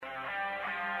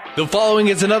The following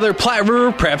is another Platte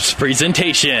River Preps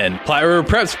presentation. Platte River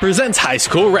Preps presents high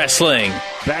school wrestling.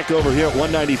 Back over here at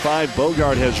 195,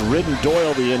 Bogart has ridden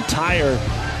Doyle the entire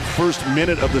first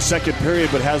minute of the second period,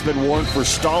 but has been warned for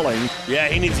stalling. Yeah,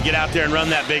 he needs to get out there and run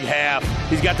that big half.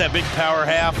 He's got that big power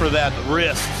half or that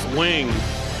wrist wing.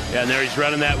 Yeah, and there he's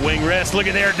running that wing wrist. Look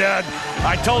at there, Doug.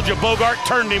 I told you, Bogart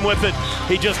turned him with it.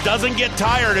 He just doesn't get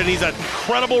tired, and he's an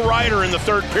incredible rider in the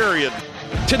third period.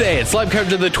 Today, it's live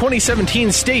coverage of the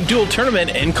 2017 State Duel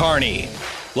Tournament in Kearney.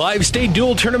 Live State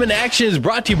Duel Tournament action is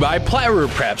brought to you by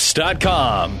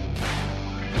PlatteRiverPreps.com.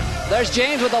 There's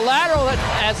James with a lateral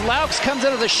as Laux comes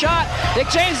into the shot. Nick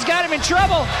James has got him in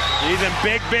trouble. He's in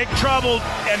big, big trouble.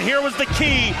 And here was the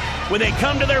key. When they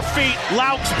come to their feet,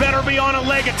 Laux better be on a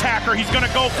leg attacker. He's going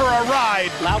to go for a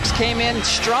ride. Laux came in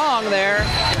strong there.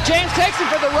 James takes him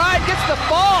for the ride, gets the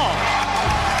fall.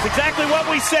 Exactly what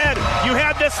we said. You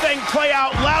had this thing play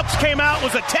out. Laux came out,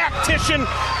 was a tactician,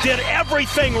 did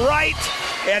everything right.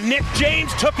 And Nick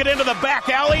James took it into the back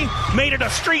alley, made it a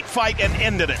street fight, and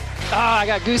ended it. I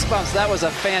got goosebumps. That was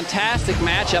a fantastic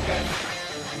matchup.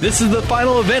 This is the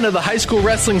final event of the high school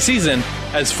wrestling season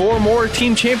as 4 more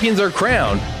team champions are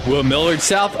crowned. Will Millard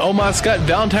South, Omaha Skutt,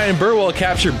 Valentine, and Burwell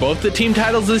capture both the team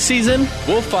titles this season?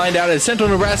 We'll find out as Central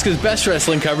Nebraska's best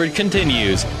wrestling coverage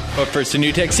continues. But first, a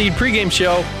New Tech Seed pregame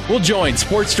show. We'll join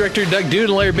Sports Director Doug Dude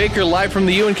and Larry Baker live from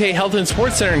the UNK Health and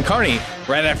Sports Center in Kearney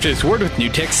right after this word with New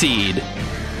Tech Seed.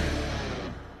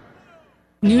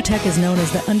 New Tech is known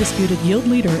as the undisputed yield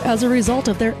leader as a result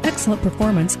of their excellent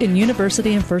performance in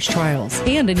university and first trials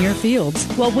and in your fields.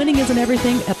 While winning isn't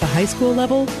everything at the high school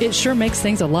level, it sure makes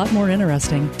things a lot more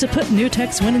interesting. To put New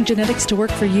Tech's winning genetics to work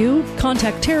for you,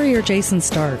 contact Terry or Jason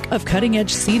Stark of Cutting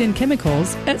Edge Seed and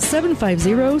Chemicals at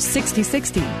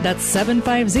 750-6060. That's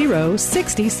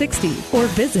 750-6060. Or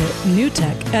visit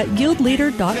newtech at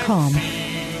yieldleader.com.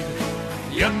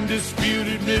 The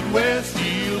undisputed Midwest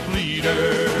yield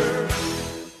leader.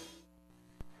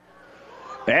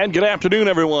 And good afternoon,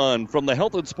 everyone, from the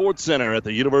Health and Sports Center at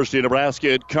the University of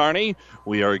Nebraska at Kearney.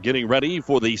 We are getting ready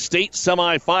for the state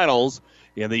semifinals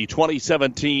in the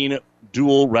 2017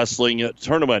 Duel Wrestling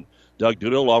Tournament. Doug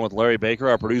Duda, along with Larry Baker,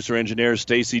 our producer-engineer,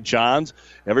 Stacy Johns.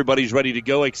 Everybody's ready to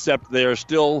go, except there's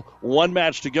still one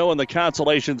match to go in the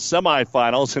consolation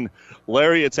semifinals. And,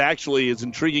 Larry, it's actually as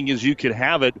intriguing as you could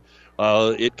have it.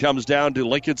 It comes down to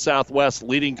Lincoln Southwest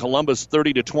leading Columbus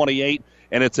 30-28.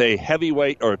 And it's a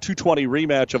heavyweight or a 220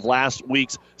 rematch of last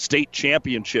week's state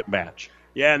championship match.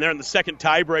 Yeah, and they're in the second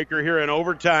tiebreaker here in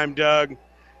overtime, Doug.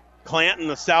 Clanton,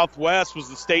 the Southwest, was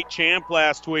the state champ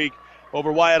last week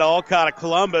over Wyatt Alcott of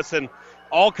Columbus. And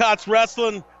Alcott's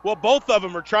wrestling, well, both of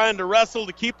them are trying to wrestle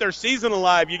to keep their season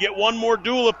alive. You get one more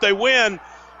duel if they win.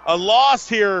 A loss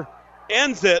here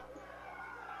ends it.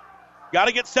 Got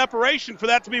to get separation for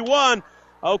that to be won.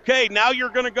 Okay, now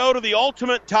you're going to go to the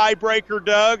ultimate tiebreaker,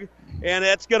 Doug. And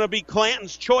that's going to be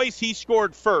Clanton's choice. He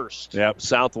scored first. Yep,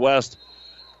 Southwest.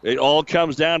 It all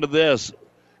comes down to this.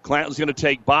 Clanton's going to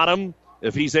take bottom.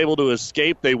 If he's able to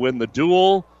escape, they win the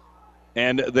duel,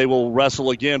 and they will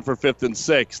wrestle again for 5th and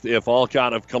 6th. If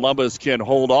Alcott of Columbus can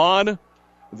hold on,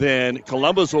 then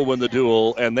Columbus will win the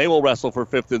duel, and they will wrestle for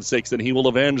 5th and 6th, and he will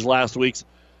avenge last week's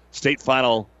state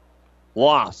final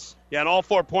loss. Yeah, and all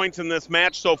 4 points in this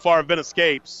match so far have been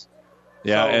escapes.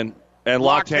 Yeah, so, and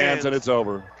locked hands, and it's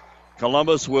over.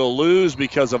 Columbus will lose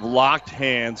because of locked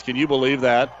hands. Can you believe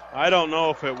that? I don't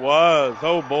know if it was.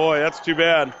 Oh, boy, that's too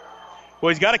bad. Well,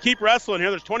 he's got to keep wrestling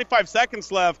here. There's 25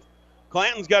 seconds left.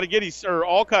 Clanton's got to get his, or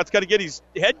Alcott's got to get his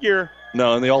headgear.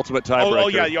 No, in the ultimate tiebreaker. Oh,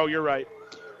 yeah, you're right.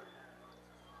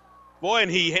 Boy, and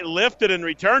he lifted and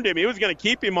returned him. He was going to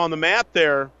keep him on the mat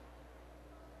there.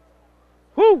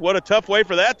 Whew, what a tough way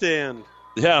for that to end.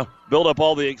 Yeah, build up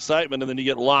all the excitement, and then you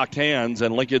get locked hands,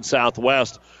 and Lincoln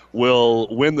Southwest will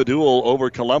win the duel over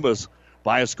Columbus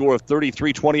by a score of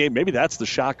 33-28. Maybe that's the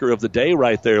shocker of the day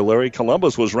right there, Larry.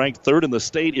 Columbus was ranked 3rd in the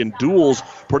state in duels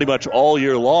pretty much all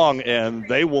year long, and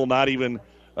they will not even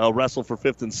wrestle for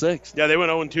 5th and 6th. Yeah, they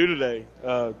went 0-2 today.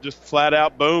 Just flat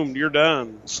out, boom, you're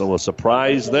done. So a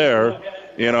surprise there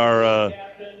in our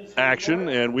action,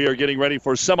 and we are getting ready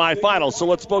for semifinals. So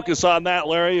let's focus on that,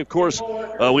 Larry. Of course,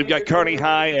 we've got Kearney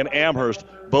High and Amherst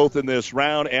both in this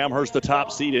round. Amherst the top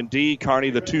seed in D, Kearney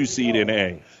the 2 seed in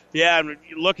A. Yeah, and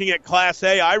looking at Class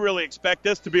A, I really expect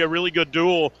this to be a really good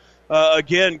duel.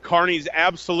 Again, Kearney's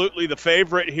absolutely the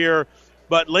favorite here,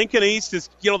 but Lincoln East is,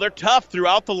 they're tough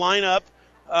throughout the lineup,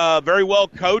 very well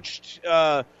coached.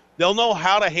 They'll know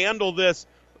how to handle this.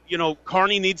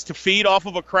 Kearney needs to feed off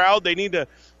of a crowd. They're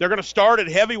going to start at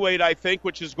heavyweight, I think,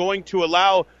 which is going to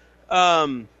allow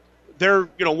one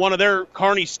of their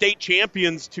Kearney state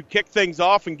champions to kick things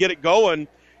off and get it going.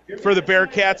 for the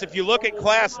Bearcats. If you look at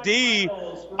Class D,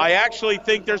 I actually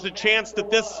think there's a chance that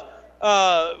this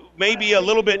may be a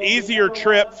little bit easier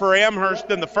trip for Amherst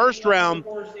than the first round.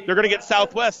 They're going to get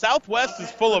Southwest. Southwest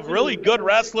is full of really good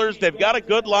wrestlers. They've got a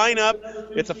good lineup.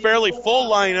 It's a fairly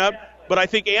full lineup, but I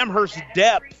think Amherst's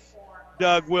depth,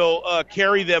 Doug, will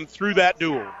carry them through that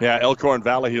duel. Yeah, Elkhorn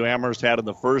Valley, who Amherst had in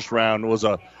the first round,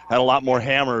 had a lot more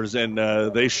hammers, and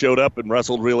they showed up and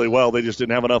wrestled really well. They just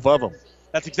didn't have enough of them.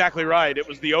 That's exactly right. It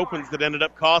was the opens that ended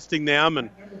up costing them,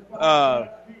 and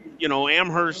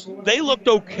Amherst, they looked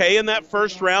okay in that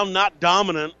first round, not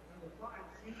dominant.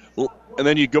 Well, and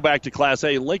then you go back to Class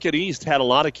A. Lincoln East had a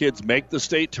lot of kids make the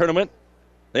state tournament.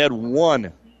 They had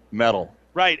one medal.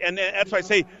 Right, and that's why I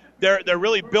say they're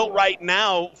really built right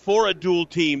now for a dual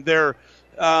team. They're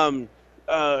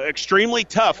extremely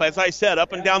tough, as I said,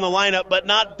 up and down the lineup, but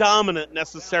not dominant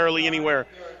necessarily anywhere.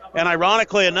 And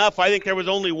ironically enough, I think there was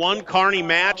only one Kearney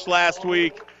match last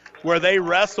week where they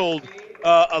wrestled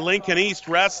a Lincoln East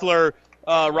wrestler.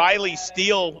 Riley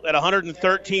Steele at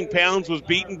 113 pounds was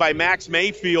beaten by Max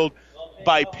Mayfield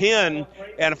by pin.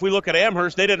 And if we look at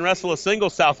Amherst, they didn't wrestle a single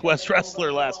Southwest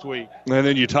wrestler last week. And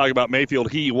then you talk about Mayfield.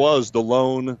 He was the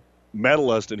lone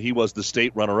medalist, and he was the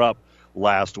state runner-up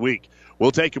last week.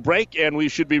 We'll take a break, and we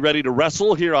should be ready to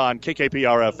wrestle here on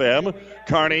KKPR-FM,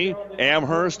 Kearney,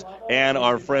 Amherst, and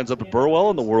our friends up at Burwell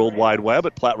on the World Wide Web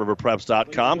at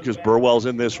PlatteRiverPreps.com, because Burwell's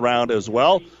in this round as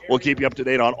well. We'll keep you up to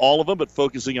date on all of them, but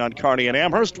focusing on Kearney and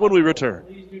Amherst when we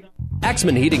return.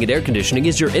 Axman Heating and Air Conditioning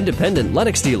is your independent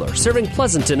Lennox dealer, serving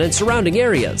Pleasanton and surrounding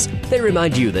areas. They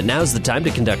remind you that now's the time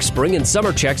to conduct spring and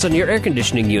summer checks on your air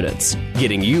conditioning units,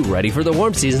 getting you ready for the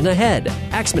warm season ahead.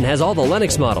 Axman has all the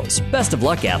Lennox models. Best of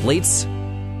luck, athletes.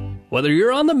 Whether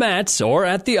you're on the mats or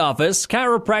at the office,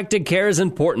 chiropractic care is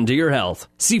important to your health.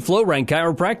 See FlowRank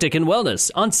Chiropractic and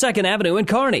Wellness on 2nd Avenue in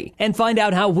Kearney and find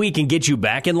out how we can get you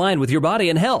back in line with your body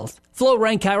and health.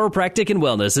 FlowRank Chiropractic and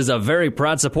Wellness is a very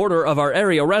proud supporter of our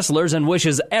area wrestlers and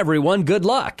wishes everyone good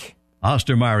luck.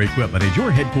 Ostermeyer Equipment is your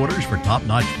headquarters for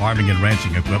top-notch farming and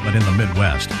ranching equipment in the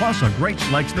Midwest, plus a great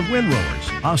selection of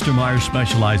windrowers. Ostermeyer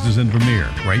specializes in Vermeer,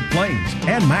 Great Plains,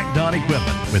 and MacDon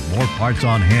equipment, with more parts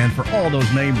on hand for all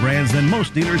those name brands than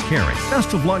most dealers carry.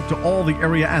 Best of luck to all the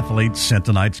area athletes sent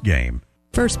tonight's game.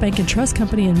 First Bank & Trust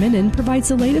Company in Minden provides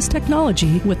the latest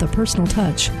technology with a personal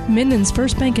touch. Minden's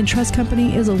First Bank & Trust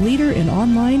Company is a leader in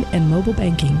online and mobile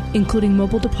banking, including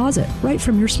mobile deposit right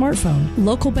from your smartphone.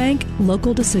 Local bank,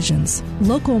 local decisions.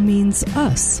 Local means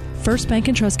us. First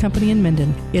Bank & Trust Company in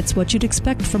Minden. It's what you'd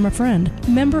expect from a friend.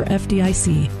 Member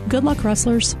FDIC. Good luck,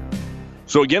 wrestlers.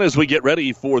 So again, as we get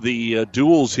ready for the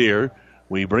duels here,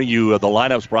 we bring you the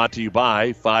lineups brought to you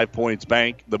by 5 Points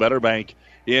Bank, the better bank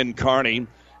in Kearney.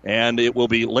 And it will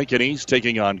be Lincoln East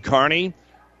taking on Kearney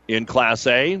in Class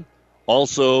A.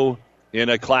 Also in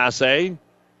a Class A,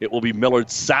 it will be Millard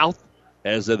South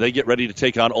as they get ready to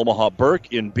take on Omaha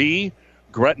Burke in B.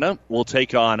 Gretna will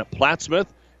take on Plattsmouth,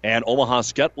 and Omaha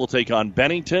Skutt will take on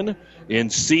Bennington.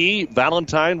 In C,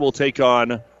 Valentine will take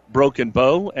on Broken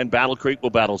Bow, and Battle Creek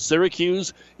will battle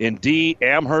Syracuse. In D,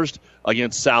 Amherst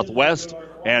against Southwest,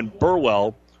 and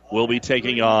Burwell will be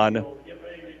taking on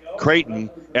Creighton,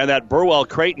 and that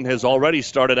Burwell-Creighton has already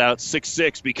started out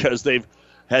 6-6 because they've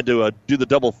had to do the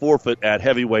double forfeit at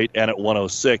heavyweight and at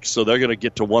 106, so they're going to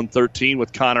get to 113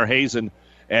 with Connor Hazen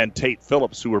and Tate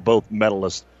Phillips, who were both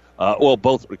medalists,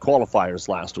 both qualifiers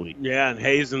last week. Yeah, and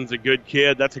Hazen's a good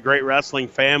kid. That's a great wrestling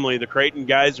family. The Creighton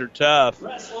guys are tough.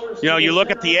 You look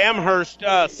at the Amherst,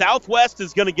 Southwest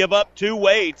is going to give up 2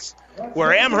 weights,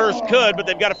 where Amherst could, but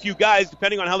they've got a few guys,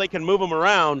 depending on how they can move them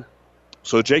around.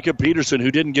 So Jacob Peterson,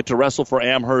 who didn't get to wrestle for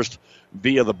Amherst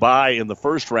via the bye in the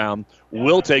first round,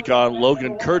 will take on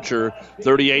Logan Kircher,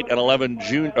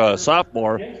 38-11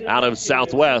 sophomore out of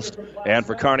Southwest. And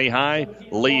for Kearney High,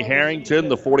 Lee Harrington,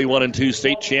 the 41-2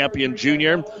 state champion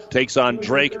junior, takes on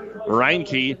Drake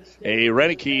Reinke,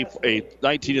 a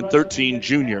 19-13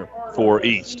 junior for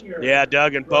East. Yeah,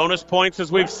 Doug, and bonus points,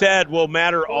 as we've said, will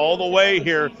matter all the way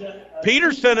here.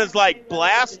 Peterson has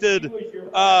blasted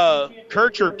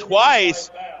Kircher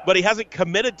twice, but he hasn't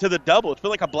committed to the double. It's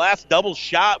been like a blast double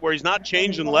shot where he's not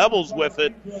changing levels with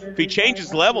it. If he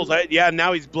changes levels,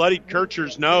 now he's bloodied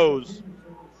Kircher's nose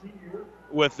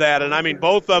with that. And, I mean,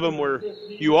 both of them were,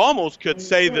 you almost could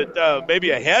say that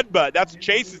maybe a headbutt. That's what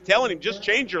Chase is telling him. Just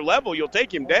change your level. You'll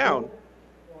take him down.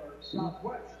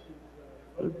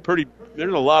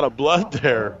 There's a lot of blood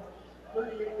there.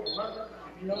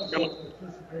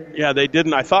 Yeah, they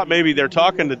didn't. I thought maybe they're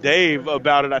talking to Dave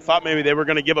about it. I thought maybe they were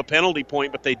going to give a penalty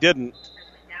point, but they didn't.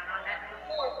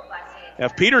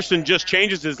 If Peterson just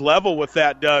changes his level with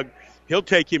that, Doug, He'll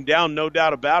take him down, no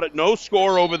doubt about it. No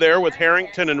score over there with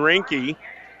Harrington and Rinke.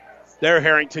 There,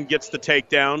 Harrington gets the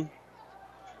takedown.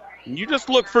 And you just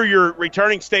look for your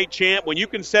returning state champ. When you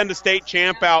can send a state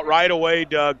champ out right away,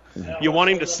 Doug, you want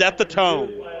him to set the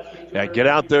tone. Yeah, get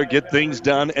out there, get things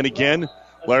done. And again,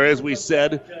 whereas we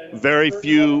said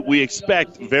we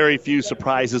expect very few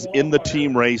surprises in the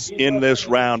team race in this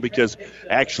round, because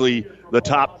actually the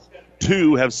top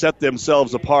two have set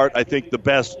themselves apart. I think the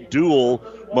best duel,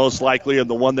 most likely, and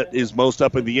the one that is most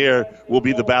up in the air, will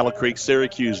be the Battle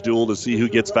Creek-Syracuse duel to see who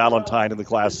gets Valentine in the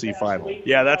Class C final.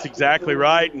 Yeah, that's exactly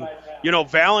right. And,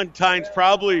 Valentine's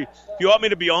probably, if you want me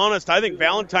to be honest, I think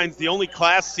Valentine's the only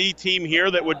Class C team here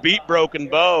that would beat Broken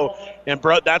Bow, and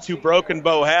that's who Broken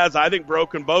Bow has. I think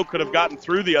Broken Bow could have gotten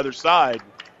through the other side.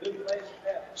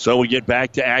 So we get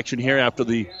back to action here after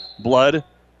the blood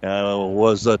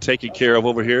was taken care of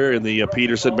over here in the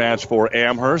Peterson match for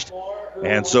Amherst.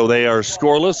 And so they are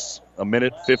scoreless,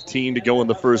 1:15 to go in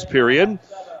the first period.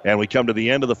 And we come to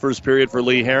the end of the first period for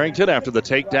Lee Harrington. After the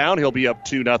takedown, he'll be up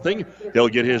 2-0. He'll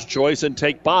get his choice and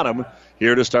take bottom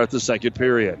here to start the second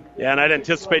period. Yeah, and I'd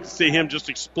anticipate to see him just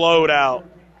explode out.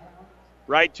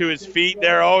 Right to his feet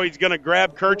there. Oh, he's going to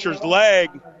grab Kircher's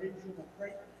leg.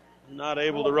 Not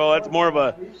able to roll. That's more of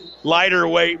a lighter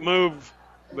weight move.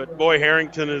 But, boy,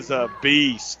 Harrington is a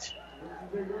beast.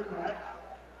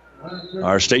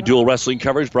 Our state dual wrestling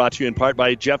coverage brought to you in part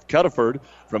by Jeff Cuttaford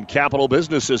from Capital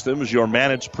Business Systems, your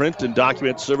managed print and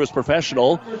document service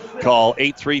professional. Call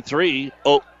 833-0198,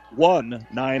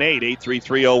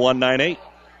 833-0198.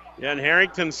 Yeah, and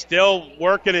Harrington's still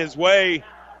working his way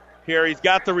here. He's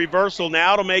got the reversal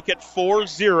now to make it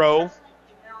 4-0.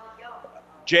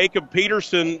 Jacob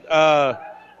Peterson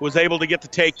was able to get the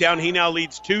takedown. He now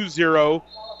leads 2-0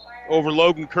 over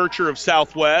Logan Kircher of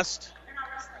Southwest.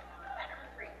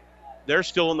 They're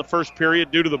still in the first period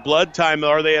due to the blood time.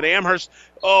 Are they at Amherst?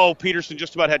 Oh, Peterson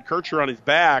just about had Kircher on his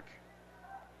back.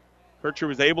 Kircher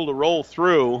was able to roll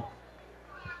through.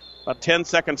 About 10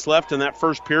 seconds left in that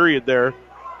first period there.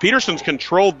 Peterson's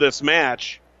controlled this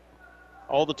match.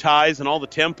 All the ties and all the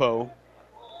tempo.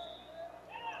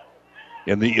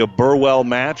 In the Burwell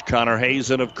match, Connor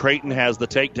Hazen of Creighton has the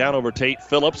takedown over Tate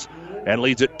Phillips and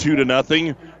leads it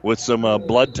 2-0 with some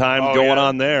blood time going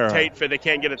on there. They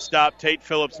can't get it stopped. Tate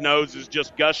Phillips' nose is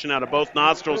just gushing out of both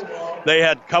nostrils. They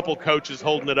had a couple coaches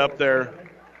holding it up there.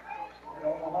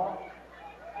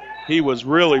 He was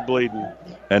really bleeding.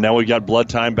 And now we've got blood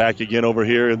time back again over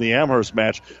here in the Amherst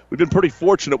match. We've been pretty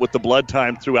fortunate with the blood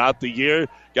time throughout the year.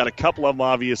 Got a couple of them,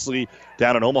 obviously,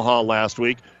 down in Omaha last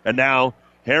week. And now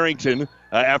Harrington,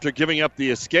 after giving up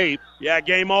the escape. Yeah,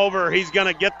 game over. He's going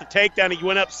to get the takedown. He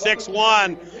went up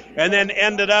 6-1 and then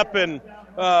ended up in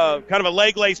kind of a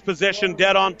leg lace position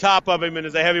dead on top of him. And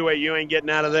as a heavyweight, you ain't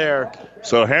getting out of there.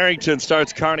 So Harrington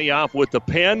starts Kearney off with the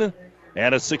pin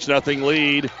and a 6-0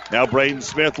 lead. Now Braden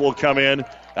Smith will come in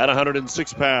at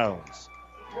 106 pounds.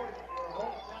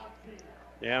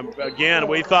 Yeah, again,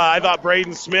 I thought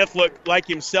Braden Smith looked like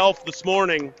himself this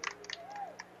morning.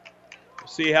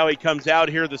 See how he comes out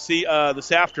here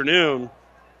this afternoon.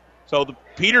 So the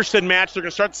Peterson match, they're going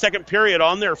to start the second period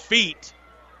on their feet.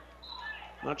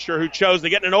 Not sure who chose. They're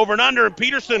getting an over and under, and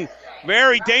Peterson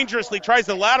very dangerously tries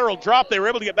the lateral drop. They were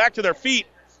able to get back to their feet.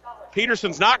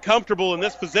 Peterson's not comfortable in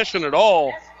this position at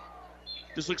all.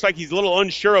 Just looks like he's a little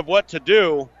unsure of what to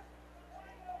do.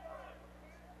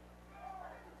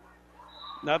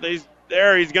 Now that he's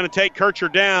there, he's going to take Kircher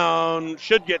down.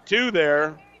 Should get two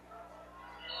there.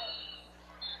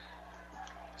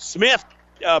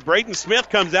 Braden Smith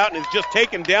comes out and is just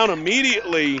taken down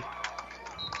immediately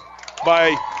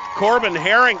by Corbin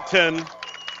Harrington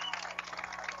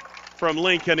from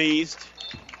Lincoln East.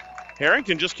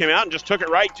 Harrington just came out and just took it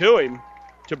right to him,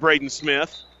 to Braden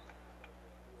Smith.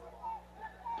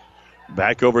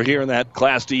 Back over here in that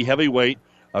Class D heavyweight,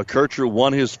 Kircher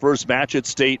won his first match at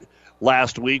state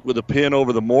last week with a pin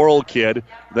over the Morrill kid,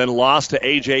 then lost to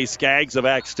A.J. Skaggs of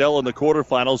Axtell in the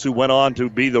quarterfinals, who went on to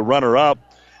be the runner-up,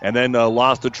 and then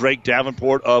lost to Drake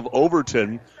Davenport of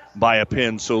Overton by a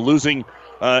pin. So losing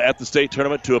at the state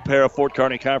tournament to a pair of Fort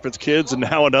Kearney Conference kids, and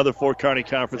now another Fort Kearney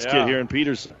Conference kid here in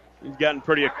Peterson. He's gotten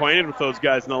pretty acquainted with those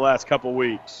guys in the last couple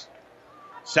weeks.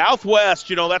 Southwest,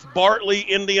 that's Bartley,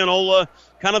 Indianola,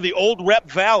 kind of the old Rep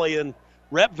Valley. And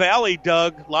Rep Valley,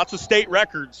 Doug, lots of state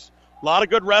records. A lot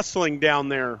of good wrestling down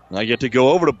there. I get to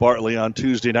go over to Bartley on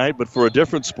Tuesday night, but for a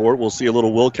different sport. We'll see a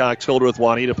little Wilcox-Hildreth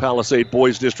Juanita Palisade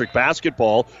Boys District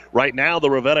basketball. Right now, the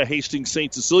Ravenna Hastings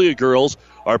St. Cecilia girls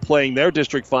are playing their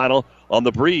district final on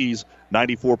the Breeze,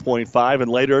 94.5. And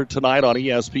later tonight on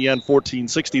ESPN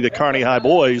 1460, the Kearney High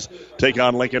boys take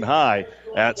on Lincoln High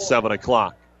at 7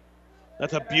 o'clock.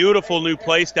 That's a beautiful new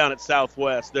place down at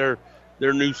Southwest. Their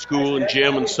new school and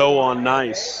gym and so on.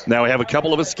 Nice. Now we have a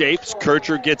couple of escapes.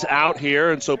 Kircher gets out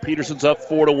here, and so Peterson's up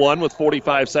 4-1 with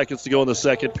 45 seconds to go in the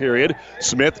second period.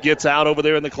 Smith gets out over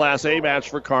there in the Class A match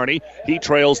for Kearney. He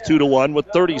trails 2-1 with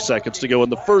 30 seconds to go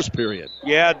in the first period.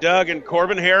 Yeah, Doug, and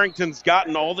Corbin Harrington's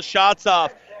gotten all the shots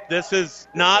off. This is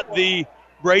not the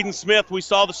Braden Smith we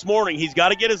saw this morning. He's got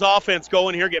to get his offense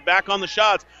going here, get back on the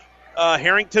shots.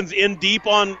 Harrington's in deep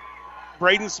on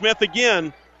Braden Smith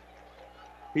again.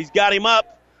 He's got him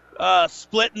up,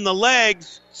 splitting the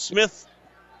legs. Smith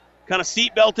kind of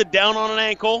seat-belted down on an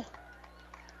ankle.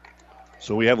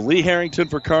 So we have Lee Harrington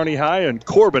for Kearney High and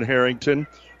Corbin Harrington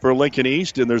for Lincoln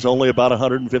East, and there's only about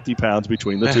 150 pounds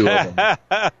between the two of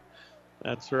them.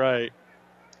 That's right.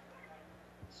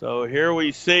 So here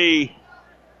we see,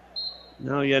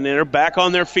 and they're back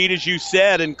on their feet, as you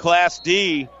said, in Class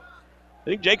D. I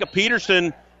think Jacob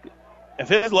Peterson, if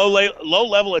his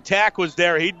low-level attack was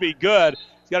there, he'd be good.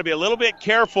 Got to be a little bit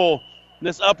careful in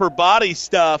this upper body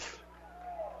stuff.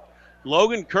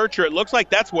 Logan Kircher, it looks like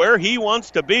that's where he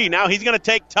wants to be. Now he's going to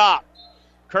take top.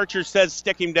 Kircher says,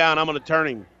 stick him down. I'm going to turn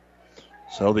him.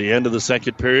 So the end of the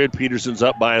second period, Peterson's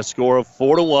up by a score of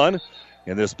 4-1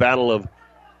 in this battle of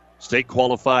state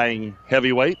qualifying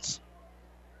heavyweights.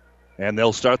 And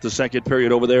they'll start the second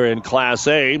period over there in Class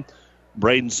A.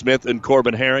 Braden Smith and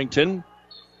Corbin Harrington,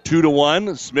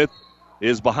 2-1. Smith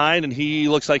is behind, and he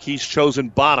looks like he's chosen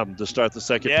bottom to start the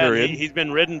second period. He's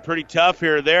been ridden pretty tough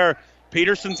here.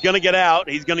 Peterson's going to get out.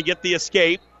 He's going to get the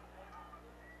escape.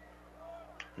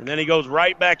 And then he goes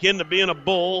right back into being a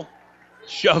bull.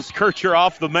 Shoves Kircher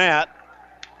off the mat.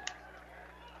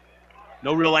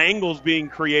 No real angles being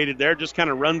created there. Just kind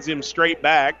of runs him straight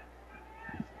back.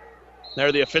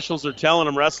 There the officials are telling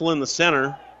him wrestle in the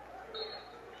center.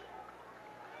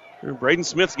 Braden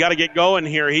Smith's got to get going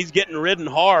here. He's getting ridden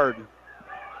hard.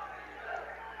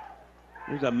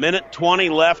 There's a minute 20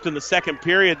 left in the second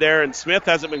period there, and Smith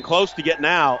hasn't been close to getting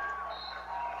out.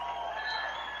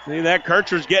 See that?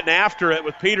 Kircher's getting after it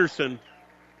with Peterson.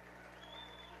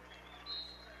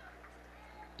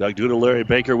 Doug Duda, Larry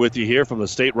Baker with you here from the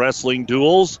State Wrestling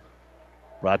Duels.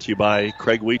 Brought to you by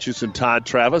Craig Weeches and Todd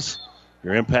Travis,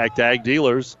 your Impact Ag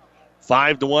dealers.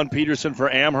 5-1 Peterson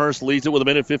for Amherst, leads it with a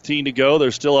minute 15 to go. They're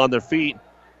still on their feet.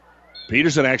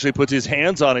 Peterson actually puts his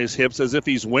hands on his hips as if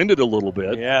he's winded a little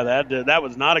bit. Yeah, that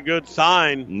was not a good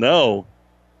sign. No.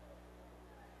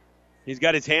 He's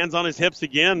got his hands on his hips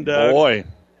again, Doug. Boy.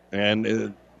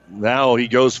 And now he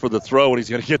goes for the throw, and he's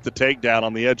going to get the takedown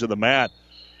on the edge of the mat.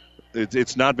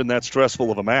 It's not been that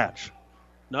stressful of a match.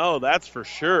 No, that's for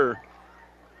sure.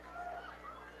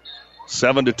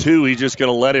 7-2, he's just going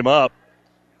to let him up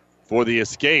for the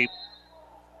escape.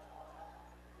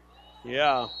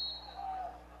 Yeah.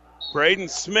 Braden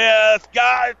Smith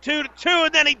got 2-2,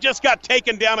 and then he just got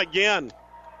taken down again.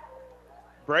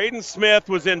 Braden Smith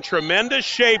was in tremendous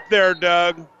shape there,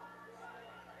 Doug.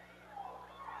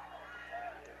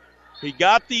 He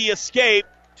got the escape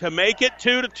to make it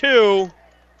 2-2,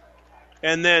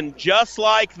 and then just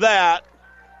like that,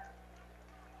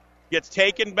 gets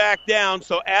taken back down.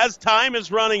 So as time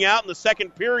is running out in the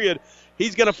second period,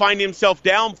 he's going to find himself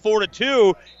down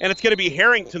 4-2, and it's going to be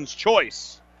Harrington's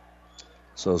choice.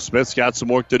 So Smith's got some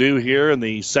work to do here in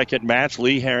the second match.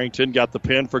 Lee Harrington got the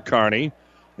pin for Kearney.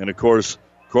 And, of course,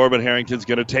 Corbin Harrington's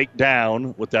going to take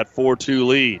down with that 4-2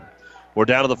 lead. We're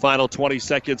down to the final 20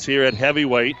 seconds here at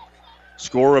heavyweight.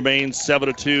 Score remains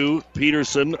 7-2.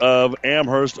 Peterson of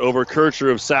Amherst over Kircher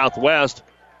of Southwest.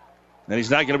 And he's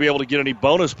not going to be able to get any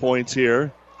bonus points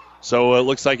here. So it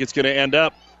looks like it's going to end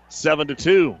up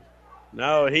 7-2.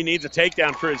 No, he needs a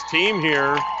takedown for his team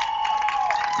here.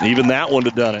 Even that one would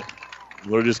have done it.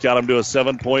 Would have just got him to a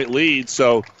 7-point lead.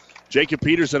 So Jacob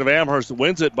Peterson of Amherst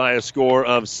wins it by a score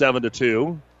of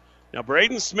 7-2. Now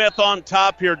Braden Smith on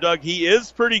top here, Doug. He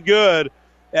is pretty good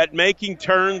at making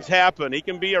turns happen. He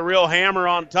can be a real hammer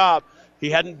on top. He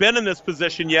hadn't been in this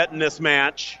position yet in this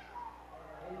match.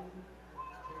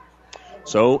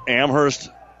 So Amherst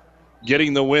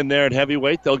getting the win there at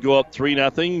heavyweight. They'll go up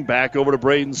 3-0. Back over to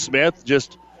Braden Smith,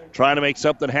 just trying to make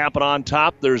something happen on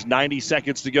top. There's 90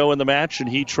 seconds to go in the match, and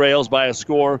he trails by a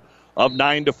score of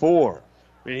 9-4.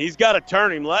 I mean, he's got to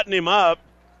turn him, letting him up.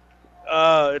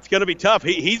 It's going to be tough.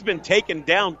 He's been taken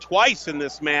down twice in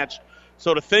this match,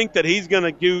 so to think that he's going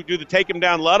to do the take him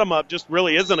down, let him up, just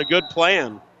really isn't a good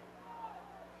plan.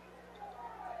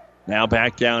 Now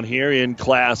back down here in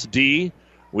Class D.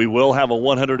 We will have a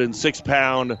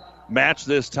 106-pound match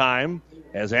this time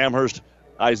as Amherst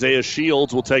Isaiah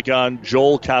Shields will take on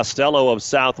Joel Costello of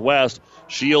Southwest.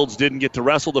 Shields didn't get to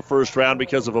wrestle the first round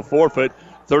because of a forfeit.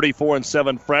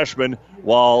 34-7 freshman,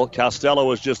 while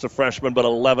Costello is just a freshman, but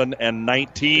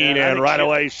 11-19. Yeah, and right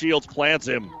away, Shields plants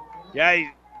him. Yeah, he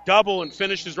double and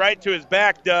finishes right to his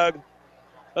back, Doug.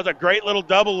 That's a great little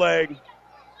double leg.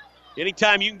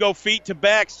 Anytime you can go feet to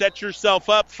back, set yourself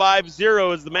up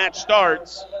 5-0 as the match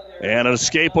starts. And an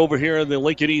escape over here in the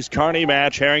Lincoln East Kearney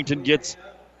match. Harrington gets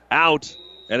out,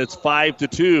 and it's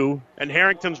 5-2. And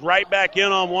Harrington's right back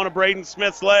in on one of Braden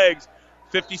Smith's legs.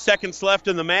 50 seconds left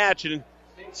in the match, and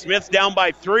Smith's down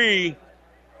by 3.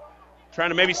 Trying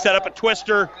to maybe set up a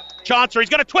twister. Chauncey, he's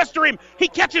going to twister him. He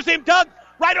catches him, Doug,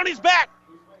 right on his back.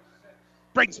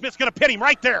 Braden Smith's going to pin him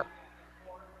right there.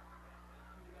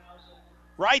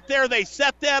 Right there, they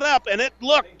set that up, and it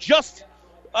looked just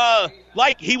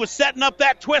like he was setting up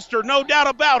that twister, no doubt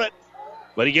about it.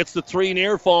 But he gets the 3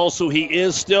 near falls, so he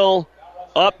is still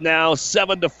up now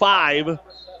 7-5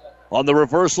 on the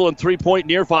reversal and 3-point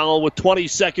near fall with 20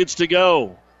 seconds to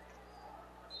go.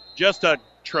 Just a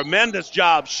tremendous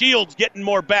job. Shields getting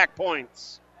more back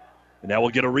points. And now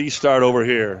we'll get a restart over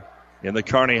here in the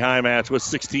Kearney High match with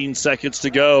 16 seconds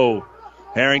to go.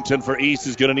 Harrington for East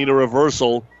is going to need a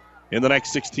reversal in the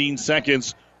next 16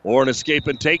 seconds or an escape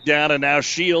and takedown. And now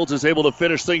Shields is able to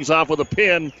finish things off with a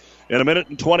pin in 1 minute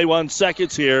and 21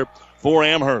 seconds here for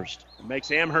Amherst. It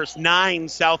makes Amherst 9,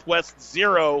 Southwest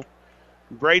 0.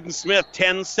 Braden Smith,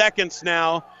 10 seconds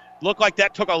now. Looked like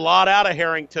that took a lot out of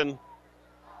Harrington.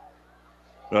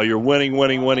 Well, you're winning,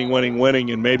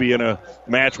 and maybe in a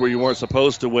match where you weren't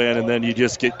supposed to win, and then you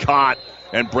just get caught.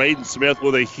 And Braden Smith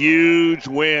with a huge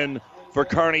win for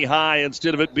Kearney High.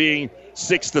 Instead of it being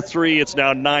 6-3, it's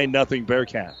now 9-0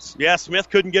 Bearcats. Yeah, Smith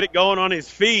couldn't get it going on his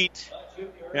feet.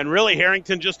 And really,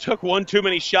 Harrington just took one too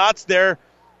many shots there.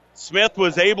 Smith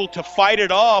was able to fight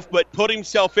it off, but put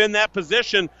himself in that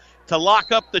position to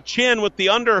lock up the chin with the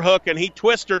underhook, and he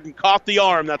twisted and caught the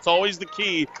arm. That's always the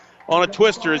key on a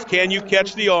twister is can you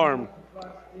catch the arm.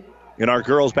 In our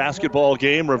girls basketball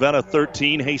game, Ravenna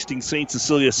 13, Hastings St.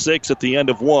 Cecilia 6 at the end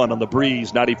of 1 on the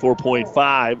Breeze,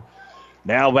 94.5.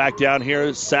 Now back down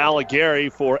here, Sal Aguirre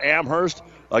for Amherst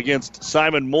against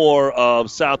Simon Moore of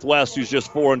Southwest, who's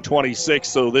just 4-26,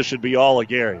 so this should be all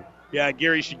Aguirre. Yeah,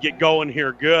 Aguirre should get going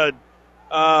here good.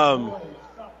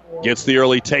 Gets the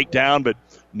early takedown, but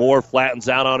Moore flattens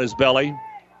out on his belly.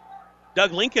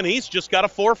 Doug, Lincoln East just got a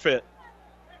forfeit.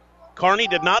 Kearney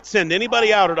did not send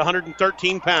anybody out at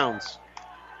 113 pounds.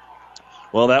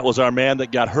 Well, that was our man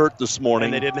that got hurt this morning.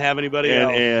 And they didn't have anybody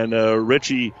else. And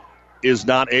Ritchie is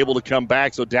not able to come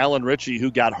back. So Dallin Ritchie, who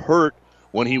got hurt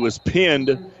when he was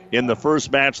pinned in the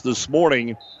first match this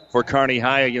morning for Kearney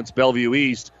High against Bellevue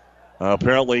East,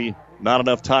 apparently not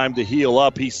enough time to heal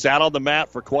up. He sat on the mat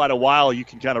for quite a while. You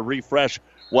can kind of refresh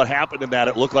what happened in that.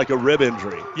 It looked like a rib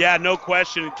injury. Yeah, no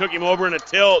question. It took him over in a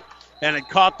tilt, and it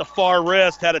caught the far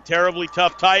wrist, had a terribly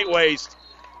tough tight waist.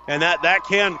 And that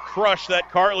can crush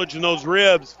that cartilage in those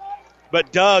ribs.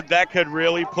 But, Doug, that could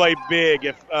really play big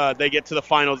if they get to the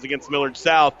finals against Millard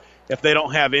South if they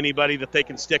don't have anybody that they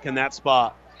can stick in that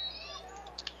spot.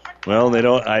 Well, they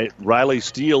don't. Riley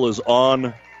Steele is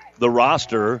on the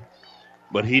roster,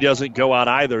 but he doesn't go out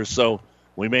either. So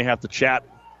we may have to chat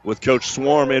with Coach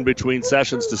Swarm in between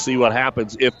sessions to see what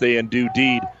happens if they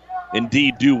indeed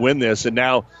do win this. And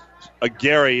now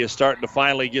Gary is starting to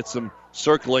finally get some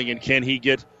circling, and can he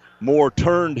get Moore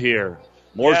turned here?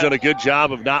 Moore's done a good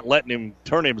job of not letting him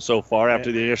turn him so far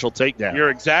after the initial takedown. You're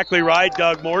exactly right,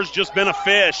 Doug. Moore's just been a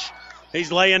fish.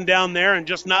 He's laying down there and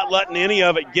just not letting any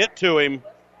of it get to him.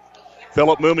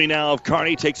 Philip Mooney now of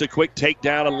Kearney takes a quick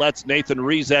takedown and lets Nathan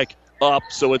Rizek up,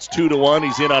 so it's 2-1.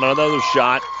 He's in on another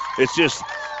shot. It's just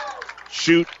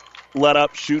shoot, let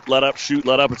up, shoot, let up, shoot,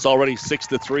 let up. It's already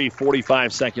 6-3,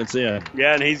 45 seconds in.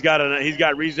 Yeah, and he's got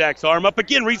Rizek's arm up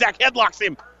again. Rizek headlocks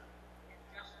him.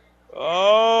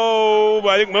 Oh,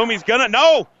 I think Moomy's gonna.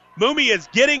 No, Moomy is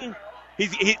getting.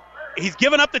 He's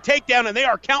given up the takedown, and they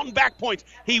are counting back points.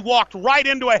 He walked right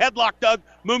into a headlock, Doug.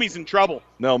 Moomy's in trouble.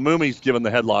 No, Moomy's given the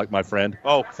headlock, my friend.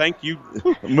 Oh, thank you.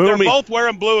 They're both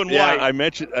wearing blue and white.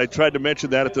 I tried to mention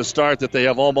that at the start that they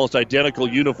have almost identical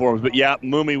uniforms, but yeah,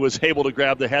 Moomy was able to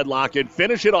grab the headlock and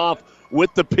finish it off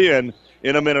with the pin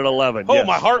in 1:11. Oh, yes.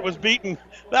 My heart was beating.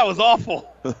 That was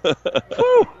awful.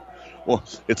 Well,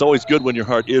 it's always good when your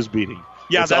heart is beating.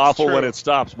 Yeah, it's that's awful true. when it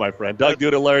stops, my friend. Doug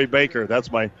Duda, Larry Baker.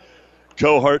 That's my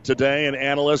cohort today and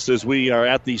analyst as we are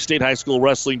at the State High School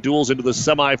Wrestling Duels into the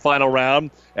semifinal round.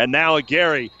 And now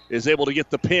Gary is able to get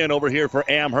the pin over here for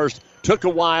Amherst. Took a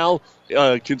while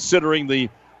considering the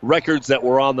records that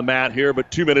were on the mat here, but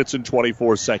 2 minutes and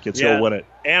 24 seconds. He'll win it.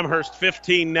 Amherst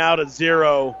 15 now to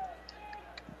 0.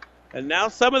 And now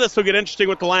some of this will get interesting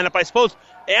with the lineup. I suppose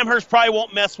Amherst probably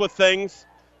won't mess with things.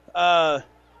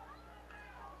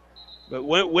 But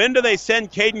when do they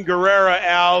send Caden Guerrera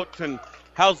out, and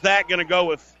how's that going to go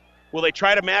with? Will they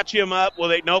try to match him up?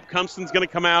 Nope, Cumston's going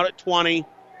to come out at 20.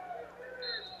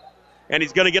 And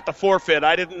he's going to get the forfeit.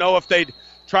 I didn't know if they'd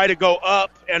try to go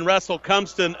up and wrestle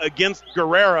Cumston against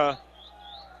Guerrera.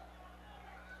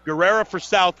 Guerrera for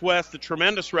Southwest, a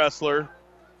tremendous wrestler.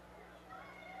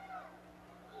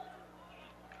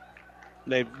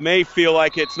 They may feel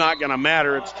like it's not going to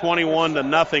matter. It's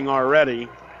 21-0 already.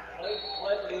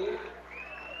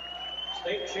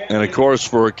 And, of course,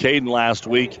 for Caden last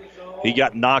week, he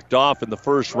got knocked off in the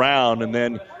first round and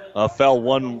then fell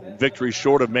one victory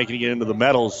short of making it into the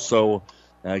medals. So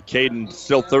Caden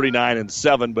still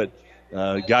 39-7, but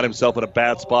got himself in a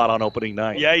bad spot on opening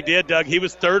night. Yeah, he did, Doug. He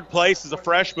was third place as a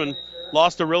freshman.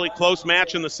 Lost a really close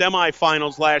match in the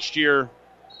semifinals last year.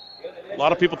 A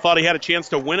lot of people thought he had a chance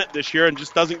to win it this year and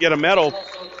just doesn't get a medal.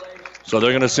 So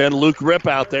they're going to send Luke Ripp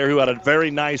out there, who had a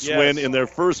very nice win in their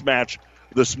first match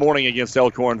this morning against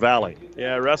Elkhorn Valley.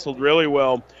 Yeah, wrestled really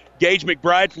well. Gage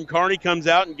McBride from Kearney comes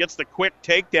out and gets the quick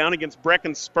takedown against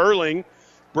Brecken Sperling.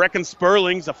 Brecken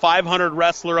Sperling's a 500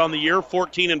 wrestler on the year,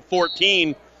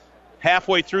 14-14.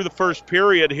 Halfway through the first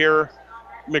period here,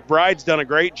 McBride's done a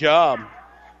great job.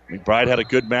 McBride had a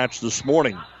good match this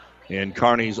morning in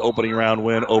Kearney's opening round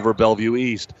win over Bellevue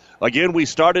East. Again, we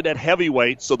started at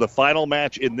heavyweight, so the final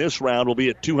match in this round will be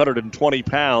at 220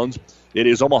 pounds. It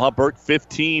is Omaha Burke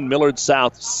 15, Millard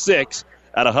South 6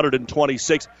 at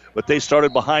 126, but they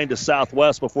started behind the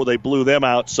Southwest before they blew them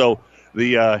out, so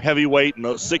the heavyweight and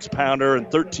the 6-pounder and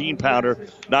 13-pounder,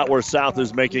 not where South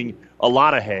is making a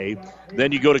lot of hay.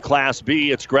 Then you go to Class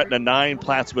B. It's Gretna 9,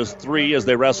 Plattsmouth 3 as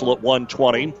they wrestle at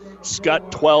 120.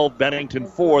 Scott 12, Bennington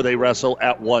 4, they wrestle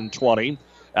at 120.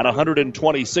 At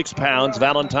 126 pounds,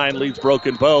 Valentine leads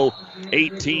Broken Bow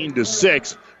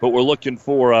 18-6, but we're looking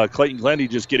for Clayton Glendy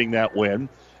just getting that win.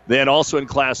 Then also in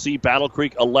Class C, Battle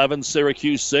Creek 11,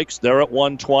 Syracuse 6, they're at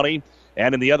 120.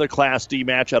 And in the other Class D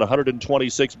match at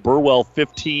 126, Burwell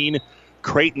 15,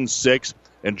 Creighton 6,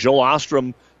 and Joe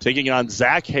Ostrom taking on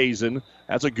Zach Hazen.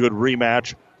 That's a good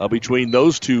rematch between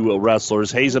those two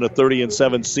wrestlers. Hazen a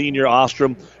 30-7 senior,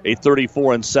 Ostrom a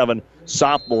 34-7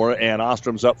 sophomore, and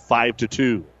Ostrom's up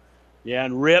 5-2. Yeah,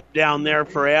 and Rip down there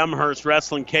for Amherst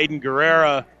wrestling Caden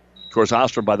Guerrera. Of course,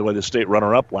 Ostrom, by the way, the state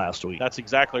runner-up last week. That's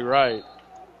exactly right.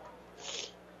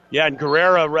 Yeah, and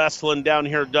Guerrera wrestling down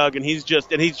here, Doug, and he's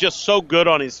just so good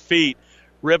on his feet.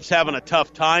 Rip's having a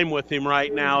tough time with him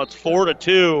right now. It's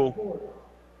 4-2.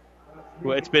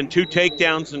 It's been 2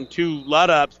 takedowns and 2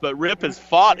 let-ups, but Rip has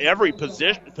fought every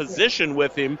position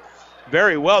with him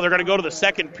very well. They're going to go to the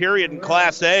second period in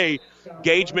Class A.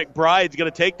 Gage McBride's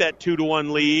going to take that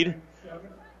 2-1 lead.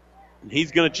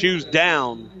 He's going to choose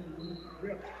down.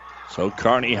 So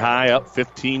Kearney High up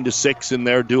 15-6 in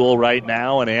their duel right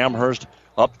now, and Amherst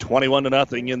up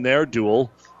 21-0 in their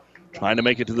duel, trying to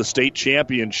make it to the state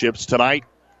championships tonight.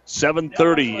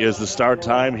 7:30 is the start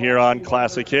time here on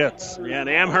Classic Hits. Yeah, and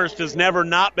Amherst has never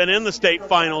not been in the state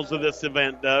finals of this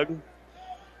event, Doug.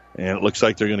 And it looks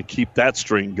like they're going to keep that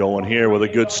string going here with a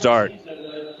good start.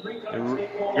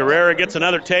 Guerrera gets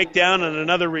another takedown and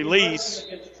another release.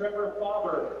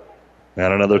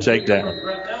 And another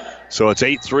takedown. So it's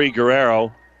 8-3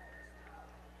 Guerrero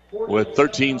with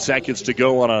 13 seconds to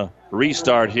go on a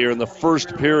restart here in the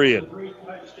first period.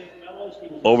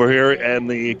 Over here in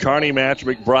the Kearney match,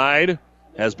 McBride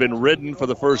has been ridden for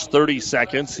the first 30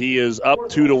 seconds. He is up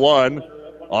 2-1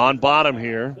 on bottom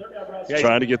here,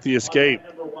 trying to get the escape.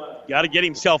 Got to get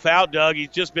himself out, Doug. He's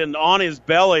just been on his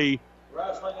belly.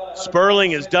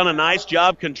 Sperling has done a nice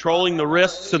job controlling the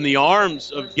wrists and the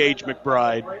arms of Gage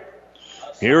McBride.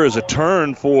 Here is a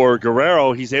turn for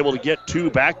Guerrero. He's able to get 2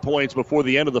 back points before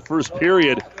the end of the first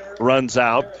period runs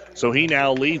out. So he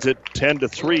now leads it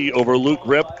 10-3 over Luke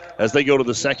Rip as they go to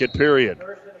the second period.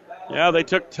 Yeah, they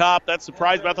took top. That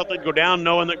surprised me. I thought they'd go down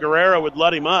knowing that Guerrero would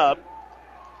let him up.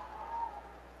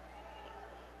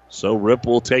 So Rip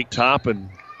will take top and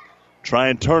try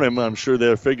and turn him. I'm sure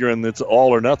they're figuring it's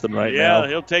all or nothing now. Yeah,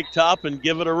 he'll take top and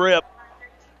give it a rip.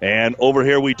 And over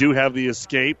here we do have the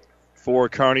escape for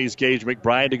Kearney's Gage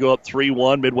McBride to go up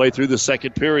 3-1 midway through the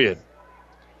second period.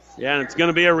 Yeah, and it's going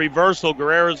to be a reversal.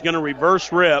 Guerrero's going to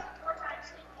reverse Rip.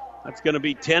 That's going to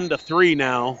be 10-3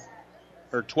 now,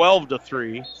 or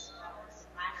 12-3.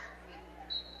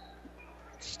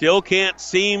 Still can't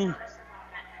seem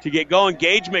to get going.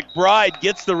 Gage McBride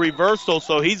gets the reversal,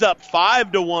 so he's up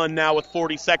 5-1 now with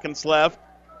 40 seconds left.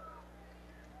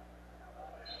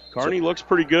 Kearney looks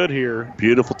pretty good here.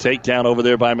 Beautiful takedown over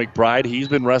there by McBride. He's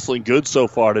been wrestling good so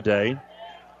far today.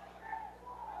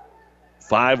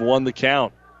 5-1 the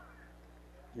count.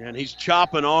 And he's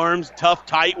chopping arms, tough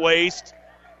tight waist.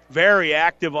 very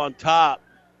active on top.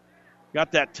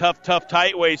 Got that tough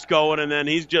tight waist going, and then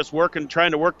he's just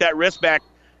trying to work that wrist back.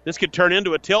 This could turn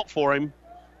into a tilt for him.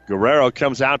 Guerrero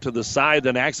comes out to the side,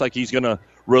 then acts like he's going to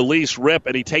release Rip,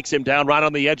 and he takes him down right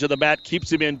on the edge of the mat,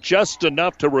 keeps him in just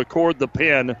enough to record the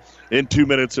pin in 2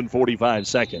 minutes and 45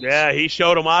 seconds. Yeah, he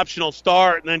showed him optional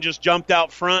start and then just jumped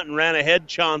out front and ran a head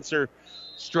chauncer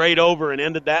straight over and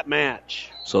ended that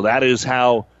match. So that is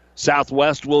how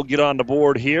Southwest will get on the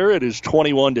board here. It is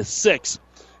 21-6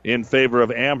 in favor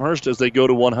of Amherst as they go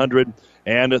to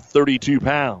 132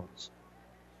 pounds.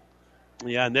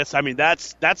 Yeah, and that's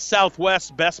Southwest's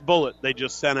best bullet they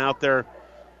just sent out there.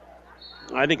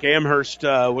 I think Amherst,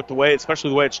 especially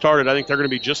the way it started, I think they're going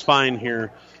to be just fine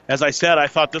here. As I said, I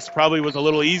thought this probably was a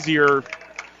little easier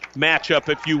matchup,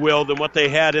 if you will, than what they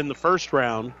had in the first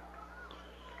round.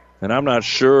 And I'm not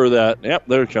sure that,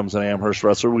 there comes an Amherst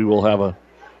wrestler. We will have a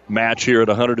match here at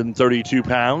 132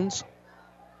 pounds.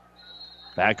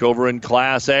 Back over in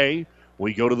Class A,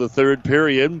 we go to the third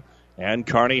period, and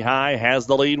Kearney High has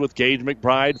the lead with Gage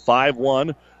McBride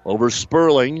 5-1 over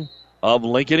Sperling of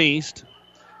Lincoln East.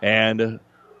 And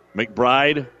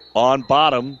McBride on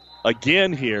bottom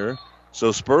again here.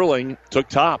 So Sperling took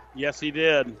top. Yes, he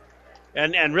did.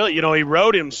 And really, he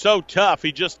rode him so tough.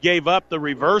 He just gave up the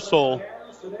reversal.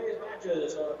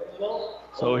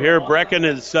 So here Gage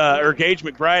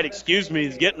McBride,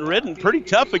 is getting ridden pretty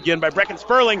tough again by Brecken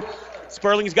Sperling.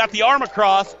 Sperling's got the arm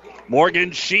across.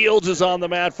 Morgan Shields is on the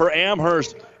mat for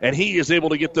Amherst, and he is able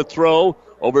to get the throw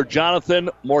over Jonathan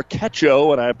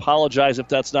Morquecho, and I apologize if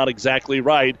that's not exactly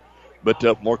right, but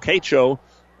Morquecho,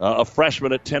 a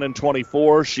freshman at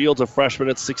 10-24, Shields a freshman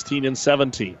at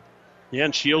 16-17. Yeah,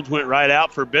 and Shields went right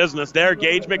out for business there.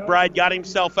 Gage McBride got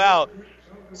himself out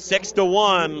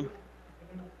 6-1.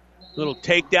 Little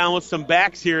takedown with some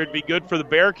backs here. It'd be good for the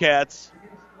Bearcats.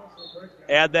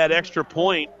 Add that extra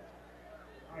point.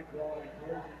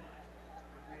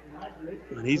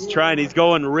 And he's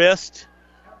going wrist.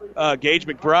 Gage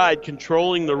McBride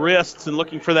controlling the wrists and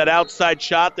looking for that outside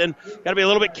shot. Then got to be a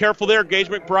little bit careful there. Gage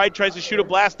McBride tries to shoot a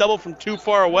blast double from too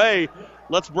far away.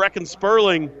 Lets Brecken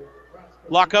Sperling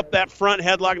lock up that front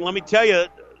headlock. And let me tell you,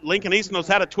 Lincoln East knows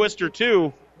how to twist her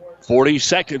too. 40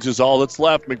 seconds is all that's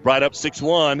left. McBride up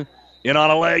 6-1. In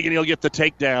on a leg, and he'll get the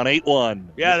takedown. 8-1.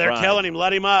 Yeah, McBride. They're telling him,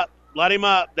 let him up. Let him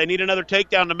up. They need another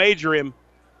takedown to major him.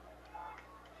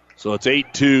 So it's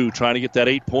 8-2, trying to get that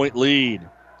 8-point lead.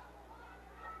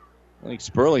 I think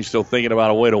Sperling's still thinking about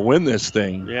a way to win this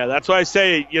thing. Yeah, that's why I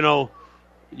say,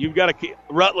 you've got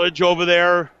Rutledge over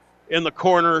there in the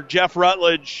corner. Jeff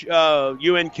Rutledge,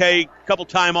 UNK,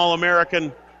 couple-time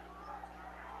All-American.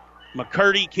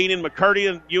 Keenan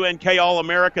McCurdy, UNK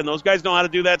All-American. Those guys know how to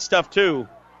do that stuff too.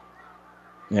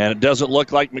 And it doesn't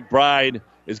look like McBride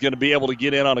is going to be able to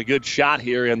get in on a good shot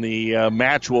here, and the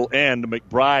match will end.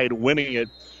 McBride winning it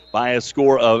by a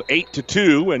score of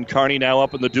 8-2, and Kearney now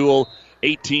up in the duel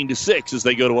 18-6 as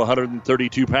they go to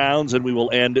 132 pounds, and we will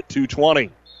end at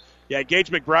 220. Yeah, Gage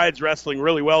McBride's wrestling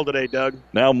really well today, Doug.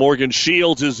 Now Morgan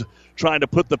Shields is trying to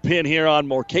put the pin here on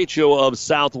Morquecho of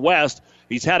Southwest.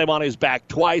 He's had him on his back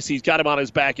twice. He's got him on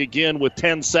his back again with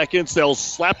 10 seconds. They'll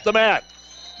slap the mat.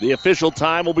 The official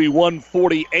time will be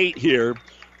 1:48 here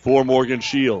for Morgan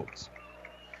Shields.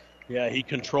 Yeah, he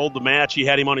controlled the match. He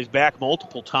had him on his back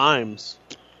multiple times.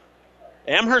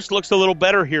 Amherst looks a little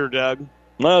better here, Doug.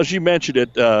 Well, as you mentioned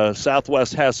it,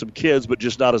 Southwest has some kids, but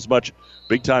just not as much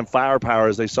big-time firepower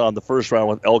as they saw in the first round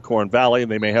with Elkhorn Valley,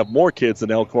 and they may have more kids than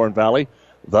Elkhorn Valley.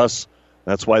 Thus,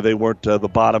 that's why they weren't the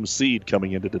bottom seed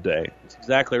coming into today. That's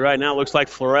exactly right. Now it looks like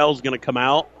Florell's going to come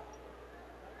out.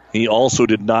 He also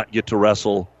did not get to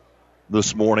wrestle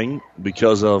this morning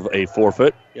because of a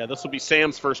forfeit. Yeah, this will be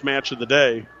Sam's first match of the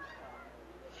day.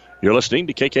 You're listening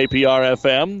to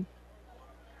KKPR-FM,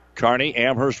 Kearney,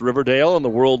 Amherst, Riverdale, and the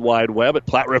World Wide Web at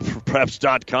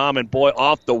PlatteRiverPreps.com. And, boy,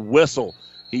 off the whistle,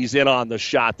 he's in on the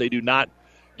shot. They do not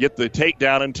get the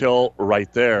takedown until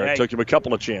right there. Hey. It took him a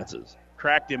couple of chances.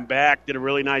 Cracked him back, did a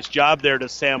really nice job there to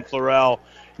Sam Florell.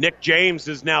 Nick James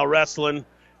is now wrestling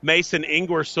Mason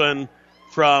Ingerson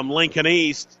from Lincoln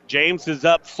East. James is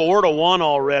up 4-1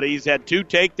 already. He's had 2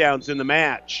 takedowns in the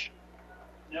match.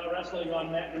 Now wrestling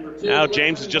on mat number 2. Now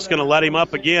James is just going to let him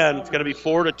up again. It's going to be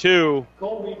 4-2.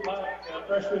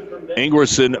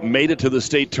 Ingerson made it to the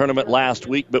state tournament last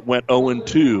week, but went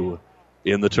 0-2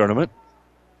 in the tournament.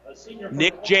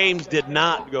 Nick James did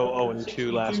not go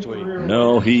 0-2 last week.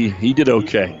 No, he did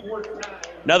okay.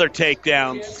 Another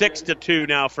takedown, 6-2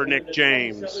 now for Nick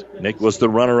James. Nick was the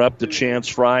runner-up to Chance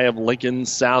Fry of Lincoln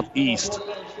Southeast.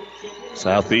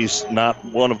 Southeast not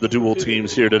one of the dual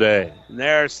teams here today. And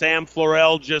there, Sam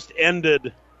Florell just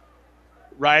ended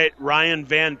Ryan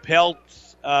Van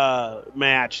Pelt's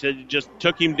match. That just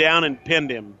took him down and pinned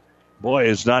him. Boy,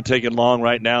 it's not taking long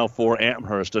right now for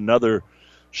Amherst. Another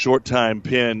short time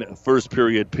pin, first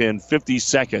period pin, 50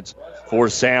 seconds for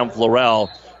Sam Florell.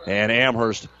 And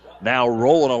Amherst now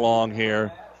rolling along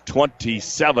here,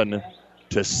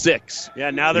 27-6.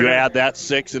 Yeah, now you add that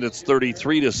 6 and it's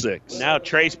 33-6. Now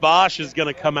Trace Bosch is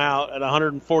going to come out at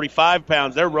 145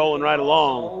 pounds. They're rolling right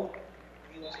along.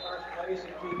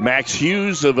 Max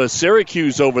Hughes of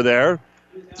Syracuse over there,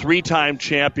 3-time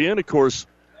champion, of course,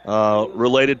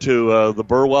 related to the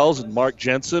Burwells and Mark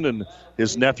Jensen and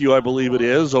his nephew, I believe it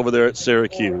is, over there at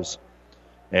Syracuse.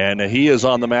 And he is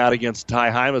on the mat against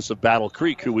Ty Hymas of Battle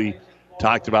Creek, who we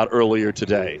talked about earlier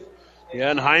today. Yeah,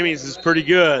 and Hymas is pretty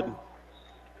good.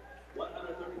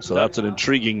 So that's an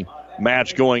intriguing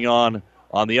match going on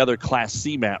the other Class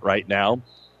C mat right now.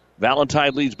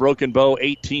 Valentine leads Broken Bow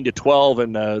 18-12,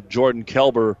 and Jordan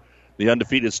Kelber, the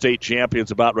undefeated state champion,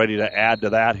 is about ready to add to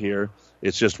that here.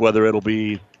 It's just whether it'll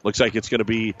be, looks like it's going to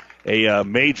be a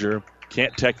major.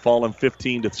 Kent Tech falling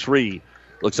 15-3.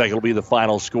 Looks like it'll be the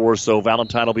final score, so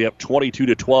Valentine will be up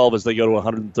 22-12 as they go to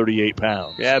 138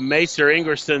 pounds. Yeah, Macer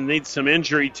Ingerson needs some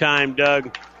injury time,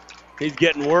 Doug. He's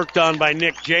getting worked on by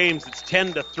Nick James. It's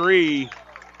 10-3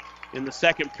 in the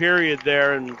second period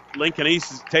there, and Lincoln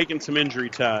East is taking some injury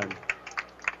time.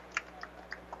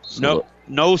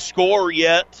 No score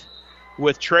yet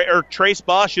with Trace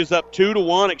Bosch is up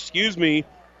 2-1,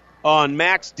 on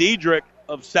Max Diedrich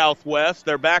of Southwest.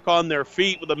 They're back on their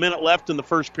feet with a minute left in the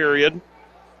first period.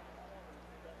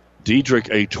 Diedrich,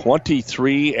 a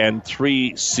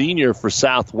 23-3 senior for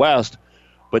Southwest,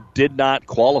 but did not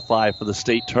qualify for the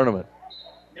state tournament.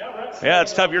 Yeah,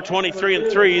 it's tough. You're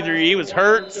 23-3. Either he was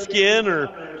hurt, skin,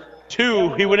 or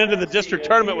two, he went into the district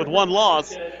tournament with one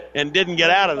loss and didn't get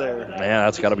out of there. Man,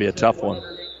 that's got to be a tough one.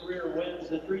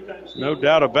 No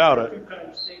doubt about it.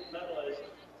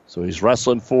 So he's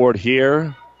wrestling forward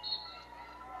here.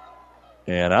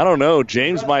 And I don't know,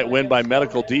 James might win by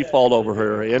medical default over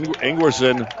her.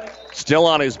 Ingwerson still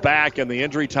on his back, and the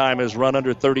injury time has run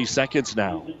under 30 seconds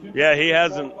now. Yeah, he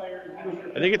hasn't.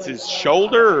 I think it's his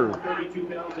shoulder.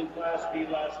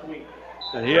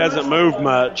 And he hasn't moved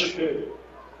much.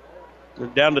 They're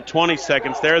down to 20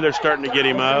 seconds there. They're starting to get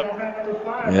him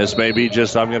up. This may be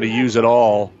just, I'm going to use it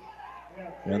all,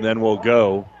 and then we'll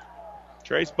go.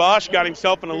 Trace Bosch got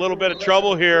himself in a little bit of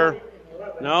trouble here.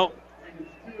 No.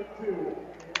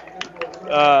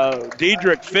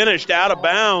 Diedrich finished out of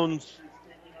bounds.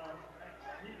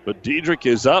 But Diedrich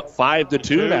is up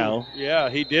 5-2 now. Yeah,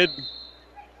 he did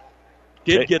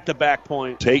get the back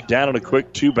point. Take down and a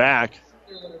quick 2 back.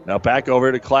 Now back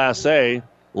over to Class A.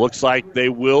 Looks like they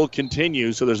will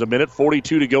continue. So there's a minute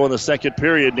 42 to go in the second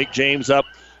period. Nick James up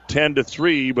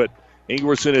 10-3, but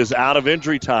Ingwerson is out of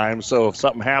injury time. So if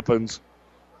something happens,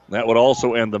 that would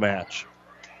also end the match.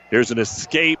 Here's an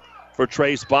escape for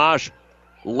Trace Bosch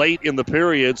late in the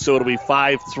period, so it'll be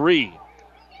 5-3.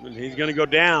 And he's going to go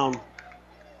down.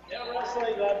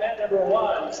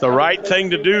 It's the right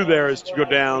thing to do there is to go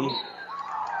down.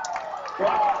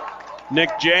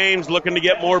 Nick James looking to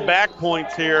get more back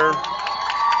points here.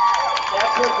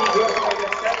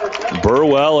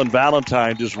 Burwell and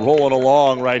Valentine just rolling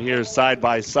along right here side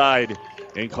by side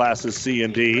in classes C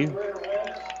and D.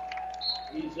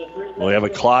 We have a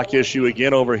clock issue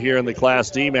again over here in the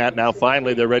Class D mat. Now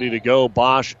finally they're ready to go.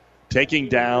 Bosch taking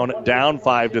down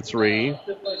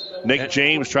 5-3. Nick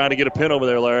James trying to get a pin over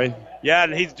there, Larry. Yeah,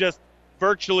 and he's just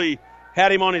virtually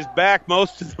had him on his back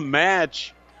most of the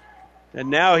match. And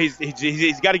now he's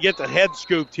got to get the head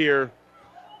scooped here.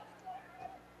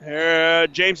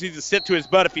 James needs to sit to his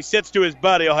butt. If he sits to his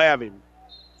butt, he'll have him.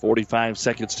 45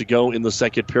 seconds to go in the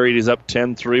second period. He's up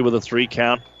 10-3 with a 3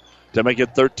 count to make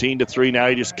it 13-3. Now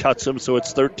he just cuts him, so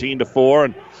it's 13-4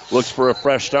 and looks for a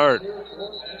fresh start.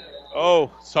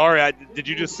 Oh, sorry. Did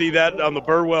you just see that on the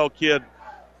Burwell kid?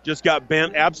 Just got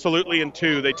bent absolutely in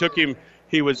two. They took him.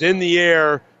 He was in the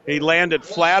air. He landed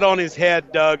flat on his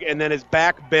head, Doug, and then his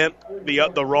back bent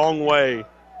the wrong way.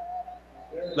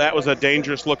 That was a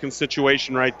dangerous-looking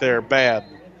situation right there. Bad.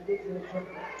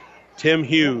 Tim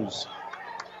Hughes.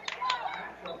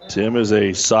 Tim is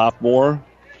a sophomore,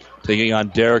 taking on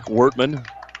Derek Wertman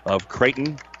of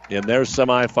Creighton in their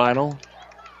semifinal.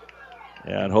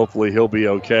 And hopefully he'll be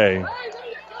okay.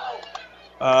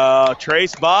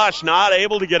 Trace Bosch not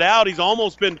able to get out. He's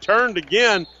almost been turned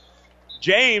again.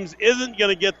 James isn't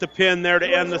going to get the pin there to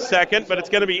end the second, but it's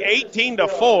going to be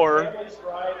 18-4.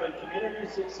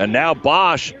 And now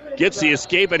Bosch gets the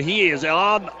escape, and he is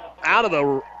out of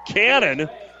the cannon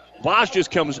Bosch just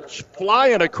comes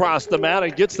flying across the mat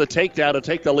and gets the takedown to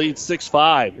take the lead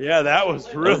 6-5. Yeah, that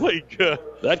was really good.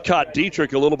 That caught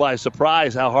Dietrich a little by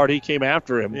surprise how hard he came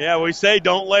after him. Yeah, we say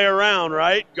don't lay around,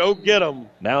 right? Go get him.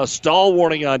 Now a stall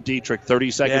warning on Dietrich.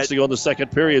 30 seconds to go in the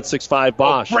second period. 6-5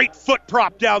 Bosch. Great foot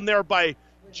prop down there by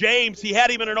James. He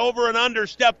had him in an over and under,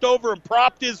 stepped over and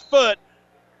propped his foot.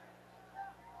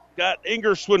 Got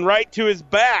Ingerswin right to his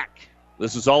back.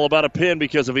 This is all about a pin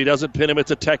because if he doesn't pin him, it's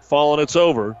a tech fall and it's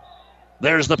over.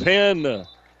 There's the pin.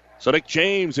 So Nick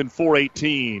James in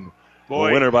 4:18.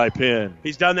 Boy, winner by pin.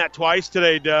 He's done that twice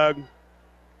today, Doug.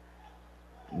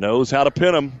 Knows how to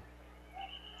pin him.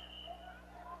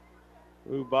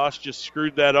 Ooh, Bosch just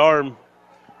screwed that arm.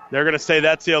 They're going to say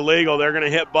that's illegal. They're going to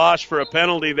hit Bosch for a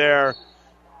penalty there.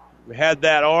 Had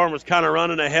that arm, was kind of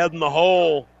running ahead in the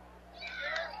hole.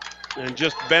 And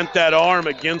just bent that arm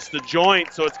against the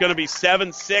joint. So it's going to be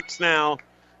 7-6 now.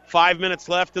 5 minutes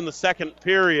left in the second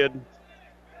period.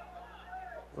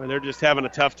 Well, they're just having a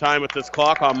tough time with this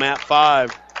clock on mat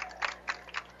 5.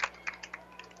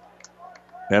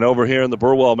 And over here in the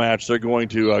Burwell match, they're going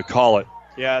to call it.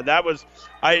 Yeah, that was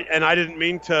I didn't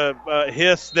mean to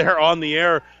hiss there on the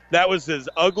air. That was as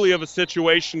ugly of a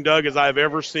situation, Doug, as I've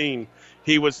ever seen.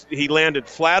 He landed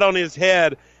flat on his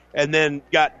head and then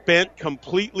got bent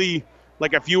completely,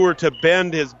 like if you were to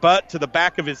bend his butt to the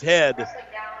back of his head.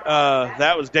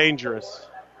 That was dangerous.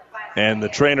 And the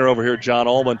trainer over here, John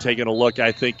Ullman, taking a look.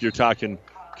 I think you're talking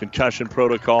concussion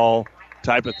protocol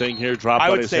type of thing here. Drop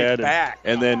on his head,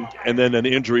 and then an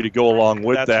injury to go along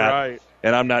with that. That's right.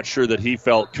 And I'm not sure that he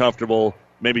felt comfortable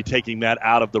maybe taking that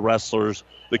out of the wrestlers.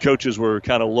 The coaches were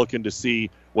kind of looking to see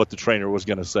what the trainer was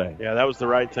going to say. Yeah, that was the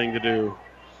right thing to do.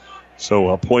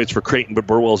 So points for Creighton, but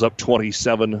Burwell's up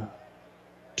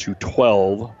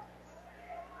 27-12.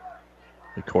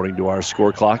 According to our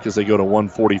score clock, as they go to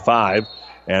 145.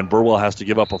 And Burwell has to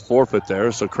give up a forfeit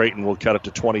there, so Creighton will cut it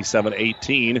to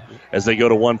 27-18 as they go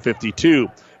to 152.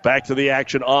 Back to the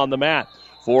action on the mat.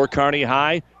 For Kearney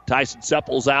High, Tyson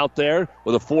Seppel's out there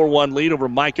with a 4-1 lead over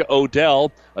Micah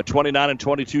Odell, a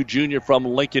 29-22 junior from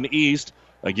Lincoln East.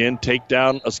 Again,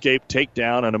 takedown, escape,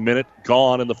 takedown, and a minute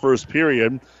gone in the first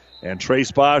period. And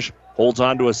Trace Bosch holds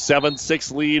on to a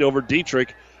 7-6 lead over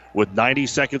Dietrich with 90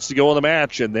 seconds to go in the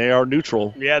match, and they are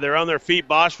neutral. Yeah, they're on their feet.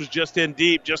 Bosch was just in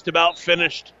deep, just about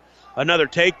finished another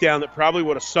takedown that probably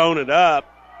would have sewn it up.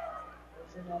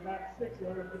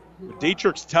 But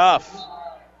Dietrich's tough.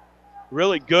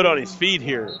 Really good on his feet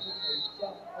here.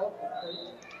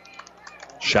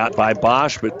 Shot by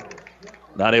Bosch, but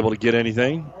not able to get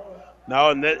anything. No,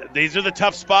 and these are the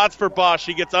tough spots for Bosch.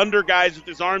 He gets under guys with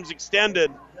his arms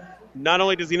extended. Not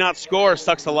only does he not score,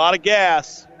 sucks a lot of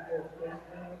gas.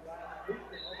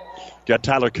 Got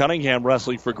Tyler Cunningham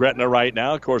wrestling for Gretna right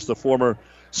now. Of course, the former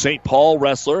St. Paul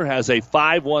wrestler has a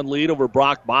 5-1 lead over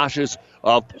Brock Bosch's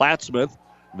of Plattsmouth.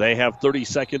 They have 30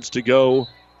 seconds to go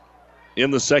in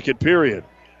the second period.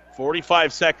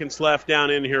 45 seconds left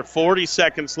down in here. 40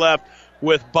 seconds left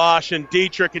with Bosch and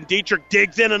Dietrich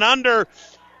digs in and under.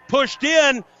 Pushed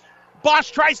in. Bosch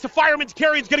tries to fireman's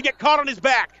carry. He's going to get caught on his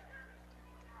back.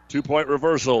 2-point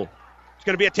reversal. It's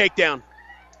going to be a takedown.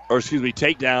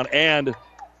 Takedown, and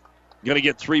going to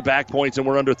get 3 back points, and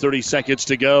we're under 30 seconds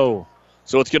to go.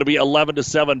 So it's going to be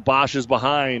 11-7. Bosch is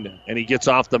behind, and he gets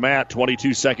off the mat.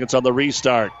 22 seconds on the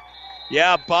restart.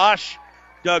 Yeah, Bosch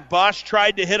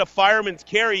tried to hit a fireman's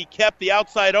carry. He kept the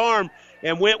outside arm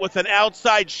and went with an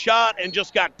outside shot and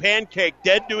just got pancaked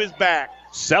dead to his back.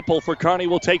 Seppel for Kearney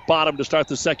will take bottom to start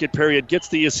the second period. Gets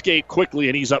the escape quickly,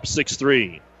 and he's up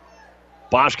 6-3.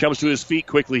 Bosch comes to his feet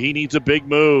quickly. He needs a big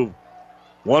move.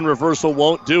 One reversal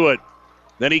won't do it.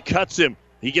 Then he cuts him.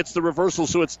 He gets the reversal,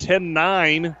 so it's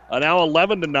 10-9, now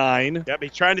 11-9. Yep,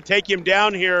 he's trying to take him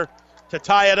down here to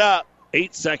tie it up.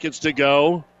 8 seconds to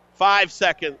go. 5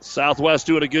 seconds. Southwest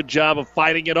doing a good job of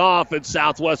fighting it off, and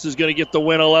Southwest is going to get the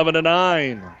win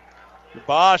 11-9.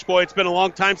 Bosch, boy, it's been a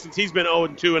long time since he's been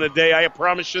 0-2 in a day. I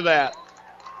promise you that.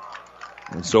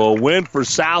 And so a win for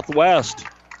Southwest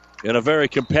in a very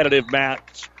competitive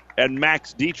match, and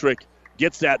Max Dietrich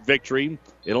gets that victory.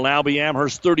 It'll now be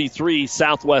Amherst 33,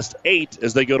 Southwest 8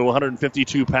 as they go to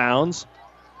 152 pounds.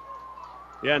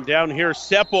 Yeah, and down here,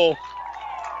 Seppel.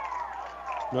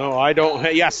 No, I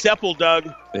don't. Yeah, Seppel, Doug.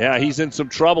 Yeah, he's in some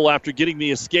trouble after getting the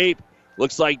escape.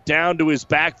 Looks like down to his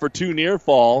back for 2 near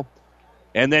fall.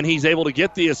 And then he's able to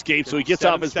get the escape, so he gets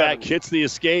off his back, hits the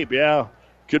escape. Yeah,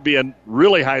 could be a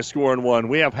really high-scoring one.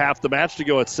 We have half the match to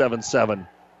go at 7-7.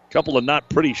 Couple of not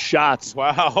pretty shots.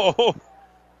 Wow.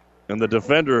 And the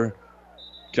defender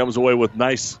comes away with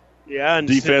nice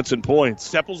defense and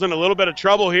points. Seppel's in a little bit of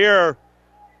trouble here.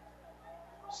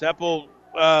 Seppel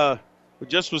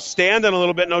Just was standing a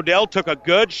little bit, and Odell took a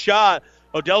good shot.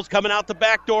 Odell's coming out the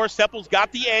back door. Seppel's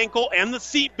got the ankle and the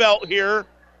seat belt here.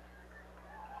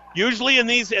 Usually in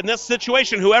this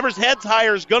situation, whoever's head's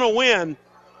higher is going to win.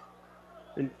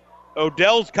 And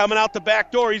Odell's coming out the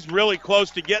back door. He's really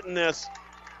close to getting this.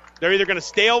 They're either going to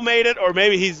stalemate it or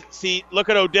maybe look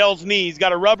at Odell's knee. He's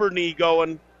got a rubber knee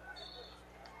going.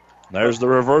 There's the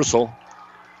reversal.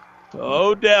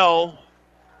 Odell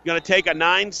going to take a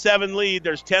 9-7 lead.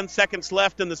 There's 10 seconds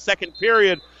left in the second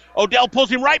period. Odell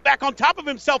pulls him right back on top of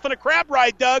himself in a crab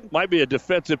ride, Doug. Might be a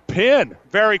defensive pin.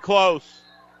 Very close.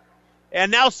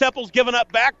 And now Seppel's giving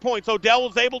up back points. Odell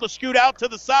was able to scoot out to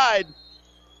the side.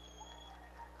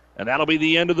 And that'll be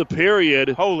the end of the period.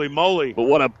 Holy moly. But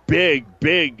what a big,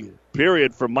 big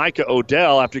period for Micah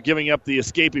Odell. After giving up the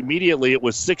escape immediately, it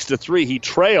was 6-3. He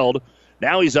trailed.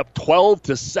 Now he's up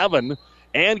 12-7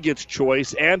 and gets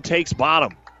choice and takes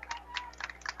bottom.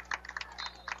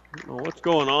 I don't know what's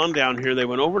going on down here. They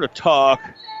went over to talk.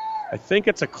 I think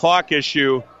it's a clock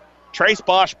issue. Trace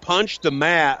Bosch punched the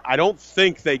mat. I don't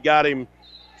think they got him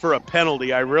for a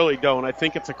penalty. I really don't. I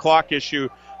think it's a clock issue.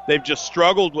 They've just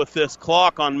struggled with this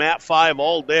clock on mat 5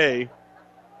 all day.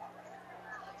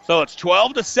 So it's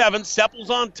 12-7. Seppel's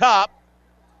on top.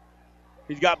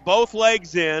 He's got both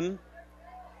legs in.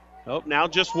 Oh, now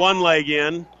just one leg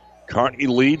in. Kearney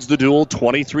leads the duel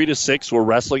 23-6. We're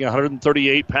wrestling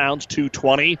 138 pounds,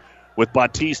 220. With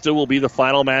Bautista will be the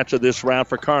final match of this round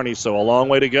for Kearney, so a long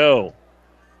way to go.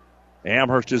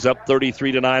 Amherst is up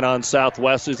 33-9 on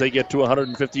Southwest as they get to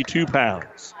 152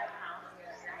 pounds.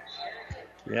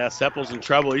 Yeah, Seppel's in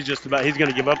trouble. He's going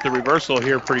to give up the reversal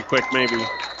here pretty quick, maybe.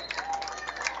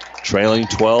 Trailing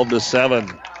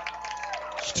 12-7.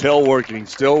 Still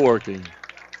working.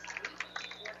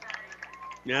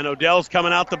 Yeah, and Odell's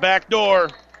coming out the back door.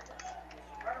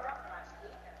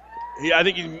 I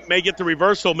think he may get the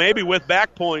reversal, maybe with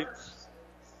back points.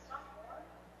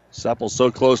 Seppel's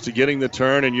so close to getting the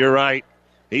turn, and you're right.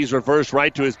 He's reversed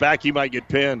right to his back. He might get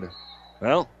pinned.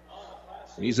 Well,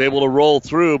 he's able to roll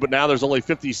through, but now there's only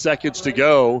 50 seconds to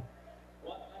go.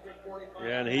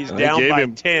 Yeah, and he's down by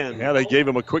 10. Yeah, they gave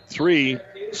him a quick 3,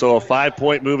 so a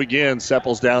 5-point move again.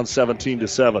 Seppel's down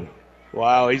 17-7.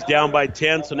 Wow, he's down by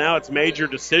 10, so now it's major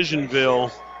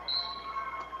decisionville.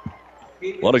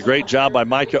 What a great job by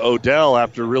Micah Odell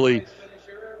after really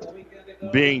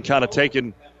being kind of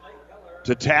taken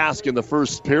to task in the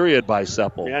first period by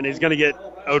Seppel. Yeah, and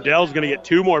Odell's going to get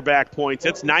 2 more back points.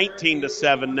 It's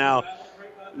 19-7 now.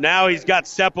 Now he's got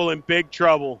Seppel in big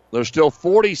trouble. There's still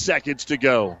 40 seconds to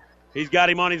go. He's got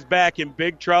him on his back in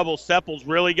big trouble. Seppel's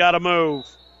really got to move.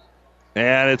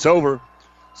 And it's over.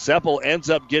 Seppel ends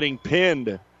up getting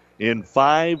pinned in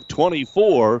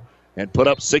 5:24 and put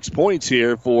up 6 points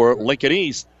here for Lincoln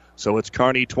East. So it's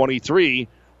Kearney 23,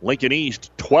 Lincoln East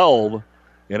 12.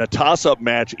 In a toss-up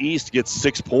match, East gets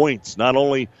 6 points. Not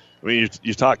only, you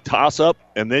talk toss-up,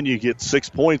 and then you get 6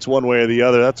 points one way or the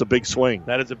other. That's a big swing.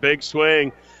 That is a big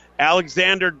swing.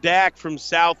 Alexander Dack from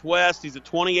Southwest. He's a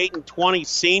 28-20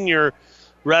 senior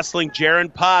wrestling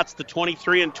Jaron Potts, the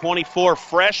 23-24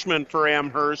 freshman for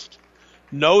Amherst.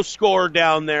 No score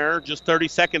down there. Just 30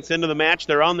 seconds into the match,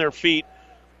 they're on their feet.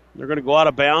 They're going to go out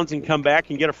of bounds and come back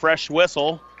and get a fresh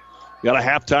whistle. Got a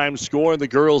halftime score in the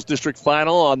girls' district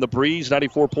final on the Breeze,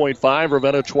 94.5,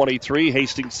 Ravenna 23,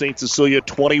 Hastings St. Cecilia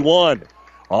 21.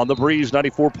 On the Breeze,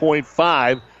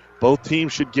 94.5. Both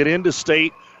teams should get into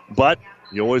state, but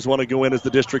you always want to go in as the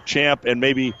district champ and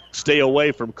maybe stay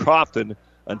away from Crofton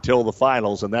until the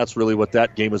finals, and that's really what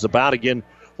that game is about. Again,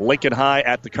 Lincoln High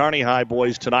at the Kearney High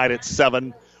boys tonight at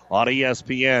 7 on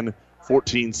ESPN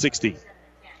 1460.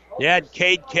 Yeah,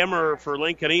 Cade Kimmer for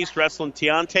Lincoln East wrestling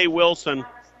Tiante Wilson.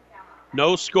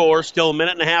 No score, still a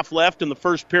minute and a half left in the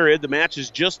first period. The match is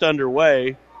just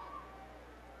underway.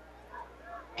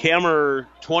 Kimmer,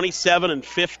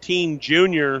 27-15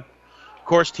 junior. Of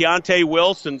course, Tiante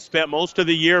Wilson spent most of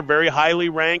the year very highly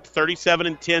ranked,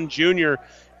 37-10 junior.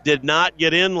 Did not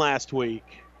get in last week.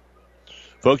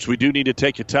 Folks, we do need to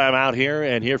take a time out here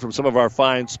and hear from some of our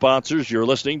fine sponsors. You're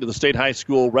listening to the State High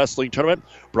School Wrestling Tournament,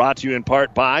 brought to you in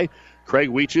part by Craig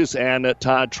Weeches and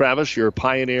Todd Travis, your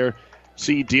Pioneer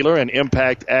Seed dealer and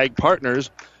Impact Ag partners.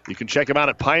 You can check them out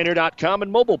at Pioneer.com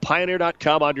and mobile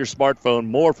Pioneer.com on your smartphone.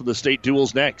 More for the state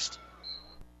duels next.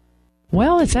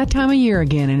 Well, it's that time of year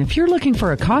again, and if you're looking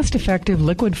for a cost-effective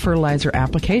liquid fertilizer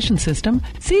application system,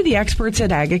 see the experts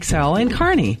at Ag Excel in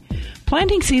Kearney.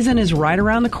 Planting season is right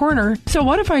around the corner, so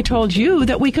what if I told you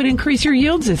that we could increase your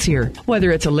yields this year?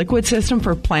 Whether it's a liquid system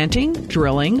for planting,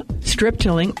 drilling, strip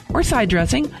tilling, or side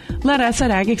dressing, let us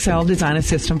at AgExcel design a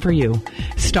system for you.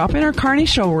 Stop in our Kearney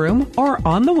showroom or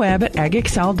on the web at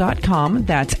agexcel.com.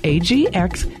 That's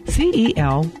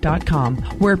AGXCEL.com,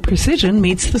 where precision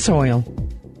meets the soil.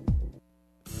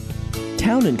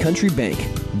 Town & Country Bank.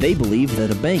 They believe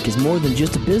that a bank is more than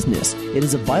just a business. It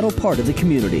is a vital part of the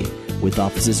community. With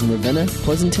offices in Ravenna,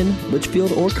 Pleasanton,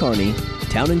 Litchfield, or Kearney,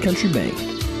 Town & Country Bank.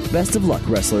 Best of luck,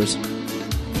 wrestlers.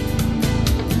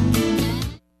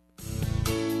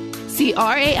 See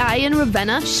RAI in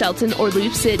Ravenna, Shelton, or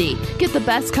Loop City. Get the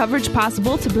best coverage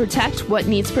possible to protect what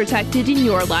needs protected in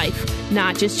your life.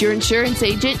 Not just your insurance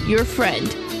agent, your friend.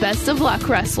 Best of luck,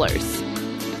 wrestlers.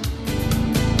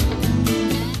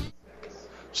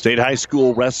 State High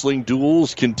School wrestling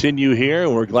duels continue here,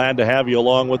 and we're glad to have you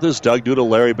along with us. Doug Duda,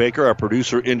 Larry Baker, our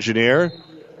producer-engineer,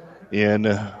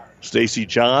 in Stacy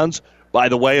Johns. By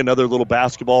the way, another little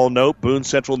basketball note, Boone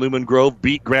Central Newman Grove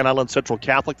beat Grand Island Central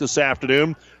Catholic this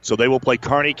afternoon, so they will play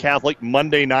Kearney Catholic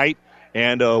Monday night.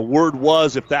 And word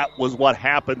was if that was what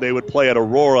happened, they would play at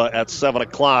Aurora at 7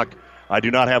 o'clock. I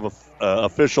do not have an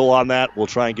official on that. We'll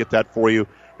try and get that for you,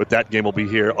 but that game will be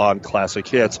here on Classic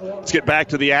Hits. Let's get back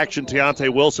to the action.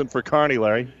 Tiante Wilson for Kearney,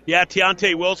 Larry. Yeah,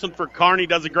 Tiante Wilson for Kearney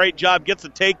does a great job, gets a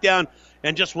takedown,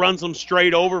 and just runs them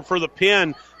straight over for the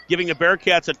pin, giving the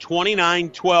Bearcats a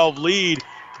 29-12 lead.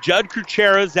 Judd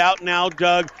Kuchera's out now,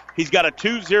 Doug. He's got a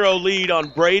 2-0 lead on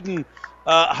Braden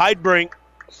Heidbrink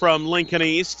from Lincoln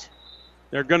East.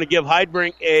 They're going to give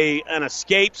Heidbrink an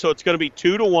escape, so it's going to be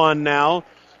 2-1 now.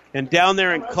 And down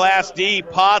there in Class D,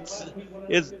 Potts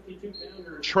is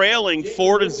trailing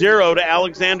 4-0 to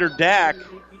Alexander Dack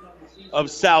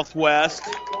of Southwest.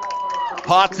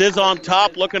 Potts is on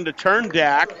top, looking to turn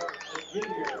Dack.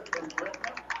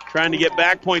 Trying to get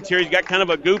back points here. He's got kind of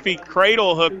a goofy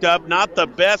cradle hooked up. Not the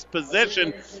best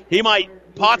position.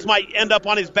 Potts might end up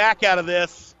on his back out of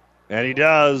this. And he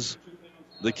does.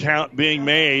 The count being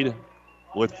made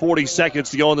with 40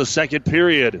 seconds to go in the second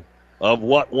period of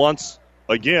what once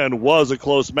again was a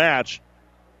close match.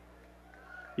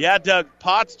 Yeah, Doug,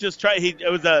 Potts just tried. It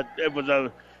was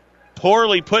a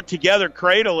poorly put together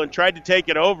cradle and tried to take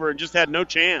it over and just had no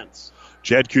chance.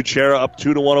 Jed Kuchera up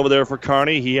 2-1 over there for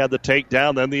Kearney. He had the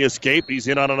takedown, then the escape. He's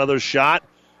in on another shot,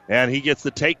 and he gets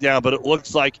the takedown. But it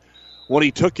looks like when he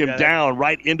took him down,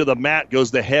 right into the mat goes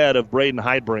the head of Braden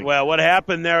Heidbrink. Well, what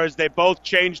happened there is they both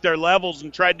changed their levels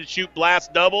and tried to shoot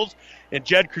blast doubles, and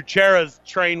Jed Kuchera's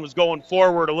train was going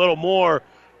forward a little more.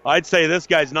 I'd say this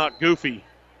guy's not goofy.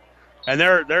 And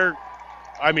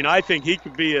I think he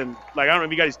could be in, I don't know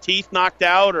if he got his teeth knocked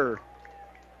out or,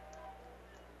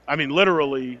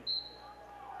 literally.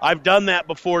 I've done that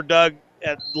before, Doug,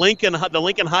 at the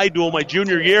Lincoln High Duel my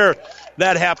junior year.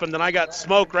 That happened, and I got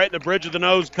smoked right in the bridge of the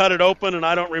nose, cut it open, and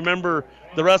I don't remember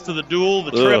the rest of the duel, the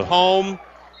trip home.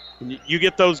 You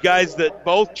get those guys that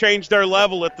both change their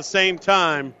level at the same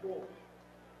time.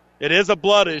 It is a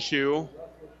blood issue.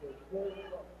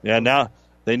 Yeah, now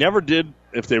they never did.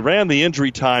 If they ran the injury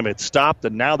time, it stopped,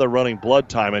 and now they're running blood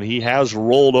time, and he has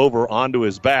rolled over onto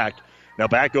his back. Now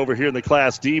back over here in the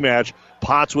Class D match,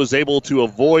 Potts was able to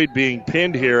avoid being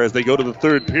pinned here as they go to the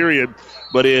third period,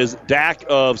 but is Dack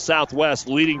of Southwest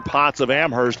leading Potts of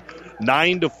Amherst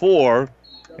 9-4.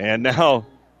 And now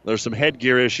there's some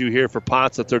headgear issue here for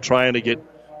Potts that they're trying to get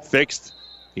fixed.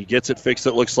 He gets it fixed,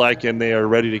 it looks like, and they are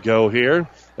ready to go here.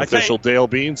 Official Dale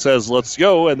Bean says, let's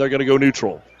go, and they're going to go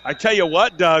neutral. I tell you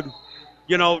what, Doug,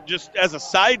 just as a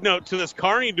side note to this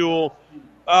Kearney duel,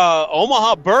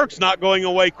 Omaha Burke's not going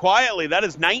away quietly. That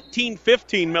is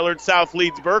 19-15. Millard South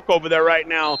leads Burke over there right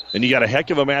now. And you got a heck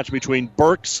of a match between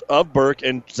Burks of Burke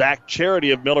and Zach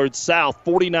Charity of Millard South.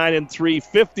 49-3,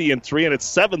 50-3, and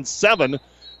it's 7-7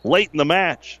 late in the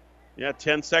match. Yeah,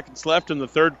 10 seconds left in the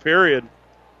third period.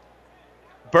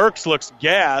 Burks looks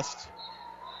gassed.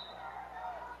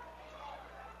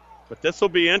 But this will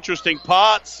be interesting.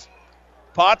 Potts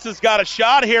has got a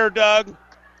shot here, Doug.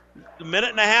 A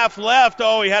minute and a half left.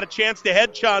 Oh, he had a chance to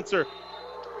head Chauncey.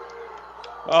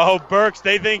 Oh, Burks,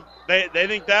 they think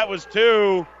that was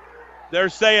two. They're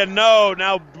saying no.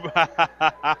 Now,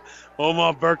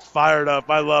 Omaha Burke's fired up.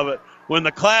 I love it. When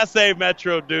the Class A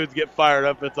Metro dudes get fired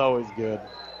up, it's always good.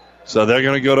 So they're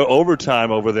going to go to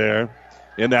overtime over there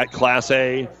in that Class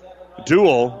A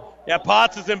duel. Yeah,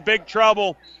 Potts is in big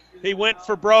trouble. He went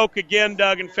for broke again,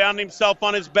 Doug, and found himself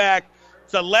on his back.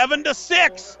 It's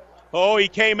 11-6. Oh, he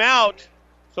came out.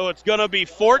 So it's going to be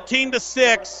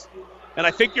 14-6. And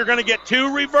I think you're going to get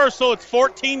two reversal. It's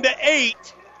 14-8.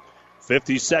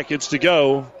 50 seconds to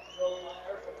go.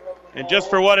 And just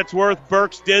for what it's worth,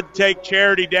 Burks did take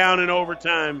Charity down in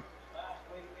overtime.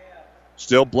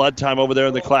 Still blood time over there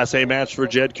in the Class A match for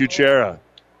Jed Kuchera.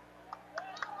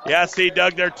 Yeah, see,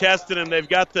 Doug, they're testing him. They've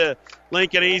got the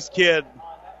Lincoln East kid.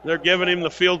 They're giving him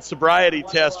the field sobriety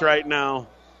test right now.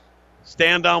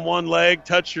 Stand on one leg,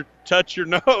 touch your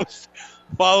nose,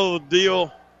 follow the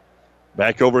deal.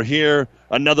 Back over here,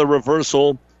 another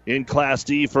reversal in Class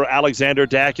D for Alexander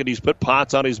Dack, and he's put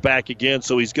Potts on his back again,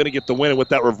 so he's going to get the win. And with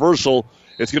that reversal,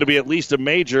 it's going to be at least a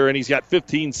major, and he's got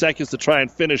 15 seconds to try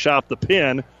and finish off the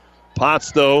pin.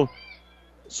 Potts, though,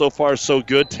 so far so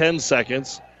good, 10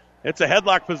 seconds. It's a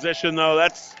headlock position, though.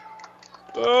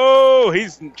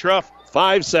 He's in tough.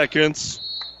 5 seconds,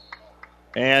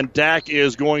 and Dack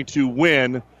is going to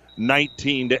win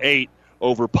 19-8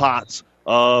 over Potts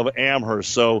of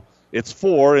Amherst. So it's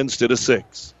 4 instead of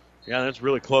 6. Yeah, that's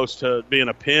really close to being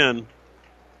a pin.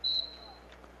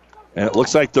 And it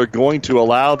looks like they're going to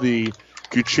allow the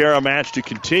Kuchera match to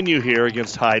continue here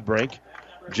against Hydebrink.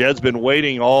 Jed's been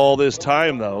waiting all this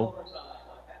time, though.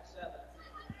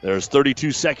 There's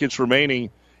 32 seconds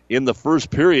remaining in the first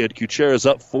period. Kuchera's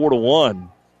up 4-1.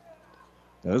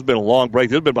 Now, there's been a long break.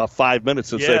 There's been about 5 minutes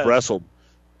since they've wrestled.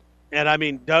 And, I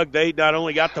mean, Doug, they not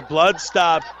only got the blood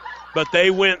stopped, but they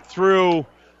went through,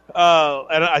 and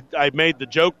I made the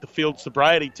joke, the field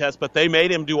sobriety test, but they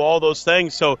made him do all those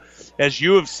things. So, as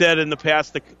you have said in the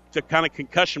past, the kind of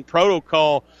concussion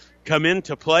protocol come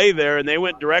into play there, and they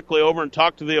went directly over and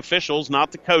talked to the officials,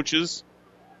 not the coaches.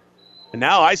 And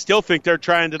now I still think they're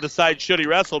trying to decide should he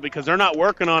wrestle because they're not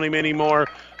working on him anymore,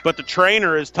 but the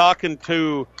trainer is talking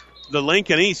to the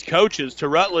Lincoln East coaches, to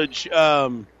Rutledge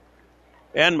and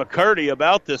McCurdy,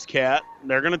 about this cat.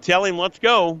 They're going to tell him, let's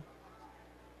go.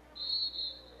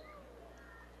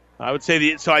 I would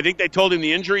say so I think they told him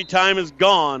the injury time is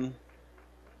gone.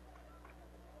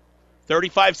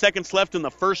 35 seconds left in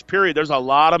the first period. There's a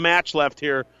lot of match left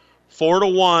here.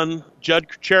 4-1. Judd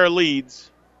Kuchera leads.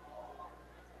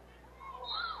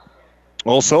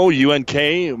 Also, UNK,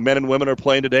 men and women are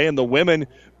playing today, and the women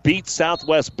beat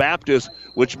Southwest Baptist,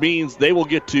 which means they will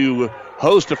get to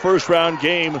host a first-round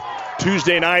game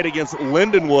Tuesday night against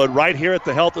Lindenwood right here at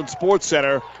the Health and Sports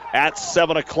Center at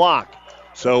 7 o'clock.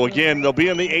 So, again, they'll be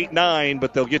in the 8-9,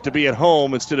 but they'll get to be at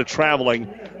home instead of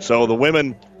traveling. So the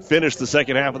women finished the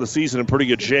second half of the season in pretty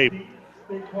good shape.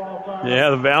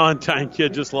 Yeah, the Valentine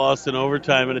kid just lost in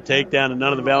overtime in a takedown, and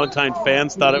none of the Valentine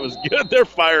fans thought it was good. They're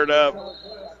fired up.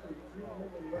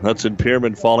 Hudson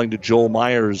Pierman falling to Joel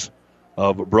Myers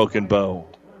of Broken Bow.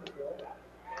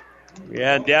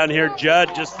 Yeah, and down here,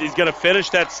 Judd, he's going to finish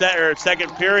that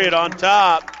second period on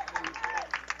top.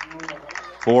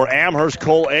 For Amherst,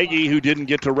 Cole Egge, who didn't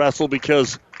get to wrestle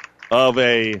because of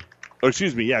Cole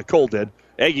did.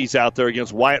 Egge's out there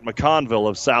against Wyatt McConville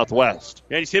of Southwest.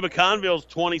 Yeah, you see McConville's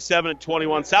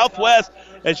 27-21. Southwest,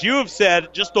 as you have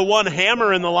said, just the one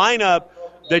hammer in the lineup.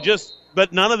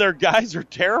 But none of their guys are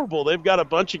terrible. They've got a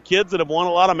bunch of kids that have won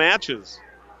a lot of matches.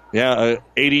 Yeah,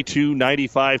 82,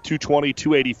 95, 220,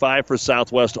 285 for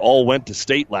Southwest all went to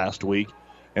state last week.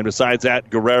 And besides that,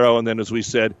 Guerrero, and then as we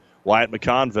said, Wyatt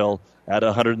McConville at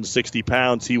 160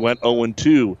 pounds. He went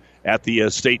 0-2 at the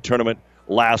state tournament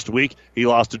last week. He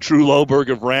lost to Drew Loberg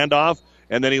of Randolph,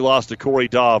 and then he lost to Corey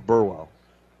Daw of Burwell.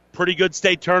 Pretty good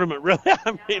state tournament, really.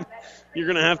 I mean, you're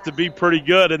going to have to be pretty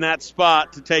good in that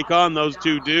spot to take on those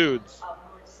two dudes.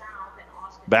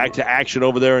 Back to action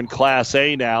over there in Class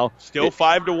A now. Still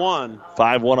 5-1.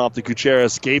 5-1 off the Kuchera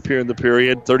escape here in the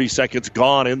period. 30 seconds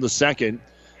gone in the second.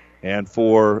 And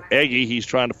for Egge, he's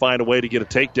trying to find a way to get a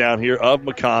takedown here of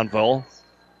McConville.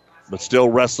 But still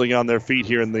wrestling on their feet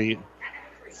here in the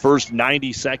first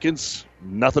 90 seconds.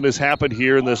 Nothing has happened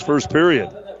here in this first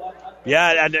period.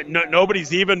 Yeah, and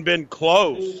nobody's even been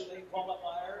close.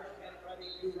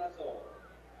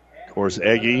 Of course,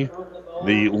 Egge,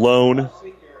 the lone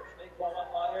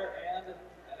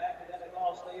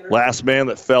last man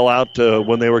that fell out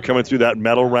when they were coming through that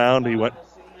medal round. He went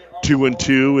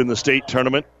 2-2 in the state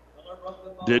tournament.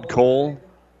 Did Cole.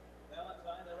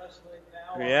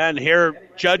 Yeah, and here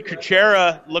Judd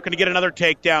Kuchera looking to get another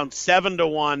takedown.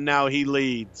 7-1 now he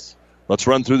leads. Let's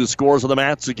run through the scores of the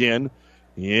mats again.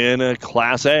 In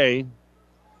Class A,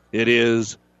 it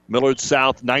is Millard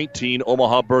South 19,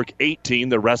 Omaha Burke 18.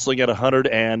 They're wrestling at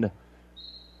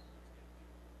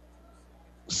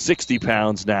 160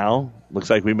 pounds now. Looks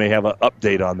like we may have an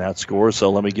update on that score,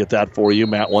 so let me get that for you.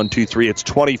 Matt, 1, 2, 3. It's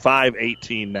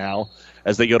 25-18 now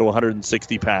as they go to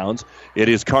 160 pounds. It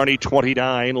is Kearney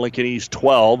 29, Lincoln East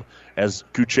 12, as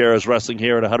Kuchera is wrestling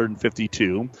here at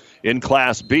 152. In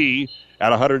Class B, at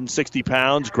 160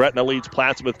 pounds, Gretna leads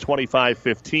Plattsmouth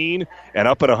 25-15. And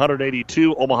up at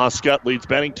 182, Omaha Skutt leads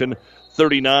Bennington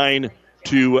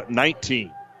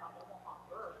 39-19.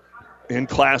 In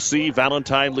Class C,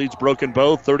 Valentine leads Broken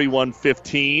Bow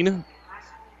 31-15.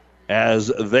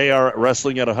 as they are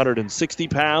wrestling at 160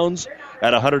 pounds.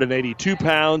 At 182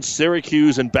 pounds,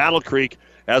 Syracuse and Battle Creek,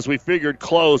 as we figured,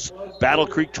 close. Battle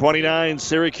Creek 29,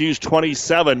 Syracuse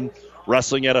 27,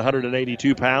 wrestling at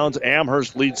 182 pounds.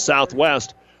 Amherst leads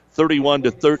Southwest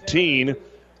 31-13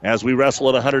 as we wrestle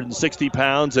at 160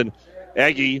 pounds. And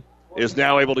Aggie is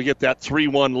now able to get that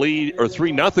 3-1 lead, or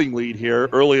 3-0 lead here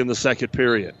early in the second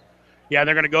period. Yeah,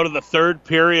 they're going to go to the third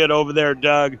period over there,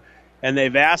 Doug. And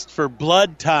they've asked for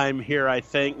blood time here, I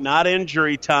think, not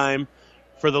injury time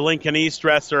for the Lincoln East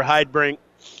wrestler, Heidbrink.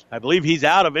 I believe he's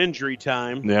out of injury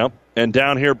time. Yeah, and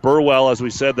down here, Burwell, as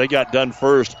we said, they got done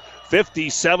first.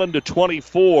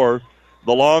 57-24,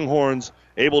 the Longhorns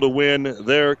able to win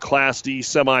their Class D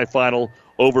semifinal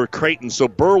over Creighton. So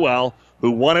Burwell,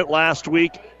 who won it last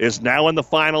week, is now in the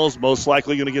finals, most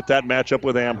likely going to get that matchup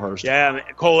with Amherst. Yeah,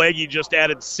 Cole Aggie just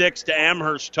added 6 to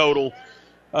Amherst total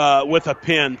with a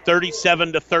pin.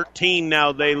 37-13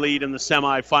 now they lead in the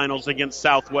semifinals against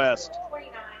Southwest.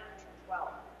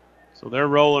 So they're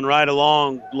rolling right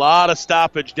along. A lot of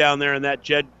stoppage down there in that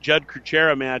Judd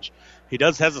Cruchera match. He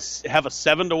does have a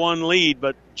 7-1 lead,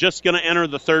 but just going to enter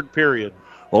the third period.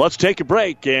 Well, let's take a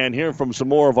break and hear from some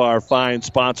more of our fine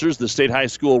sponsors. The State High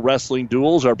School Wrestling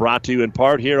Duels are brought to you in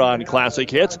part here on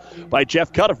Classic Hits by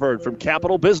Jeff Cuttaford from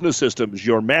Capital Business Systems,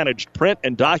 your managed print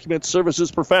and document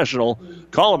services professional.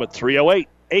 Call them at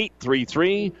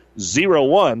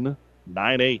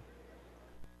 308-833-0198.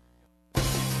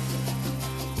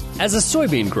 As a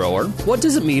soybean grower, what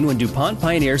does it mean when DuPont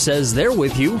Pioneer says they're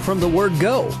with you from the word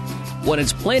go? When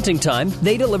it's planting time,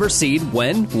 they deliver seed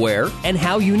when, where, and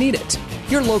how you need it.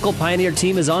 Your local Pioneer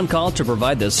team is on call to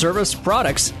provide the service,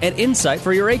 products, and insight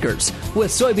for your acres with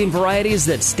soybean varieties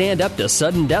that stand up to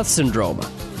sudden death syndrome.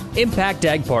 Impact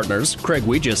Ag Partners, Craig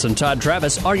Weegis and Todd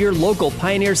Travis are your local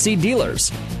Pioneer Seed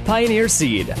dealers. Pioneer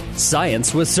Seed,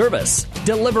 science with service,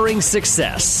 delivering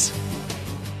success.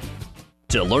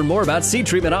 To learn more about seed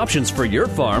treatment options for your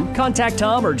farm, contact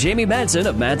Tom or Jamie Madsen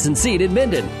of Madsen Seed in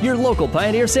Minden, your local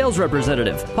Pioneer sales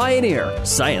representative. Pioneer,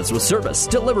 science with service,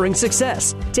 delivering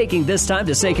success. Taking this time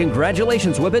to say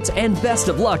congratulations, Whippets, and best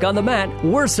of luck on the mat.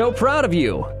 We're so proud of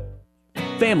you.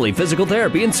 Family Physical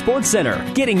Therapy and Sports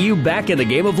Center, getting you back in the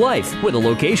game of life with a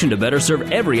location to better serve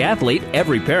every athlete,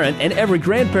 every parent, and every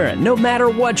grandparent. No matter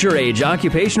what your age,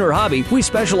 occupation, or hobby, we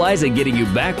specialize in getting you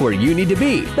back where you need to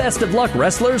be. Best of luck,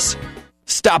 wrestlers.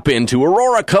 Stop into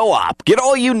Aurora Co-op. Get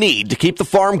all you need to keep the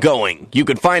farm going. You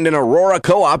can find an Aurora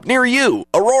Co-op near you.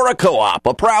 Aurora Co-op,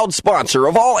 a proud sponsor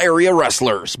of all area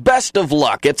wrestlers. Best of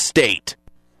luck at State.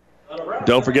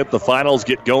 Don't forget the finals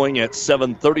get going at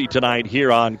 7:30 tonight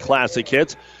here on Classic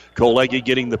Hits. Koleggi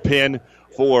getting the pin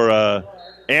for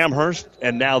Amherst,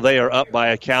 and now they are up by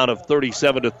a count of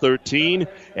 37-13.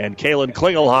 And Kalen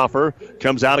Klingelhofer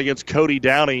comes out against Cody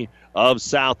Downey of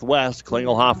Southwest.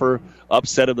 Klingelhofer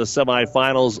upset in the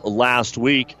semifinals last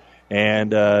week and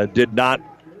did not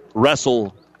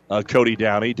wrestle Cody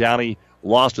Downey. Downey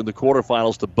lost in the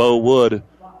quarterfinals to Bo Wood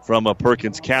from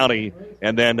Perkins County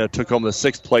and then took home the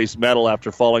 6th place medal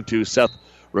after falling to Seth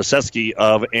Roseski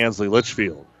of Ansley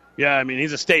Litchfield. Yeah, I mean,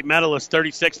 he's a state medalist.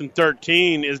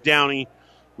 36-13 is Downey.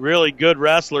 Really good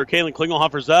wrestler. Kalen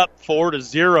Klingelhofer's up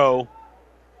 4-0.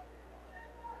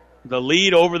 The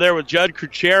lead over there with Judd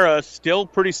Cruchera, still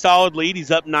pretty solid lead.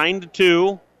 He's up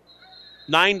 9-2.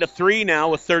 9-3 now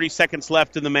with 30 seconds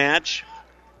left in the match.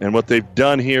 And what they've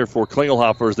done here for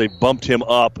Klingelhofer is they've bumped him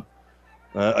up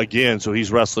again, so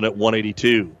he's wrestling at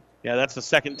 182. Yeah, that's the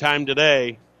second time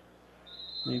today.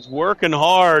 He's working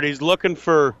hard. He's looking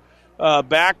for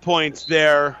back points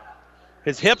there.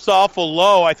 His hip's awful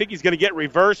low. I think he's going to get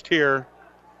reversed here.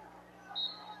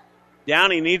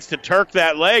 Downey needs to Turk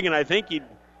that leg, and I think he'd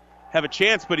have a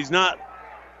chance, but he's not.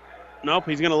 Nope,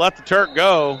 he's going to let the Turk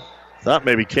go. Thought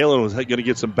maybe Kalen was going to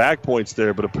get some back points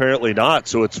there, but apparently not.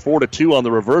 So it's 4-2 on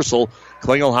the reversal.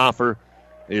 Klingelhofer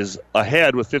is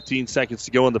ahead with 15 seconds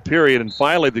to go in the period. And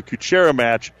finally, the Cruchera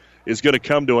match is going to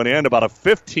come to an end. About a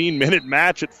 15-minute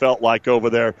match, it felt like, over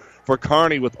there for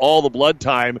Kearney with all the blood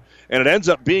time. And it ends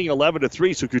up being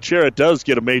 11-3, so Cruchera does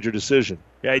get a major decision.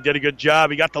 Yeah, he did a good job.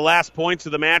 He got the last points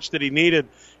of the match that he needed.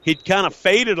 He'd kind of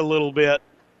faded a little bit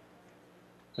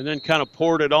and then kind of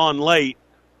poured it on late.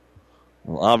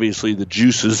 Well, obviously the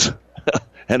juices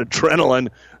and adrenaline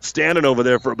standing over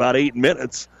there for about 8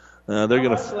 minutes. They're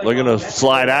gonna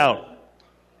slide out.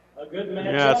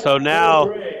 Yeah, so now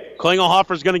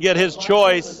Klingelhofer's going to get his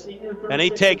choice, and he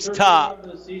takes top.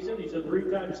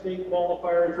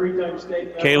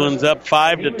 Kalen's up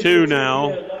 5-2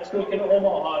 now.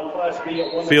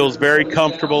 Feels very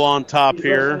comfortable on top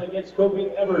here.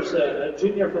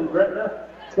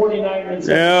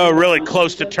 Yeah, really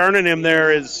close to turning him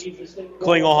there is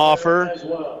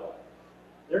Klingelhofer.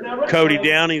 Cody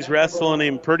Downey's wrestling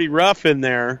him pretty rough in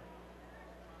there.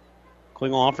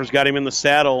 Klingelhofer's got him in the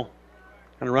saddle.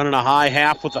 Kind of running a high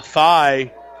half with a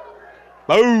thigh.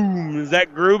 Boom! Is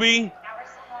that Gruby?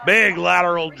 Big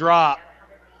lateral drop.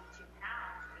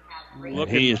 And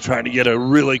he is trying to get a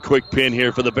really quick pin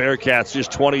here for the Bearcats.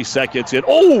 Just 20 seconds in.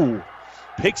 Oh!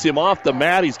 Picks him off the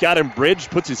mat. He's got him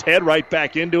bridged, puts his head right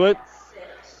back into it.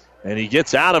 And he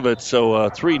gets out of it. So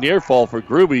 3 near fall for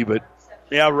Gruby. But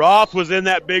yeah, Roth was in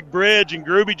that big bridge, and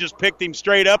Gruby just picked him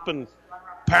straight up and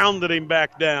pounded him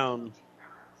back down.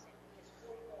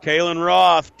 Kalen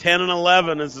Roth,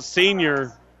 10-11 as a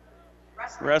senior,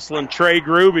 wrestling Trey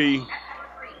Gruby.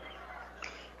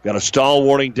 Got a stall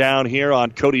warning down here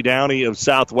on Cody Downey of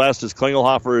Southwest as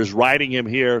Klingelhofer is riding him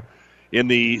here in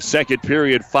the second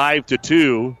period,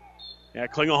 5-2. Yeah,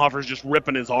 Klingelhofer's just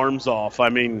ripping his arms off. I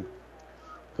mean,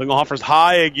 Klingelhofer's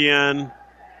high again.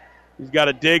 He's got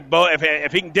to dig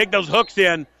if he can dig those hooks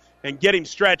in and get him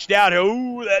stretched out.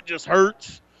 Ooh, that just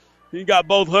hurts. He got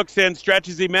both hooks in,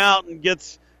 stretches him out, and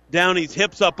gets Downey's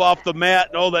hips up off the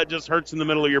mat. Oh, that just hurts in the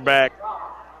middle of your back.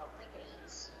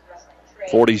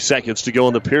 40 seconds to go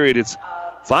in the period. It's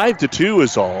 5-2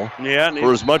 is all. Yeah.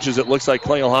 For as much as it looks like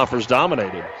Klingelhofer's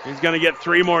dominated. He's going to get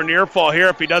 3 more near fall here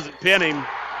if he doesn't pin him.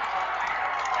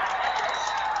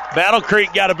 Battle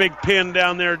Creek got a big pin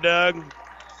down there, Doug.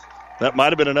 That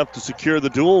might have been enough to secure the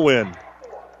dual win.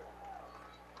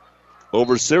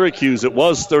 Over Syracuse, it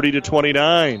was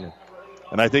 30-29.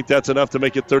 And I think that's enough to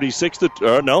make it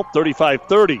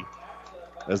 35-30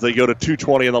 as they go to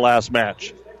 2:20 in the last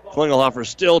match. Klingelhofer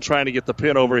still trying to get the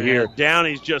pin over here.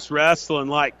 Downey's just wrestling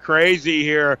like crazy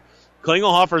here.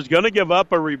 Klingelhofer's going to give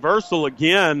up a reversal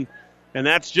again, and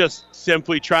that's just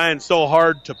simply trying so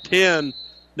hard to pin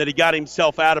that he got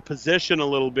himself out of position a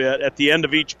little bit at the end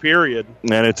of each period.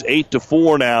 And it's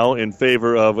 8-4 now in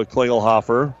favor of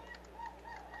Klingelhofer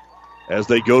as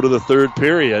they go to the third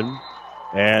period.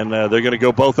 And they're going to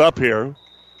go both up here.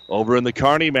 Over in the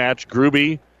Kearney match,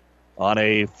 Gruby on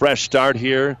a fresh start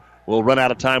here will run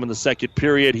out of time in the second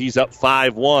period. He's up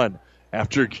 5-1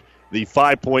 after the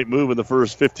 5-point move in the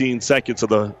first 15 seconds of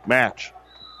the match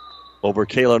over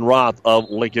Kalen Roth of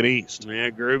Lincoln East. Yeah,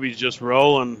 Gruby's just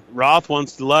rolling. Roth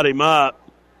wants to let him up.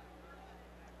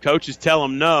 Coaches tell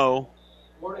him no.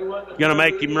 Going to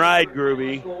make him ride,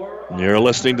 Gruby. You're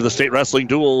listening to the State Wrestling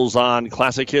Duels on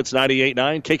Classic Hits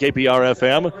 98.9,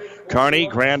 KKPR-FM, Kearney,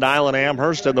 Grand Island,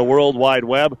 Amherst, and the World Wide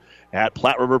Web at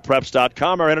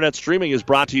PlatteRiverPreps.com. Our internet streaming is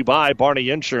brought to you by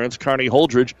Barney Insurance, Kearney,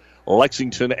 Holdridge,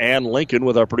 Lexington, and Lincoln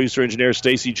with our producer-engineer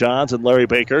Stacy Johns and Larry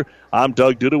Baker. I'm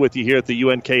Doug Duda with you here at the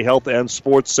UNK Health and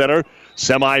Sports Center.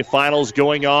 Semifinals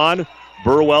going on.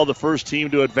 Burwell, the first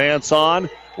team to advance on,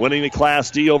 winning the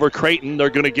Class D over Creighton. They're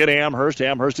going to get Amherst.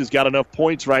 Amherst has got enough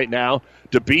points right now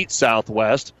to beat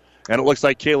Southwest. And it looks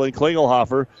like Kalen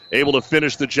Klingelhofer able to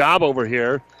finish the job over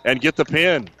here and get the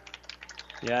pin.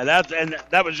 Yeah,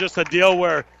 that was just a deal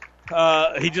where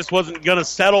he just wasn't going to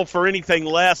settle for anything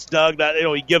less, Doug. That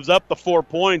he gives up the 4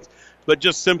 points, but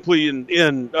just simply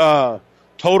in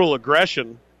total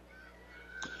aggression.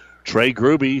 Trey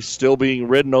Gruby still being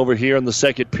ridden over here in the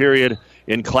second period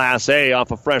in Class A off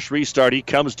a fresh restart. He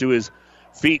comes to his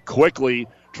feet quickly,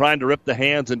 trying to rip the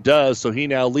hands, and does. So he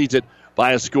now leads it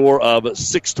by a score of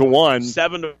 6-1.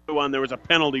 7-1. There was a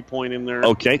penalty point in there.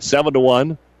 Okay,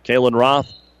 7-1. Kalen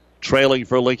Roth trailing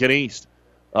for Lincoln East.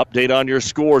 Update on your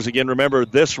scores. Again, remember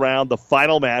this round, the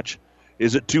final match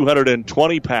is at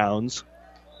 220 pounds.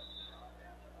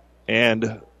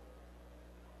 And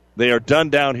they are done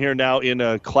down here now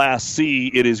in Class C.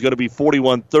 It is going to be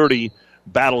 41-30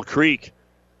 Battle Creek.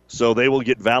 So they will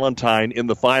get Valentine in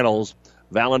the finals.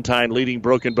 Valentine leading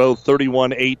Broken Bow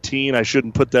 31-18. I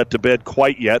shouldn't put that to bed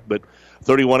quite yet, but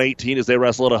 31-18 as they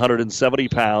wrestle at 170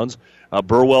 pounds.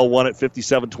 Burwell won at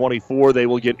 57-24. They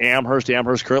will get Amherst.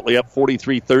 Amherst currently up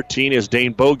 43-13 as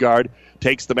Dane Bogard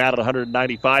takes them out at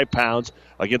 195 pounds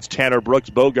against Tanner Brooks.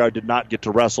 Bogard did not get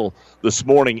to wrestle this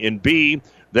morning. In B,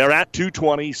 they're at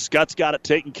 220. Scott's got it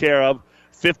taken care of.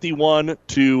 51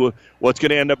 to what's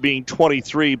going to end up being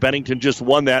 23. Bennington just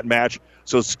won that match,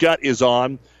 so Scott is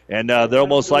on, and they're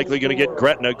most likely going to get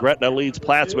Gretna. Gretna leads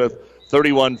Plattsmouth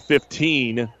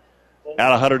 31-15 at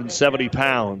 170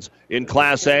 pounds. In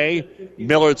Class A,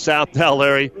 Millard South now,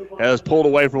 Larry, has pulled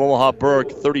away from Omaha Burke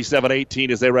 37-18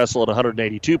 as they wrestle at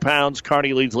 182 pounds.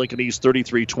 Kearney leads Lincoln East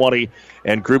 33-20,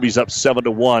 and Gruby's up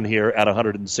 7-1 here at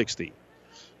 160.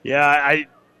 Yeah,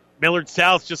 Millard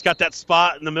South just got that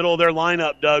spot in the middle of their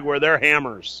lineup, Doug, where they're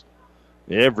hammers.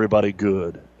 Everybody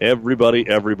good.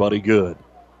 Everybody good.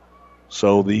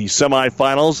 So the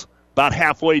semifinals about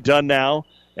halfway done now.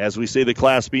 As we say, the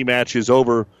Class B match is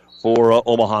over for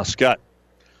Omaha Skutt.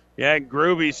 Yeah,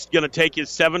 Groovy's going to take his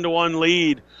 7-1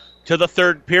 lead to the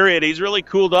third period. He's really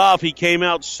cooled off. He came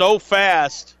out so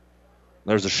fast.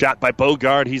 There's a shot by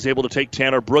Bogard. He's able to take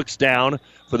Tanner Brooks down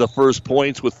for the first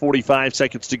points with 45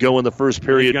 seconds to go in the first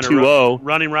period, 2-0.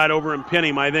 Running right over and pin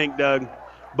him, I think, Doug.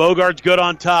 Bogard's good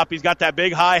on top. He's got that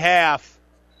big high half.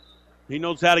 He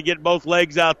knows how to get both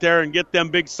legs out there and get them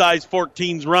big size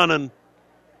 14s running.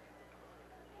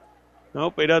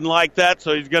 Nope, he doesn't like that,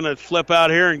 so he's going to flip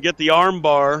out here and get the arm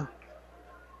bar.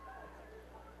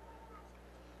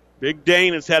 Big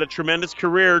Dane has had a tremendous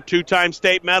career, 2-time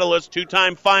state medalist,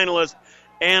 2-time finalist,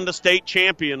 and a state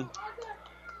champion.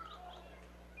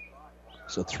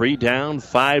 So 3 down,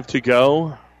 5 to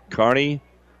go. Kearney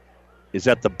is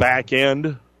at the back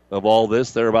end of all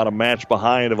this. They're about a match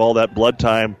behind of all that blood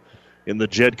time in the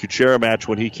Jed Kuchera match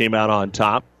when he came out on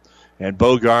top. And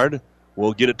Bogard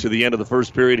will get it to the end of the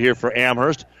first period here for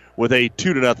Amherst with a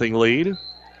 2-0 lead.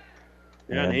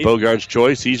 Yeah, and Bogard's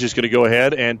choice, he's just going to go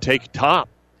ahead and take top.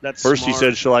 That's First smart. He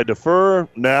said, shall I defer?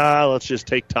 Nah, let's just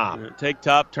take top. Yeah, take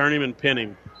top, turn him, and pin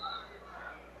him.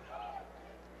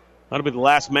 That'll be the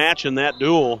last match in that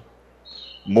duel.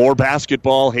 More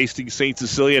basketball. Hastings St.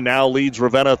 Cecilia now leads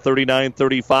Ravenna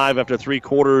 39-35 after 3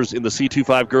 quarters in the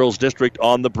C25 Girls District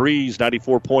on the Breeze,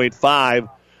 94.5.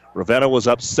 Ravenna was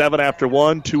up 7 after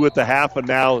 1, 2 at the half, and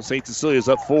now St. Cecilia's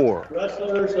up 4.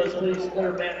 Wrestlers, let's please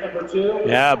clear mat number 2.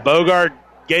 Yeah, Bogard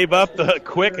gave up the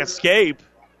quick escape.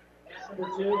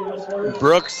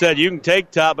 Brooks said, you can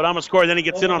take top, but I'm going to score. Then he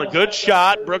gets in on a good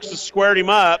shot. Brooks has squared him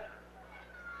up.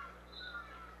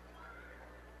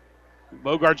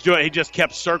 Bogard's doing it. He just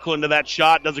kept circling to that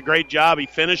shot, does a great job. He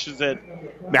finishes it.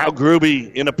 Now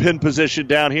Gruby in a pin position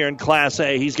down here in Class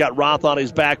A. He's got Roth on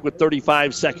his back with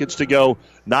 35 seconds to go,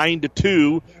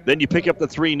 9-2. Then you pick up the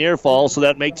 3 near fall, so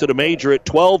that makes it a major at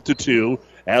 12-2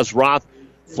 as Roth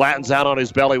flattens out on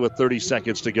his belly with 30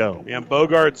 seconds to go. Yeah,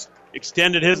 Bogard's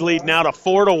extended his lead now to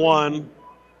 4-1.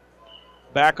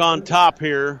 Back on top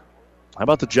here. How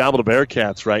about the job of the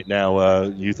Bearcats right now?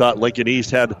 You thought Lincoln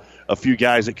East had a few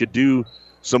guys that could do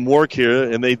some work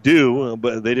here, and they do,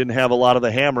 but they didn't have a lot of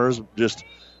the hammers. Just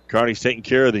Kearney's taking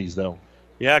care of these, though.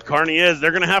 Yeah, Kearney is.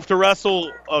 They're going to have to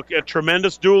wrestle a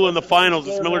tremendous duel in the finals.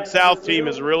 This Millard South team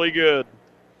is really good.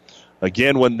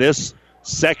 Again, when this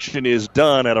section is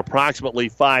done at approximately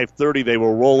 5:30, they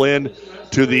will roll in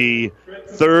to the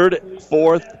 3rd,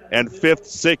 4th, and 5th,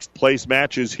 6th place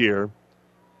matches here.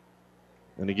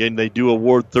 And again, they do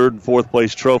award 3rd and 4th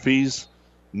place trophies.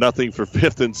 Nothing for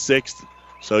 5th and 6th.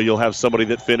 So you'll have somebody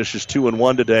that finishes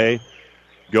 2-1 today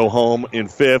go home in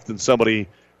 5th, and somebody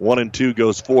 1 and 2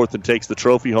 goes 4th and takes the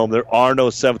trophy home. There are no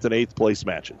 7th and 8th place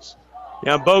matches.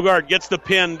 Yeah, Bogard gets the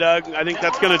pin, Doug. I think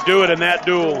that's going to do it in that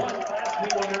duel.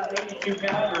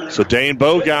 So Dane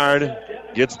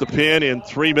Bogard gets the pin in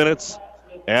 3 minutes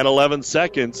and 11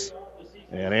 seconds.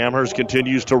 And Amherst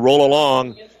continues to roll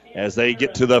along as they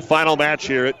get to the final match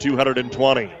here at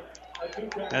 220.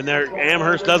 And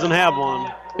Amherst doesn't have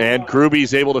one. And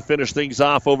Gruby's able to finish things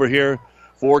off over here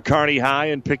for Kearney High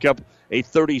and pick up a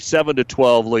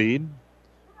 37-12 lead.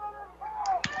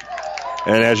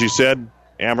 And as you said,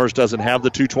 Amherst doesn't have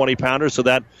the 220-pounder, so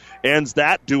that ends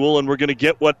that duel, and we're going to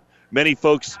get what many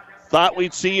folks thought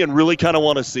we'd see and really kind of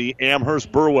want to see,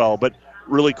 Amherst-Burwell. But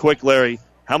really quick, Larry,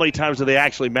 how many times do they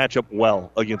actually match up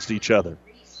well against each other?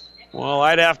 Well,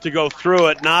 I'd have to go through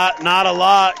it. Not a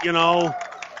lot, you know.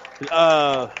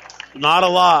 Not a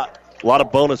lot. A lot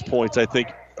of bonus points, I think,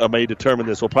 may determine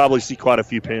this. We'll probably see quite a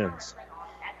few pins.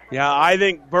 Yeah, I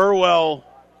think Burwell,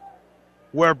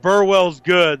 where Burwell's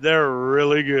good, they're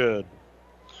really good.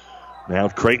 Now,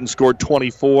 Creighton scored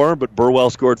 24, but Burwell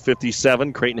scored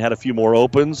 57. Creighton had a few more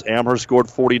opens. Amherst scored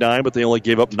 49, but they only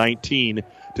gave up 19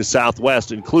 to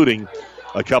Southwest, including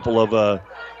a couple of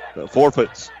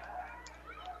forfeits.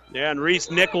 Yeah, and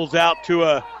Reese Nichols out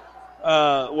to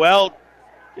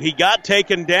he got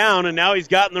taken down, and now he's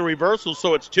gotten the reversal,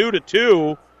 so it's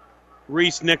 2-2.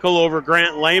 Reese Nickel over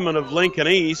Grant Lehman of Lincoln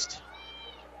East.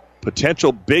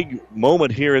 Potential big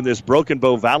moment here in this Broken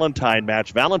Bow Valentine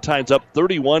match. Valentine's up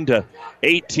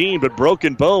 31-18, but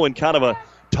Broken Bow in kind of a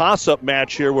toss-up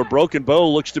match here where Broken Bow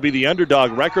looks to be the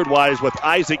underdog record-wise with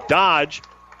Isaac Dodge,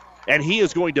 and he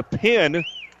is going to pin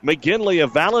McGinley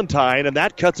of Valentine, and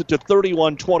that cuts it to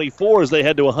 31-24 as they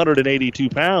head to 182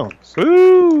 pounds.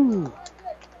 Ooh!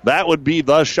 That would be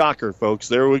the shocker, folks.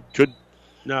 There could.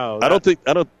 No,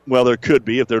 Well, there could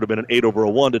be if there would have been an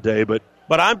 8-1 today, but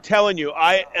I'm telling you,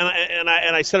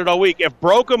 I said it all week. If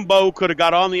Broken Bow could have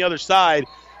got on the other side,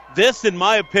 this, in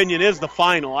my opinion, is the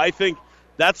final. I think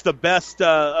That's the best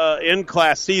in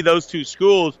Class C, those two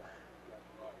schools.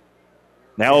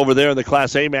 Now over there in the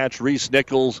Class A match, Reese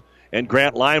Nichols and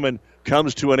Grant Lyman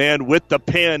comes to an end with the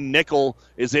pin. Nickel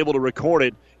is able to record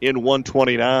it in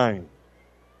 129.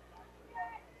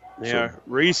 Yeah,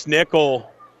 Reese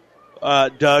Nickel,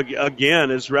 Doug,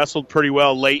 again, has wrestled pretty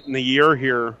well late in the year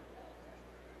here.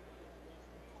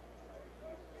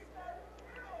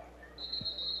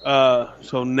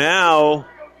 So now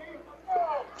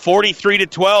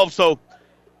 43-12. So,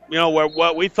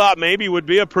 what we thought maybe would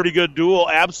be a pretty good duel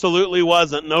absolutely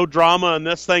wasn't. No drama in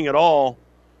this thing at all.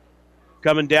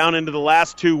 Coming down into the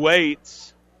last two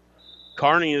weights,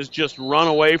 Kearney has just run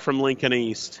away from Lincoln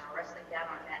East.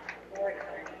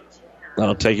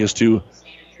 That'll take us to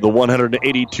the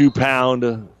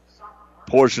 182-pound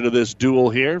portion of this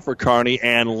duel here for Kearney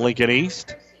and Lincoln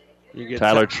East.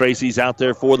 Tyler Tracy's out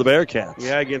there for the Bearcats.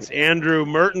 Yeah, against Andrew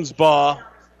Mertensbaugh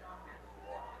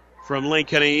from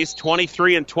Lincoln East.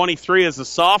 23-23 as a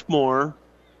sophomore.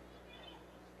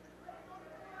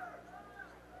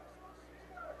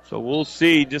 So we'll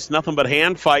see. Just nothing but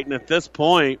hand fighting at this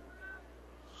point.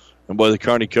 And boy, the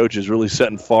Kearney coach is really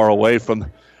sitting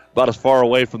about as far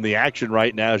away from the action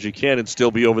right now as you can and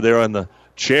still be over there on the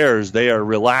chairs. They are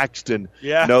relaxed and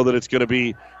know that it's going to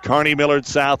be Kearney, Millard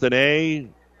South in A,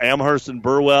 Amherst and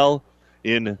Burwell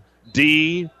in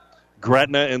D,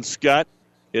 Gretna and Scott.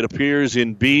 It appears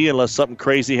in B unless something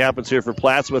crazy happens here for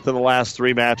Plattsmouth in the last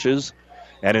three matches.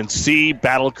 And in C,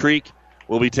 Battle Creek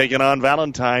will be taking on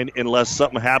Valentine unless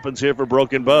something happens here for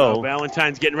Broken Bow.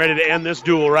 Valentine's getting ready to end this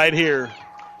duel right here.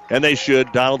 And they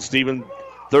should. Donald Stephen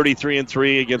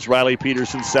 33-3 against Riley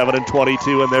Peterson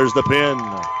 7-22, and there's the pin.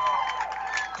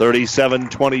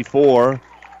 37-24,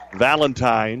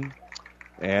 Valentine.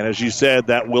 And as you said,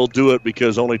 that will do it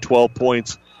because only 12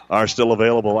 points are still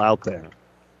available out there.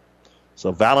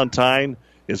 So Valentine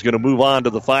is going to move on to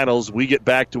the finals. We get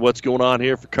back to what's going on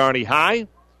here for Kearney High.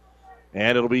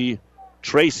 And it'll be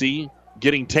Tracy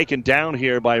getting taken down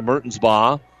here by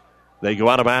Mertensbaugh. They go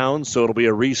out of bounds, so it'll be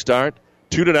a restart.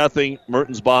 2-0,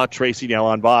 Mertensbaugh, Tracy now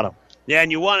on bottom. Yeah,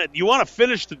 and you want to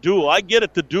finish the duel. I get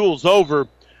it, the duel's over.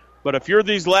 But if you're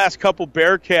these last couple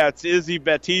Bearcats, Izzy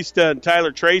Batista and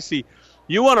Tyler Tracy,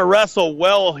 you want to wrestle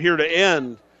well here to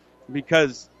end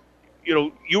because,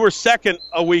 you were second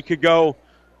a week ago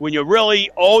when you really,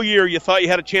 all year, you thought you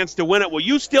had a chance to win it. Well,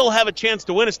 you still have a chance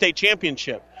to win a state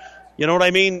championship. You know what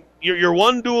I mean? You're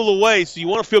one duel away, so you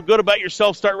want to feel good about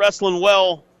yourself, start wrestling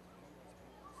well.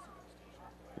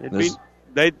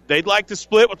 They'd like to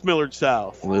split with Millard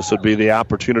South. Well, this would be the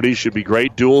opportunity. Should be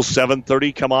great. Duel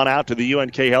 7:30. Come on out to the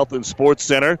UNK Health and Sports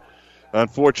Center.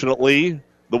 Unfortunately,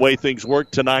 the way things work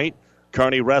tonight,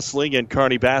 Kearney wrestling and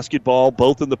Kearney basketball,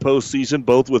 both in the postseason,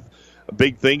 both with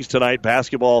big things tonight.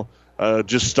 Basketball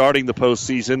just starting the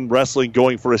postseason. Wrestling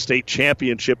going for a state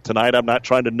championship tonight. I'm not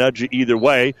trying to nudge you either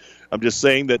way. I'm just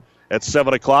saying that at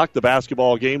 7 o'clock, the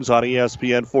basketball game's on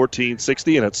ESPN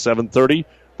 1460, and at 7:30,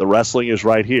 the wrestling is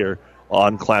right here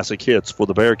on Classic Hits for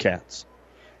the Bearcats.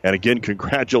 And again,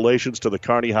 congratulations to the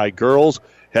Kearney High girls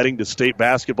heading to state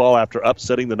basketball after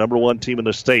upsetting the number one team in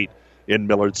the state in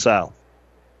Millard South.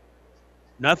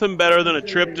 Nothing better than a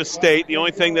trip to state. The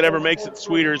only thing that ever makes it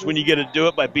sweeter is when you get to do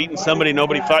it by beating somebody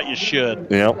nobody thought you should.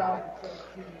 Yeah.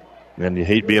 And you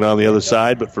hate being on the other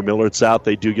side, but for Millard South,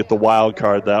 they do get the wild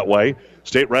card that way.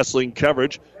 State wrestling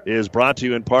coverage is brought to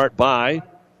you in part by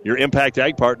your Impact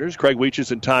Ag partners, Craig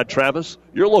Weeches and Todd Travis,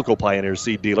 your local Pioneer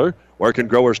seed dealer. Where can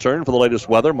growers turn for the latest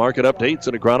weather, market updates,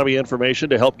 and agronomy information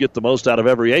to help get the most out of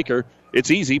every acre? It's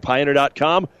easy,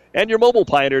 Pioneer.com, and your mobile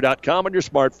Pioneer.com on your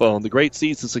smartphone. The great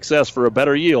seeds of success for a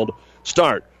better yield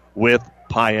start with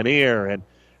Pioneer. And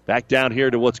back down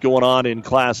here to what's going on in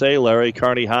Class A, Larry.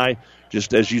 Kearney High,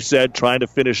 just as you said, trying to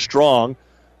finish strong.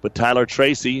 But Tyler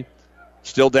Tracy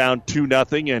still down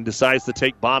 2-0 and decides to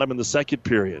take bottom in the second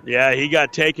period. Yeah, he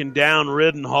got taken down,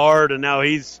 ridden hard, and now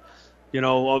he's,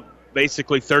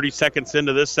 basically 30 seconds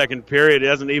into this second period. He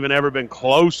hasn't even ever been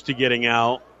close to getting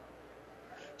out.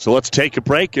 So let's take a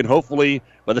break, and hopefully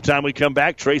by the time we come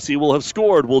back, Tracy will have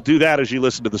scored. We'll do that as you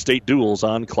listen to the state duels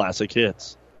on Classic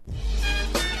Hits.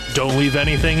 Don't leave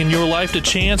anything in your life to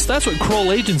chance. That's what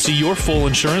Kroll Agency, your full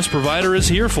insurance provider, is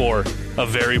here for. A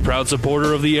very proud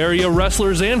supporter of the area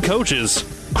wrestlers and coaches.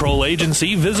 Kroll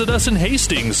Agency, visit us in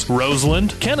Hastings,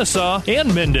 Roseland, Kennesaw,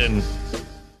 and Minden.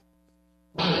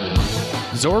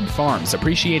 Zorb Farms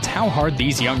appreciates how hard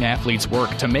these young athletes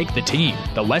work to make the team.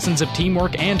 The lessons of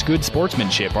teamwork and good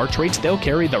sportsmanship are traits they'll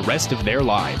carry the rest of their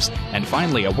lives. And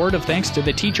finally, a word of thanks to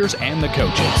the teachers and the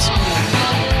coaches.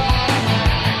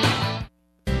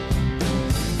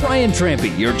 Ryan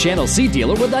Trampy, your Channel C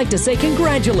dealer, would like to say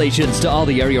congratulations to all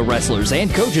the area wrestlers and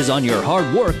coaches on your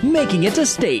hard work making it to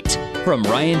state. From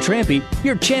Ryan Trampy,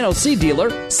 your Channel C dealer,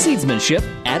 seedsmanship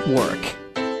at work.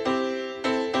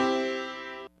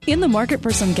 In the market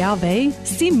for some Galvay?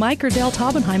 See Mike or Dale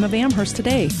Taubenheim of Amherst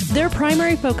today. Their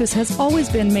primary focus has always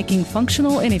been making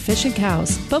functional and efficient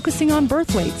cows, focusing on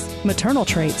birth weights, maternal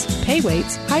traits, pay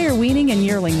weights, higher weaning and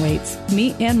yearling weights,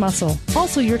 meat and muscle.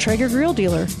 Also your Traeger grill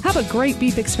dealer. Have a great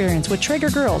beef experience with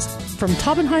Traeger grills from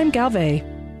Taubenheim Galvay.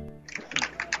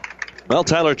 Well,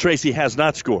 Tyler Tracy has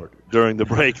not scored during the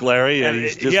break, Larry, and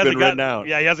he's just been written out.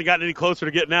 Yeah, he hasn't gotten any closer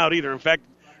to getting out either. In fact,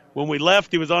 when we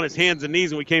left, he was on his hands and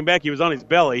knees. When we came back, he was on his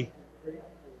belly.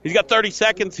 He's got 30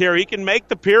 seconds here. He can make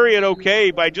the period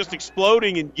okay by just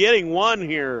exploding and getting one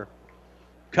here.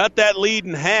 Cut that lead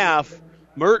in half.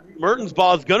 Merton's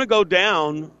ball is going to go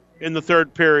down in the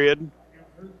third period.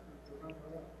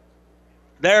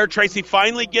 There, Tracy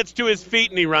finally gets to his feet,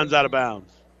 and he runs out of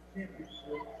bounds.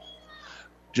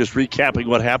 Just recapping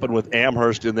what happened with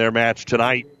Amherst in their match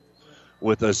tonight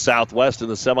with the Southwest in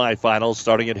the semifinals.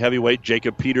 Starting at heavyweight,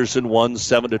 Jacob Peterson won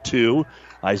 7-2.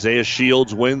 Isaiah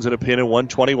Shields wins in a pin in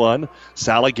 121.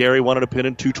 Saligari won in a pin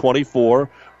in 224.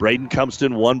 Braden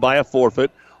Cumston won by a forfeit.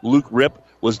 Luke Ripp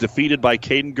was defeated by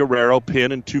Caden Guerrero,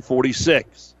 pin in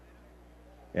 246.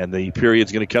 And the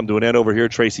period's going to come to an end over here.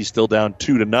 Tracy still down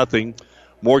 2-0.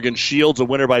 Morgan Shields a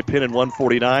winner by pin in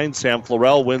 149. Sam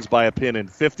Florell wins by a pin in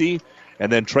 50.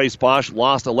 And then Trace Bosch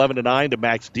lost 11-9 to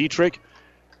Max Dietrich.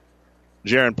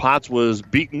 Jaron Potts was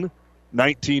beaten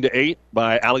 19-8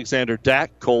 by Alexander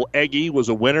Dack. Cole Egge was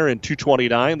a winner in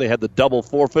 229. They had the double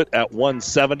forfeit at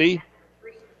 170.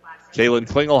 Kalen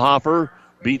Klingelhofer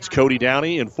beats Cody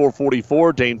Downey in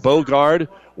 444. Dane Bogard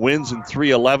wins in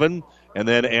 311. And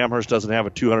then Amherst doesn't have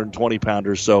a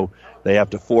 220-pounder, so they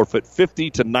have to forfeit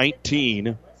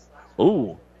 50-19.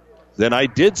 Ooh. Then I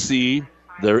did see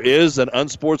there is an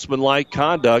unsportsmanlike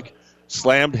conduct,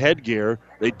 slammed headgear.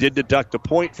 They did deduct a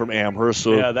point from Amherst,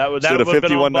 so yeah, that would instead of have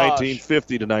been on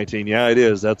 51-19, 50-19. Yeah, it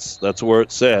is. That's where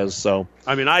it says. So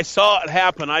I mean, I saw it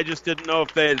happen. I just didn't know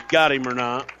if they had got him or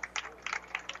not.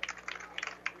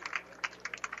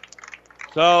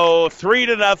 So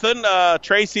 3-0.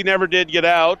 Tracy never did get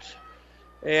out,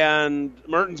 and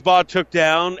Mertensbaugh took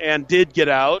down and did get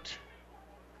out.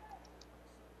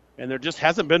 And there just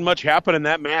hasn't been much happen in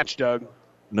that match, Doug.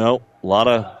 No, a lot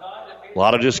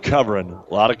of just covering.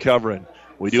 A lot of covering.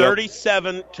 We do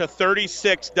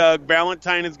 37-36, Doug.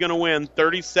 Valentine is going to win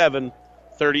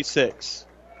 37-36.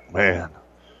 Man.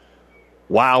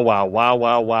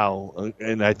 Wow.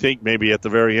 And I think maybe at the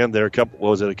very end there, a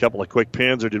couple of quick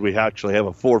pins, or did we actually have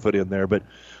a forfeit in there? But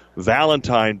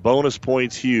Valentine, bonus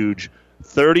points huge.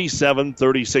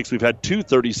 37-36. We've had two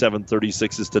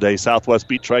 37-36s today. Southwest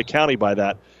beat Tri-County by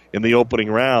that in the opening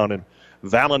round. And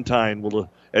Valentine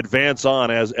will advance on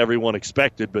as everyone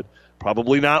expected, but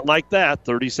probably not like that.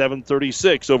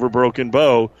 37-36 over Broken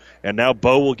Bow. And now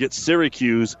Bow will get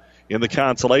Syracuse in the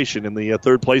consolation in the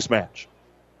third place match.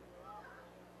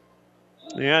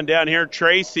 And down here,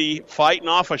 Tracy fighting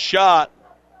off a shot.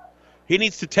 He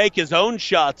needs to take his own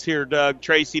shots here, Doug.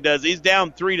 Tracy does. He's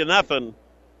down 3-0.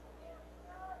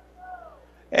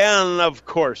 And, of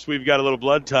course, we've got a little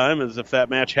blood time as if that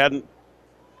match hadn't.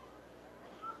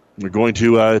 We're going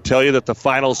to tell you that the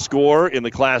final score in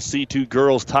the Class C2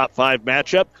 girls top 5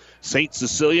 matchup, St.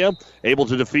 Cecilia able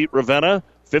to defeat Ravenna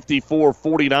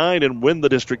 54-49 and win the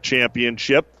district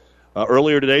championship.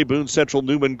 Earlier today, Boone Central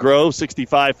Newman Grove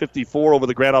 65-54 over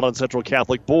the Grand Island Central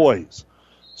Catholic boys.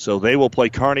 So they will play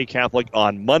Kearney Catholic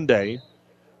on Monday.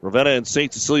 Ravenna and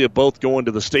St. Cecilia both going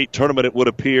to the state tournament, it would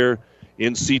appear,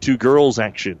 in C2 girls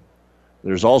action.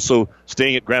 There's also,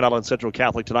 staying at Grand Island Central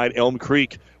Catholic tonight, Elm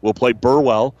Creek will play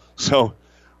Burwell. So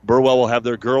Burwell will have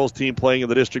their girls team playing in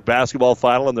the district basketball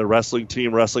final and their wrestling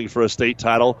team wrestling for a state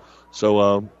title. So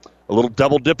a little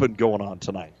double dipping going on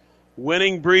tonight.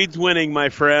 Winning breeds winning, my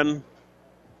friend.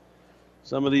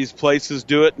 Some of these places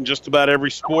do it in just about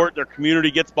every sport. Their community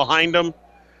gets behind them.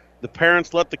 The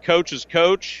parents let the coaches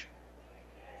coach.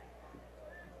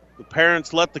 The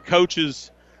parents let the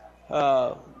coaches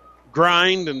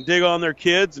grind and dig on their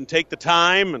kids and take the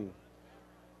time. And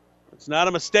it's not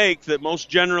a mistake that most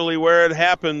generally where it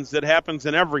happens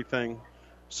in everything.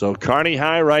 So Kearney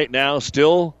High right now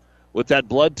still with that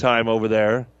blood time over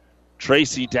there.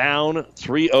 Tracy down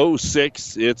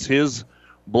 3:06. It's his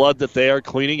blood that they are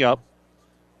cleaning up.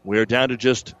 We're down to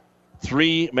just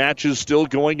 3 matches still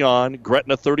going on.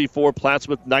 Gretna 34,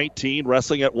 Plattsmouth 19,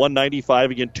 wrestling at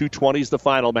 195. Again, 220 is the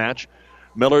final match.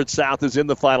 Millard South is in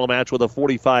the final match with a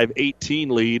 45-18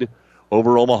 lead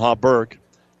over Omaha Burke.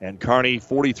 And Kearney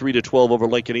 43-12 over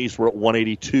Lincoln East. We're at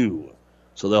 182.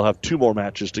 So they'll have 2 more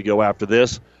matches to go after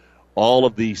this. All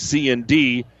of the C and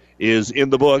D is in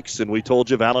the books, and we told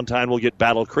you Valentine will get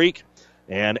Battle Creek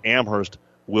and Amherst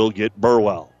will get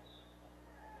Burwell.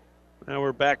 Now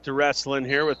we're back to wrestling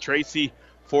here with Tracy.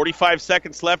 45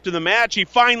 seconds left in the match. He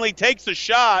finally takes a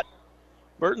shot.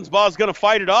 Burton's ball is going to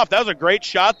fight it off. That was a great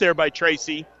shot there by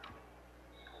Tracy.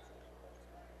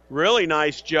 Really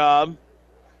nice job.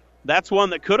 That's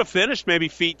one that could have finished maybe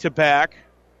feet to back.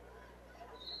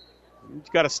 He's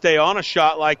got to stay on a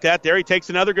shot like that. There he takes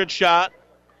another good shot.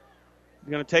 He's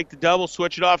going to take the double,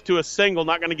 switch it off to a single.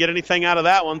 Not going to get anything out of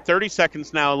that one. 30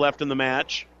 seconds now left in the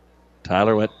match.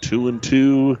 Tyler went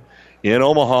 2-2 in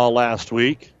Omaha last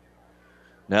week.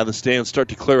 Now the stands start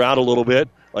to clear out a little bit.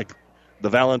 Like the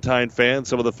Valentine fans,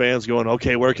 some of the fans going,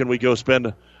 okay, where can we go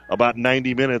spend about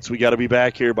 90 minutes? We got to be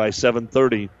back here by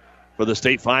 7:30 for the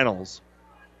state finals.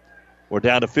 We're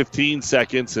down to 15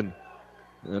 seconds, and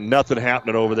nothing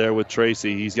happening over there with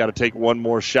Tracy. He's got to take one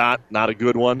more shot, not a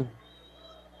good one.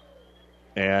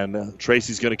 And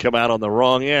Tracy's going to come out on the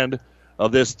wrong end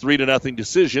of this 3-0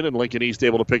 decision, and Lincoln East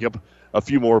able to pick up a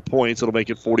few more points. It'll make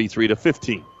it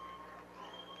 43-15.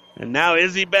 And now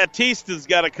Izzy Batista's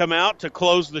got to come out to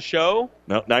close the show.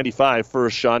 No, 95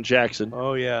 first, Sean Jackson.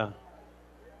 Oh, yeah.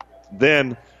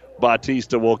 Then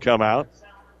Batista will come out.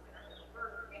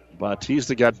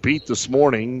 Batista got beat this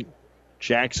morning.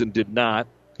 Jackson did not.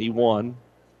 He won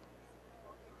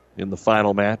in the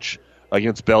final match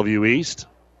against Bellevue East.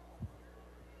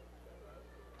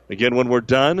 Again, when we're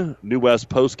done, New West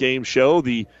postgame show.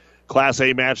 The Class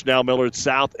A match now, Millard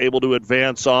South able to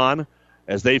advance on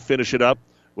as they finish it up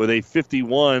with a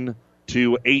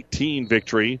 51-18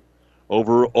 victory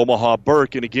over Omaha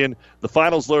Burke. And again, the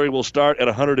finals, Larry, will start at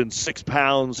 106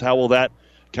 pounds. How will that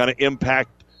kind of impact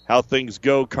how things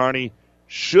go? Kearney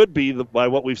should be, by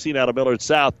what we've seen out of Millard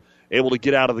South, able to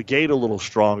get out of the gate a little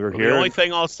stronger here. The only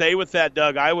thing I'll say with that,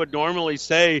 Doug, I would normally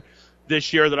say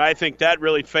this year that I think that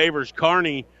really favors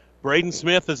Kearney. Braden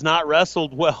Smith has not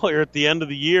wrestled well here at the end of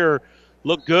the year.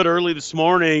 Looked good early this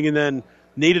morning and then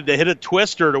needed to hit a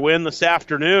twister to win this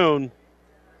afternoon.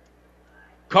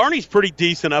 Kearney's pretty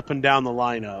decent up and down the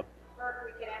lineup.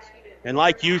 And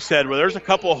like you said, well, there's a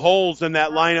couple holes in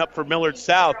that lineup for Millard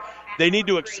South. They need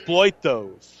to exploit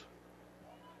those.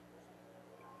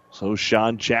 So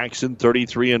Sean Jackson,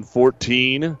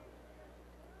 33-14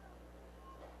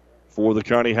 for the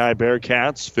Kearney High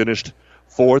Bearcats. Finished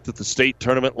 4th at the state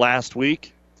tournament last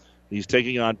week. He's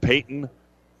taking on Peyton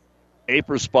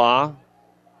Aperspa,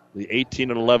 the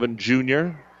 18-11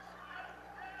 junior.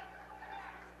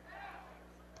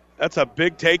 That's a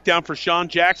big takedown for Sean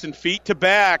Jackson, feet to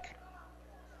back.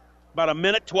 About a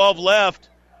minute 12 left.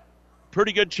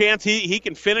 Pretty good chance he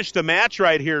can finish the match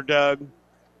right here, Doug.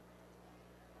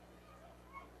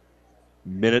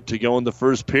 Minute to go in the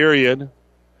first period.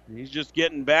 He's just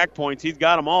getting back points. He's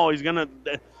got them all. He's going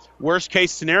to, worst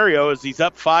case scenario is he's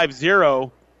up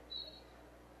 5-0.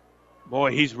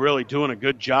 Boy, he's really doing a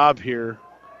good job here.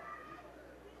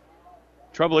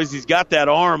 Trouble is he's got that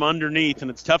arm underneath, and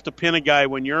it's tough to pin a guy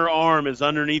when your arm is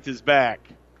underneath his back.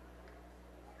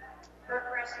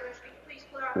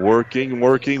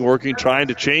 Working, trying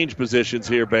to change positions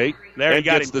here, Bate. There, and he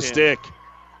got gets him the pinned. stick.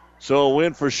 So a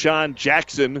win for Sean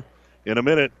Jackson in a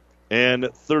minute and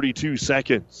 32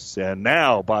 seconds. And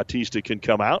now Batista can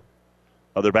come out.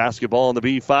 Other basketball in the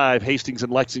B5. Hastings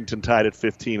and Lexington tied at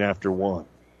 15 after 1.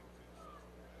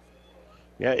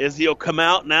 Yeah, Izzy will come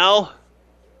out now.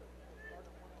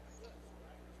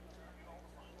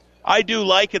 I do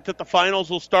like it that the finals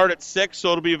will start at 6,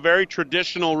 so it'll be a very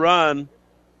traditional run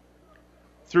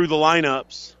through the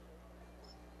lineups.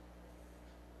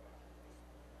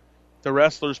 The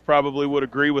wrestlers probably would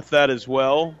agree with that as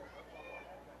well,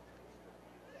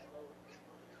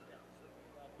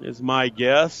 is my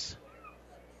guess.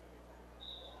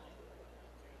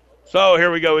 So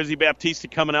here we go. Izzy Baptista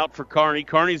coming out for Kearney.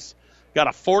 Kearney's got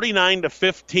a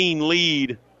 49-15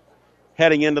 lead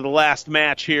heading into the last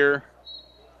match here.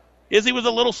 Izzy was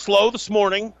a little slow this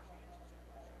morning.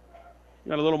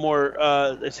 Got a little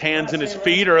more, his hands and his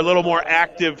feet are a little more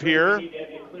active here.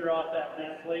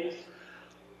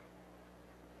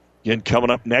 Again, coming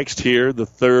up next here, the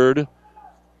third,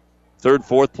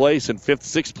 fourth place, and fifth,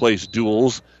 sixth place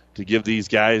duels to give these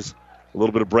guys a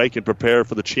little bit of break and prepare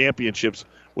for the championships,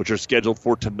 which are scheduled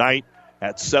for tonight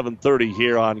at 7:30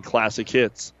 here on Classic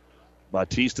Hits.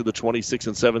 Batista, the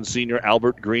 26-7 senior.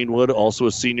 Albert Greenwood, also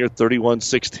a senior,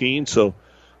 31-16. So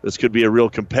this could be a real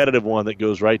competitive one that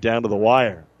goes right down to the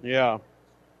wire. Yeah.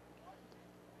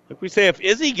 Like we say, if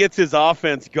Izzy gets his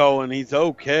offense going, he's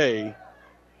okay.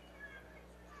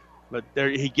 But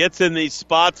he gets in these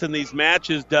spots in these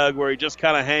matches, Doug, where he just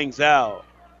kind of hangs out.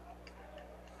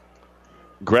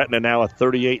 Gretna now a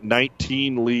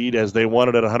 38-19 lead as they won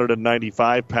it at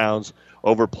 195 pounds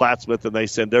over Plattsmouth, and they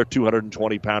send their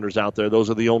 220-pounders out there. Those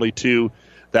are the only two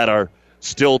that are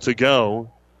still to go.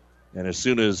 And as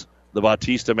soon as the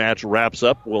Bautista match wraps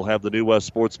up, we'll have the New West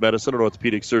Sports Medicine and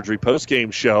Orthopedic Surgery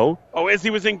postgame show. Oh, Izzy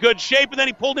was in good shape, and then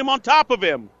he pulled him on top of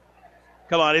him.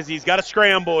 Come on, Izzy's got a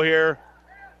scramble here.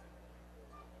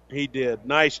 He did.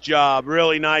 Nice job.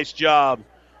 Really nice job.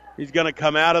 He's going to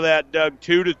come out of that, Doug,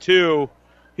 2-2.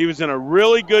 He was in a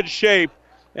really good shape,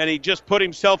 and he just put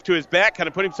himself to his back, kind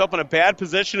of put himself in a bad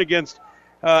position against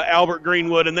Albert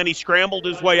Greenwood, and then he scrambled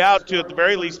his way out to, at the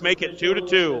very least, make it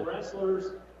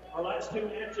 2-2.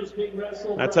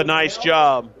 That's a nice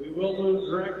job. We will move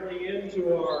directly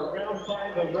into our round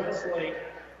 5 of wrestling.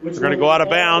 We're going to go out of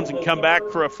bounds and come back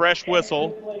for a fresh whistle.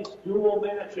 Dual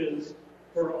matches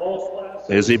for all classes.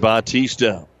 Izzy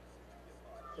Bautista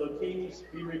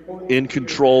in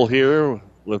control here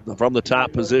from the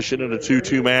top position in a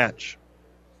 2-2 match.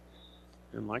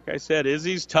 And like I said,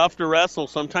 Izzy's tough to wrestle.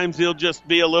 Sometimes he'll just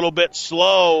be a little bit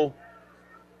slow.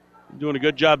 Doing a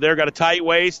good job there. Got a tight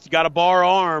waist. Got a bar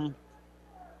arm.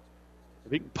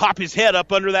 If he can pop his head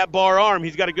up under that bar arm,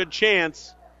 he's got a good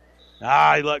chance. He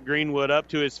let Greenwood up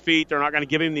to his feet. They're not going to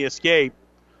give him the escape.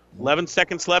 11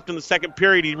 seconds left in the second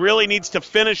period. He really needs to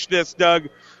finish this, Doug,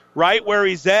 right where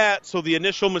he's at so the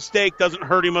initial mistake doesn't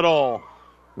hurt him at all.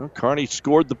 Well, Kearney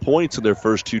scored the points in their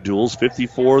first two duels,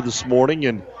 54 this morning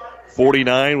and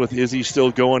 49 with Izzy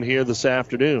still going here this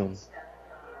afternoon.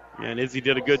 And Izzy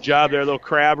did a good job there, a little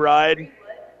crab ride.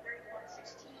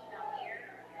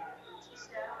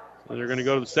 So they're going to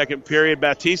go to the second period.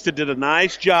 Bautista did a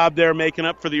nice job there making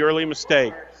up for the early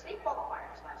mistake.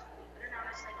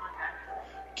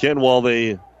 Ken, while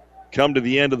they come to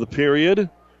the end of the period,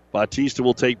 Bautista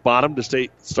will take bottom to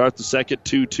start the second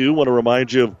 2-2. Want to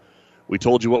remind you of, we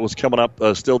told you what was coming up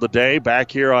still today. Back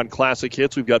here on Classic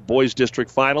Hits, we've got Boys District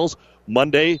Finals.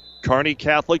 Monday, Kearney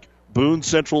Catholic, Boone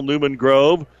Central Newman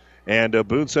Grove. And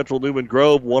Boone Central Newman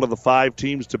Grove, one of the 5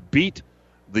 teams to beat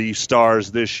the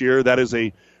Stars this year. That is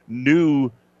a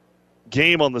new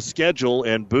game on the schedule,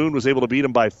 and Boone was able to beat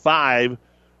them by 5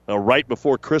 right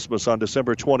before Christmas on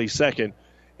December 22nd.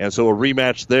 And so a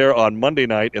rematch there on Monday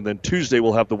night, and then Tuesday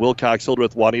we'll have the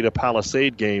Wilcox-Hildreth-Juanita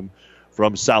Palisade game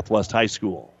from Southwest High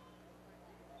School.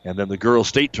 And then the girls'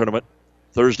 state tournament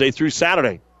Thursday through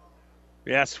Saturday.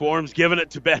 Yeah, Swarm's giving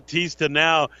it to Bautista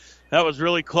now. That was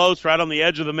really close, right on the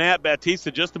edge of the mat.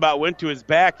 Bautista just about went to his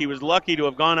back. He was lucky to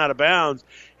have gone out of bounds.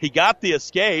 He got the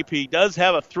escape. He does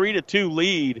have a 3-2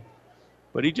 lead,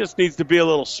 but he just needs to be a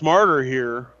little smarter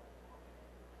here.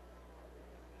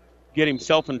 Get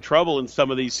himself in trouble in some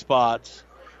of these spots.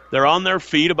 They're on their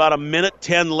feet. About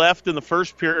 1:10 left in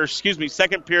the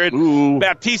second period. Ooh.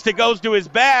 Bautista goes to his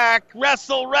back.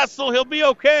 Wrestle. He'll be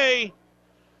okay.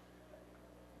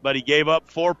 But he gave up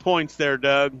 4 points there,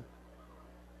 Doug.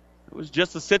 It was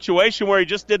just a situation where he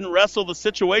just didn't wrestle the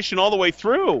situation all the way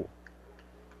through.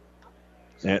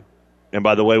 And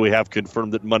by the way, we have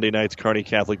confirmed that Monday night's Kearney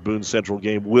Catholic Boone Central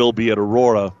game will be at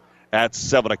Aurora at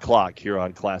 7 o'clock here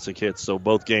on Classic Hits. So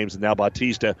both games, and now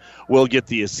Bautista will get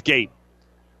the escape.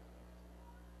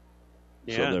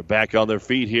 Yeah. So they're back on their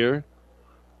feet here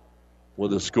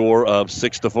with a score of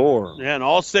 6-4. Yeah, and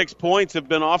all 6 points have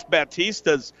been off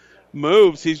Bautista's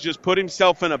moves. He's just put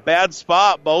himself in a bad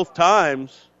spot both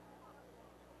times.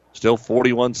 Still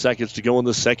 41 seconds to go in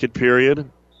the second period.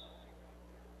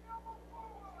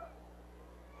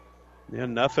 Yeah,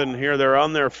 nothing here. They're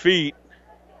on their feet.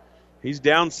 He's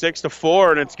down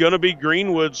 6-4, and it's going to be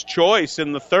Greenwood's choice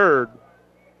in the third.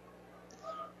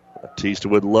 Bautista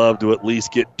would love to at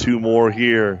least get 2 more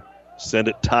here. Send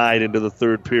it tied into the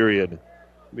third period.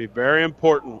 Be very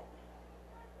important.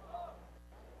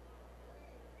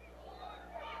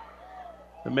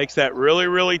 It makes that really,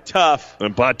 really tough.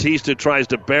 And Bautista tries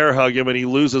to bear hug him, and he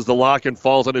loses the lock and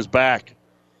falls on his back.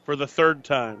 For the third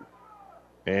time.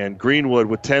 And Greenwood,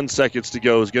 with 10 seconds to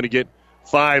go, is going to get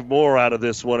 5 more out of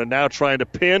this one. And now trying to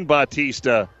pin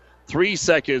Bautista. 3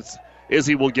 seconds.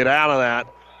 Izzy will get out of that,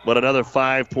 but another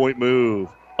 5-point move.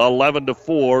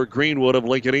 11-4, Greenwood of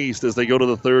Lincoln East as they go to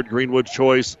the third. Greenwood's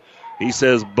choice. He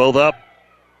says both up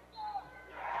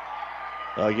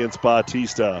against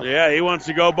Bautista. Yeah, he wants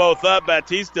to go both up.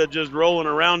 Bautista just rolling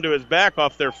around to his back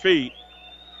off their feet.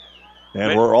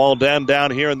 And we're all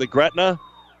down here in the Gretna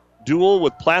duel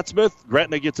with Plattsmouth.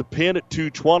 Gretna gets a pin at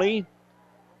 2:20.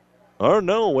 Or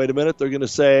no, wait a minute. They're going to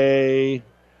say,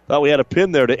 thought we had a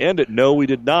pin there to end it. No, we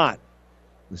did not.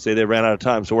 They say they ran out of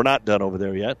time, so we're not done over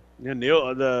there yet. Yeah,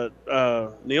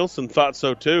 Nielsen thought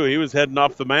so too. He was heading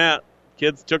off the mat.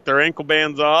 Kids took their ankle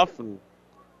bands off. And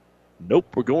nope,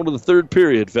 we're going to the third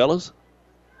period, fellas.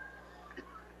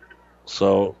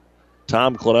 So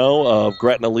Tom Clano of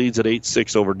Gretna leads at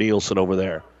 8-6 over Nielsen over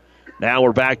there. Now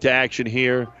we're back to action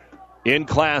here in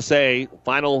Class A.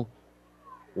 Final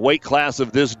weight class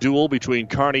of this duel between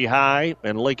Kearney High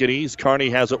and Lincoln East. Kearney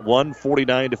has it won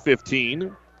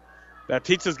 49-15.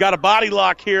 Baptista's got a body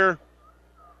lock here.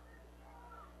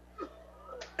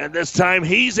 And this time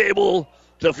he's able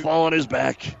to fall on his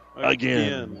back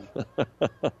again.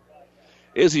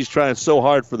 Izzy's trying so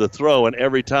hard for the throw, and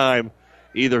every time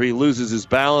either he loses his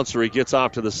balance or he gets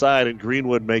off to the side, and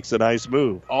Greenwood makes a nice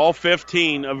move. All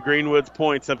 15 of Greenwood's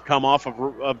points have come off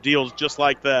of deals just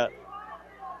like that.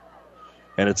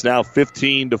 And it's now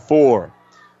 15-4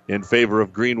 in favor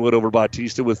of Greenwood over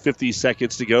Bautista with 50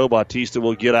 seconds to go. Bautista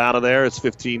will get out of there. It's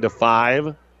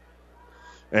 15-5.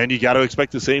 And you got to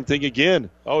expect the same thing again.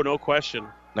 Oh, no question.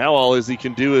 Now all Izzy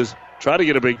can do is try to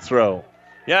get a big throw.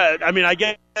 Yeah, I mean, I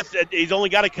guess he's only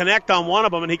got to connect on one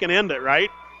of them and he can end it, right?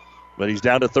 But he's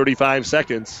down to 35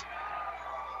 seconds.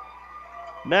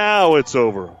 Now it's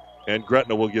over. And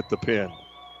Gretna will get the pin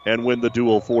and win the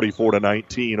duel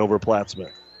 44-19 over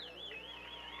Plattsmouth.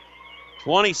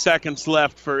 20 seconds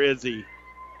left for Izzy.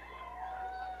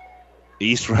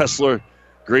 East wrestler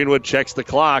Greenwood checks the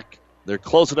clock. They're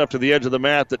close enough to the edge of the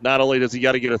mat that not only does he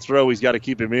got to get a throw, he's got to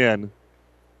keep him in.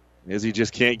 Izzy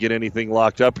just can't get anything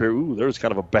locked up here. Ooh, there's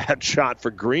kind of a bad shot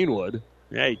for Greenwood.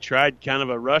 Yeah, he tried kind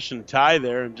of a Russian tie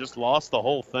there and just lost the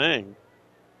whole thing.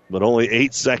 But only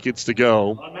 8 seconds to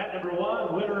go. On mat number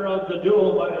 1, winner of the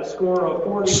duel by a score of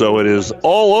 40. So it is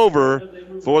all over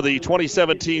for the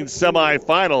 2017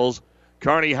 semifinals.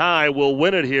 Kearney High will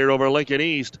win it here over Lincoln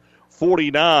East,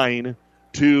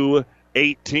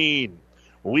 49-18.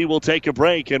 We will take a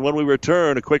break, and when we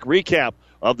return, a quick recap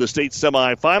of the state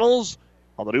semifinals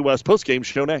on the New West Postgame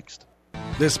Show next.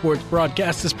 This sports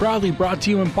broadcast is proudly brought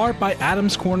to you in part by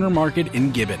Adams Corner Market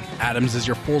in Gibbon. Adams is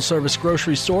your full-service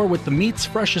grocery store with the meat's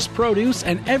freshest produce,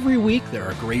 and every week there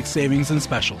are great savings and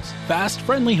specials. Fast,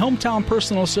 friendly, hometown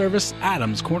personal service,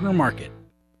 Adams Corner Market.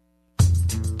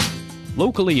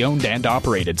 Locally owned and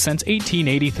operated since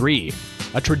 1883.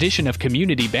 A tradition of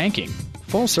community banking.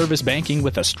 Full-service banking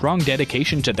with a strong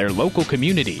dedication to their local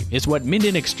community is what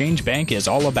Minden Exchange Bank is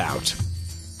all about.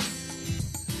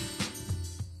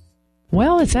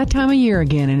 Well, it's that time of year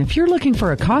again, and if you're looking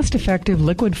for a cost-effective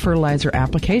liquid fertilizer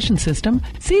application system,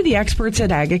 see the experts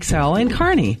at AgExcel in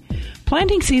Kearney.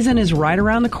 Planting season is right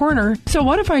around the corner, so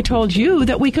what if I told you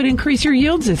that we could increase your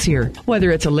yields this year?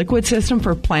 Whether it's a liquid system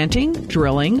for planting,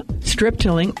 drilling, strip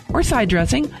tilling, or side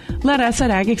dressing, let us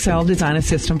at AgExcel design a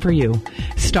system for you.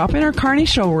 Stop in our Kearney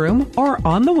showroom or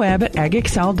on the web at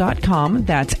agexcel.com,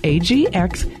 that's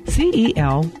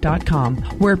AGXCEL.com,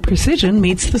 where precision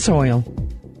meets the soil.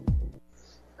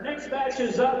 Next match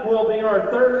is up will be our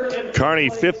third.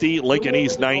 Kearney 50, Lincoln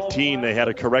East 19. They had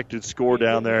a corrected score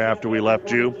down there after we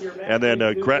left you. And then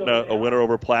Gretna, a winner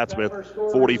over Plattsmouth,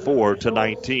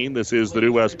 44-19. This is the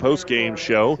New West Postgame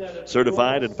Show.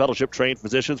 Certified and fellowship-trained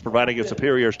physicians providing a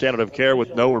superior standard of care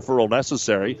with no referral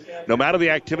necessary. No matter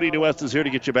the activity, New West is here to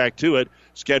get you back to it.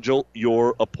 Schedule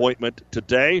your appointment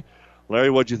today. Larry,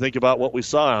 what did you think about what we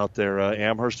saw out there?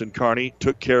 Amherst and Kearney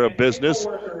took care of business.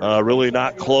 Really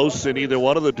not close in either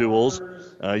one of the duels.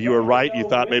 You were right. You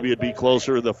thought maybe it'd be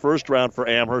closer in the first round for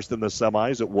Amherst than the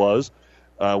semis. It was.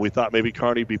 We thought maybe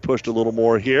Kearney would be pushed a little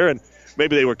more here, and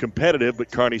maybe they were competitive, but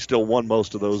Kearney still won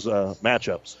most of those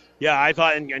matchups. Yeah, I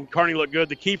thought, and Kearney looked good.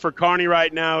 The key for Kearney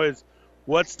right now is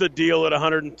what's the deal at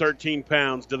 113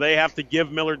 pounds? Do they have to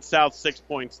give Millard South 6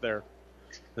 points there?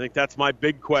 I think that's my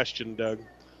big question, Doug.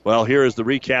 Well, here is the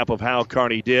recap of how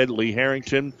Kearney did. Lee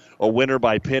Harrington, a winner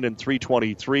by pin in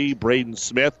 3:23. Braden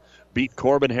Smith beat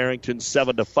Corbin Harrington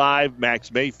 7-5.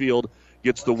 Max Mayfield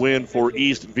gets the win for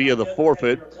East via the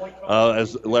forfeit,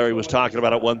 as Larry was talking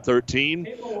about at 113.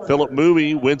 Philip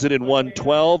Mooney wins it in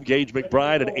 112. Gage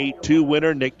McBride, an 8-2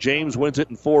 winner. Nick James wins it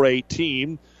in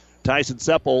 418. Tyson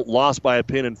Seppel lost by a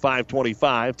pin in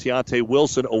 525. Teontae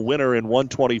Wilson, a winner in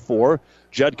 124.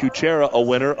 Judd Kuchera, a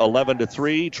winner,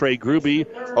 11-3. Trey Gruby,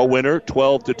 a winner,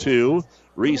 12-2.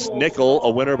 Reese Nickel,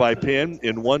 a winner by pin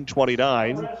in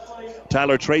 129.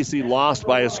 Tyler Tracy lost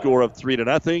by a score of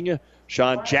 3-0.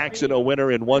 Sean Jackson, a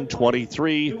winner in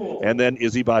 123. And then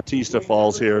Izzy Bautista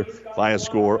falls here by a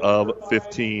score of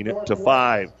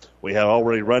 15-5. We have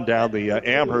already run down the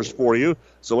Amherst for you.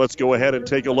 So let's go ahead and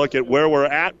take a look at where we're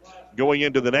at going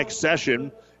into the next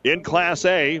session in Class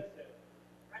A.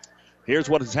 Here's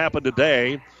what has happened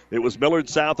today. It was Millard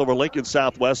South over Lincoln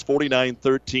Southwest,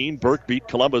 49-13. Burke beat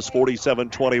Columbus,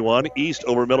 47-21. East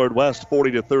over Millard West,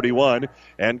 40-31.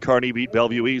 And Kearney beat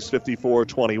Bellevue East,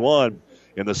 54-21.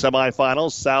 In the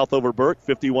semifinals, South over Burke,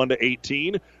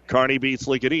 51-18. Kearney beats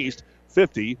Lincoln East,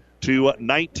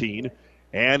 50-19.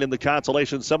 And in the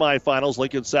consolation semifinals,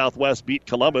 Lincoln Southwest beat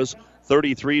Columbus,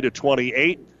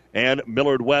 33-28. And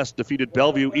Millard West defeated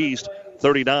Bellevue East,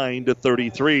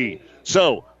 39-33.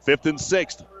 So, 5th and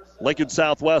 6th, Lincoln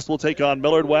Southwest will take on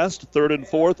Millard West. 3rd and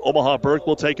 4th, Omaha Burke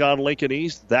will take on Lincoln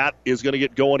East. That is going to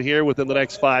get going here within the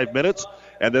next 5 minutes.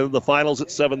 And then the finals at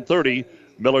 7:30,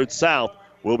 Millard South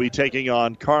will be taking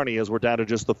on Kearney as we're down to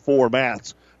just the 4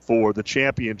 mats for the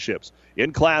championships.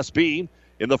 In Class B,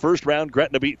 in the first round,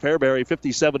 Gretna beat Fairbury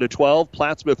 57-12.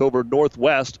 Plattsmouth over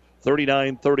Northwest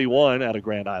 39-31 out of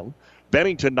Grand Island.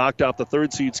 Bennington knocked off the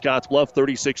 3rd seed Scottsbluff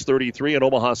 36-33, and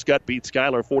Omaha Skutt beat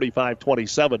Schuyler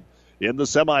 45-27. In the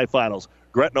semifinals,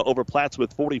 Gretna over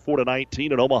Plattsmouth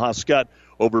 44-19, and Omaha Skutt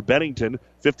over Bennington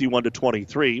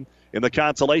 51-23. In the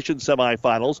consolation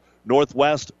semifinals,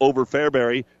 Northwest over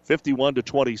Fairbury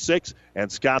 51-26, and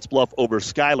Scottsbluff over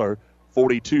Schuyler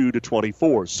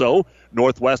 42-24. So,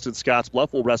 Northwest and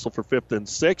Scottsbluff will wrestle for 5th and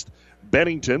 6th.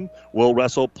 Bennington will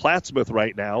wrestle Plattsmouth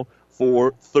right now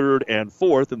for 3rd and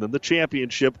 4th. And then the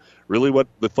championship, really what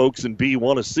the folks in B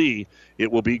want to see,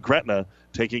 it will be Gretna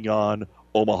taking on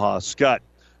Omaha Skutt.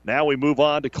 Now we move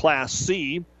on to Class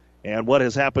C. And what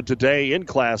has happened today in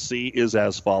Class C is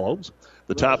as follows.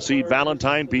 The top seed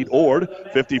Valentine beat Ord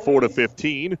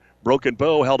 54-15. Broken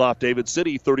Bow held off David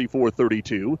City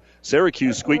 34-32.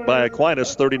 Syracuse squeaked by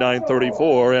Aquinas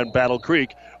 39-34. And Battle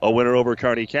Creek a winner over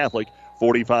Kearney Catholic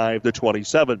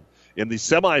 45-27. In the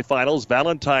semifinals,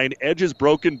 Valentine edges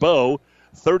Broken Bow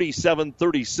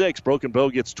 37-36. Broken Bow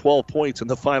gets 12 points in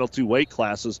the final 2 weight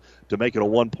classes to make it a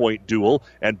 1-point duel.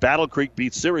 And Battle Creek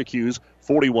beats Syracuse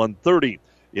 41-30.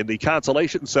 In the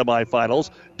consolation semifinals,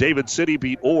 David City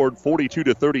beat Ord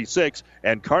 42-36,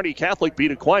 and Kearney Catholic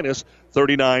beat Aquinas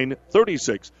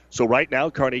 39-36. So right now,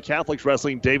 Kearney Catholic's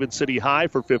wrestling David City High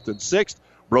for 5th and 6th.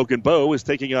 Broken Bow is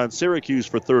taking on Syracuse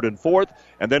for 3rd and 4th,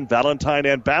 and then Valentine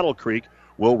and Battle Creek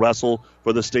will wrestle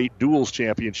for the state duels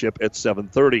championship at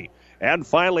 7:30. And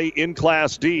finally, in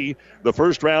Class D, the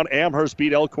first round, Amherst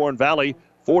beat Elkhorn Valley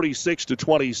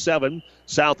 46-27.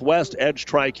 Southwest edged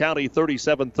Tri-County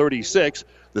 37-36.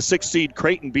 The 6th seed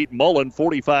Creighton beat Mullen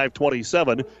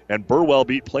 45-27, and Burwell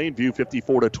beat Plainview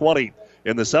 54-20.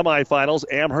 In the semifinals,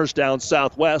 Amherst down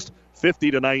Southwest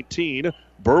 50-19.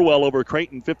 Burwell over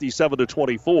Creighton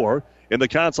 57-24. In the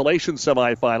consolation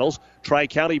semifinals,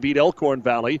 Tri-County beat Elkhorn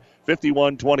Valley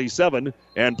 51-27,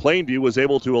 and Plainview was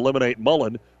able to eliminate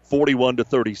Mullen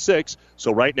 41-36.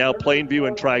 So right now, Plainview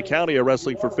and Tri-County are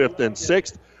wrestling for 5th and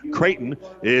 6th. Creighton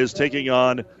is taking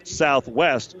on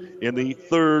Southwest in the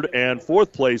 3rd and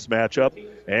 4th place matchup.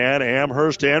 And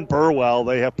Amherst and Burwell,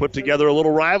 they have put together a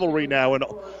little rivalry now in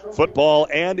football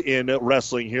and in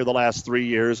wrestling here the last 3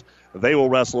 years. They will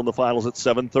wrestle in the finals at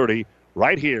 7:30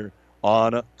 right here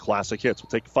on Classic Hits. We'll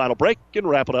take a final break and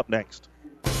wrap it up next.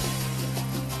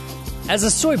 As a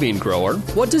soybean grower,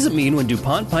 what does it mean when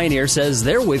DuPont Pioneer says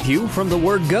they're with you from the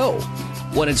word go?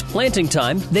 When it's planting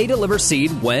time, they deliver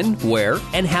seed when, where,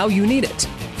 and how you need it.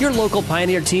 Your local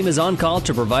Pioneer team is on call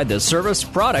to provide the service,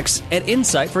 products, and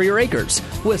insight for your acres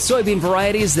with soybean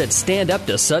varieties that stand up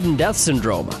to sudden death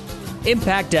syndrome.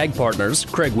 Impact Ag Partners,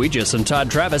 Craig Weegis and Todd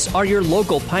Travis are your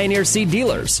local Pioneer Seed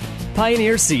dealers.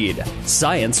 Pioneer Seed,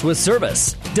 science with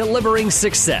service, delivering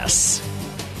success.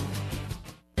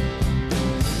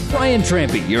 Ryan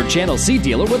Trampy, your Channel C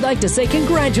dealer, would like to say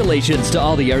congratulations to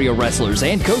all the area wrestlers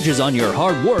and coaches on your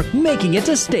hard work making it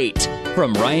to state.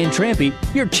 From Ryan Trampy,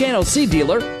 your Channel C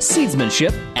dealer,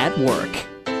 seedsmanship at work.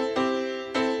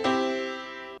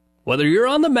 Whether you're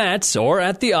on the mats or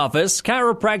at the office,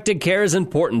 chiropractic care is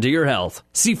important to your health.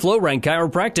 See FlowRank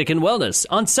Chiropractic and Wellness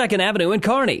on 2nd Avenue in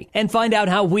Kearney and find out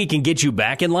how we can get you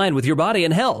back in line with your body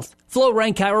and health.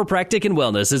 FlowRank Chiropractic and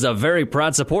Wellness is a very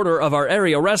proud supporter of our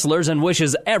area wrestlers and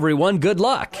wishes everyone good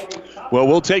luck. Well,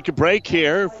 we'll take a break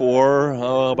here for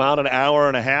about an hour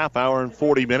and a half, hour and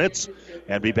 40 minutes,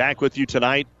 and be back with you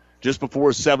tonight just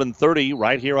before 7:30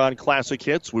 right here on Classic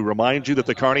Hits. We remind you that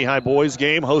the Kearney High boys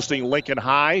game hosting Lincoln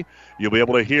High. You'll be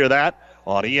able to hear that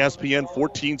on ESPN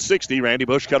 1460. Randy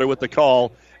Bushcutter with the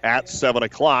call at 7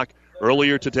 o'clock.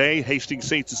 Earlier today, Hastings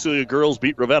St. Cecilia girls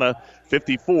beat Ravenna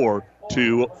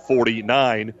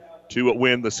 54-49 to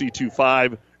win the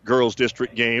C25 girls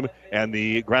district game, and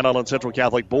the Grand Island Central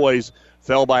Catholic boys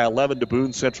fell by 11 to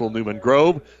Boone Central Newman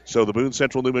Grove. So the Boone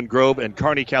Central Newman Grove and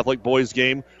Kearney Catholic boys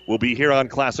game will be here on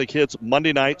Classic Hits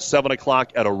Monday night, 7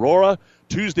 o'clock at Aurora.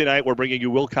 Tuesday night, we're bringing you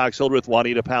Wilcox Hildreth,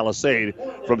 Juanita Palisade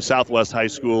from Southwest High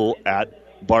School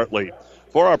at Bartley.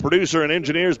 For our producer and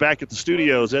engineers back at the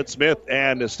studios, Ed Smith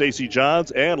and Stacy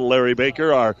Johns and Larry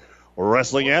Baker, our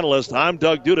wrestling analyst, I'm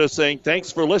Doug Duda saying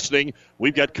thanks for listening.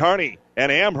 We've got Kearney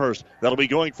and Amherst that'll be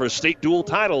going for state dual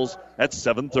titles at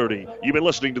 7:30. You've been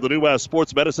listening to the New West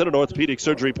Sports Medicine and Orthopedic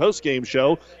Surgery postgame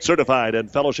show. Certified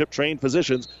and fellowship-trained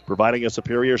physicians providing a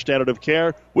superior standard of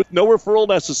care with no referral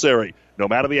necessary. No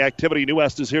matter the activity, New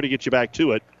West is here to get you back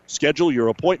to it. Schedule your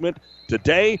appointment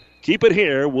today. Keep it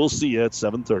here. We'll see you at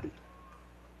 7:30.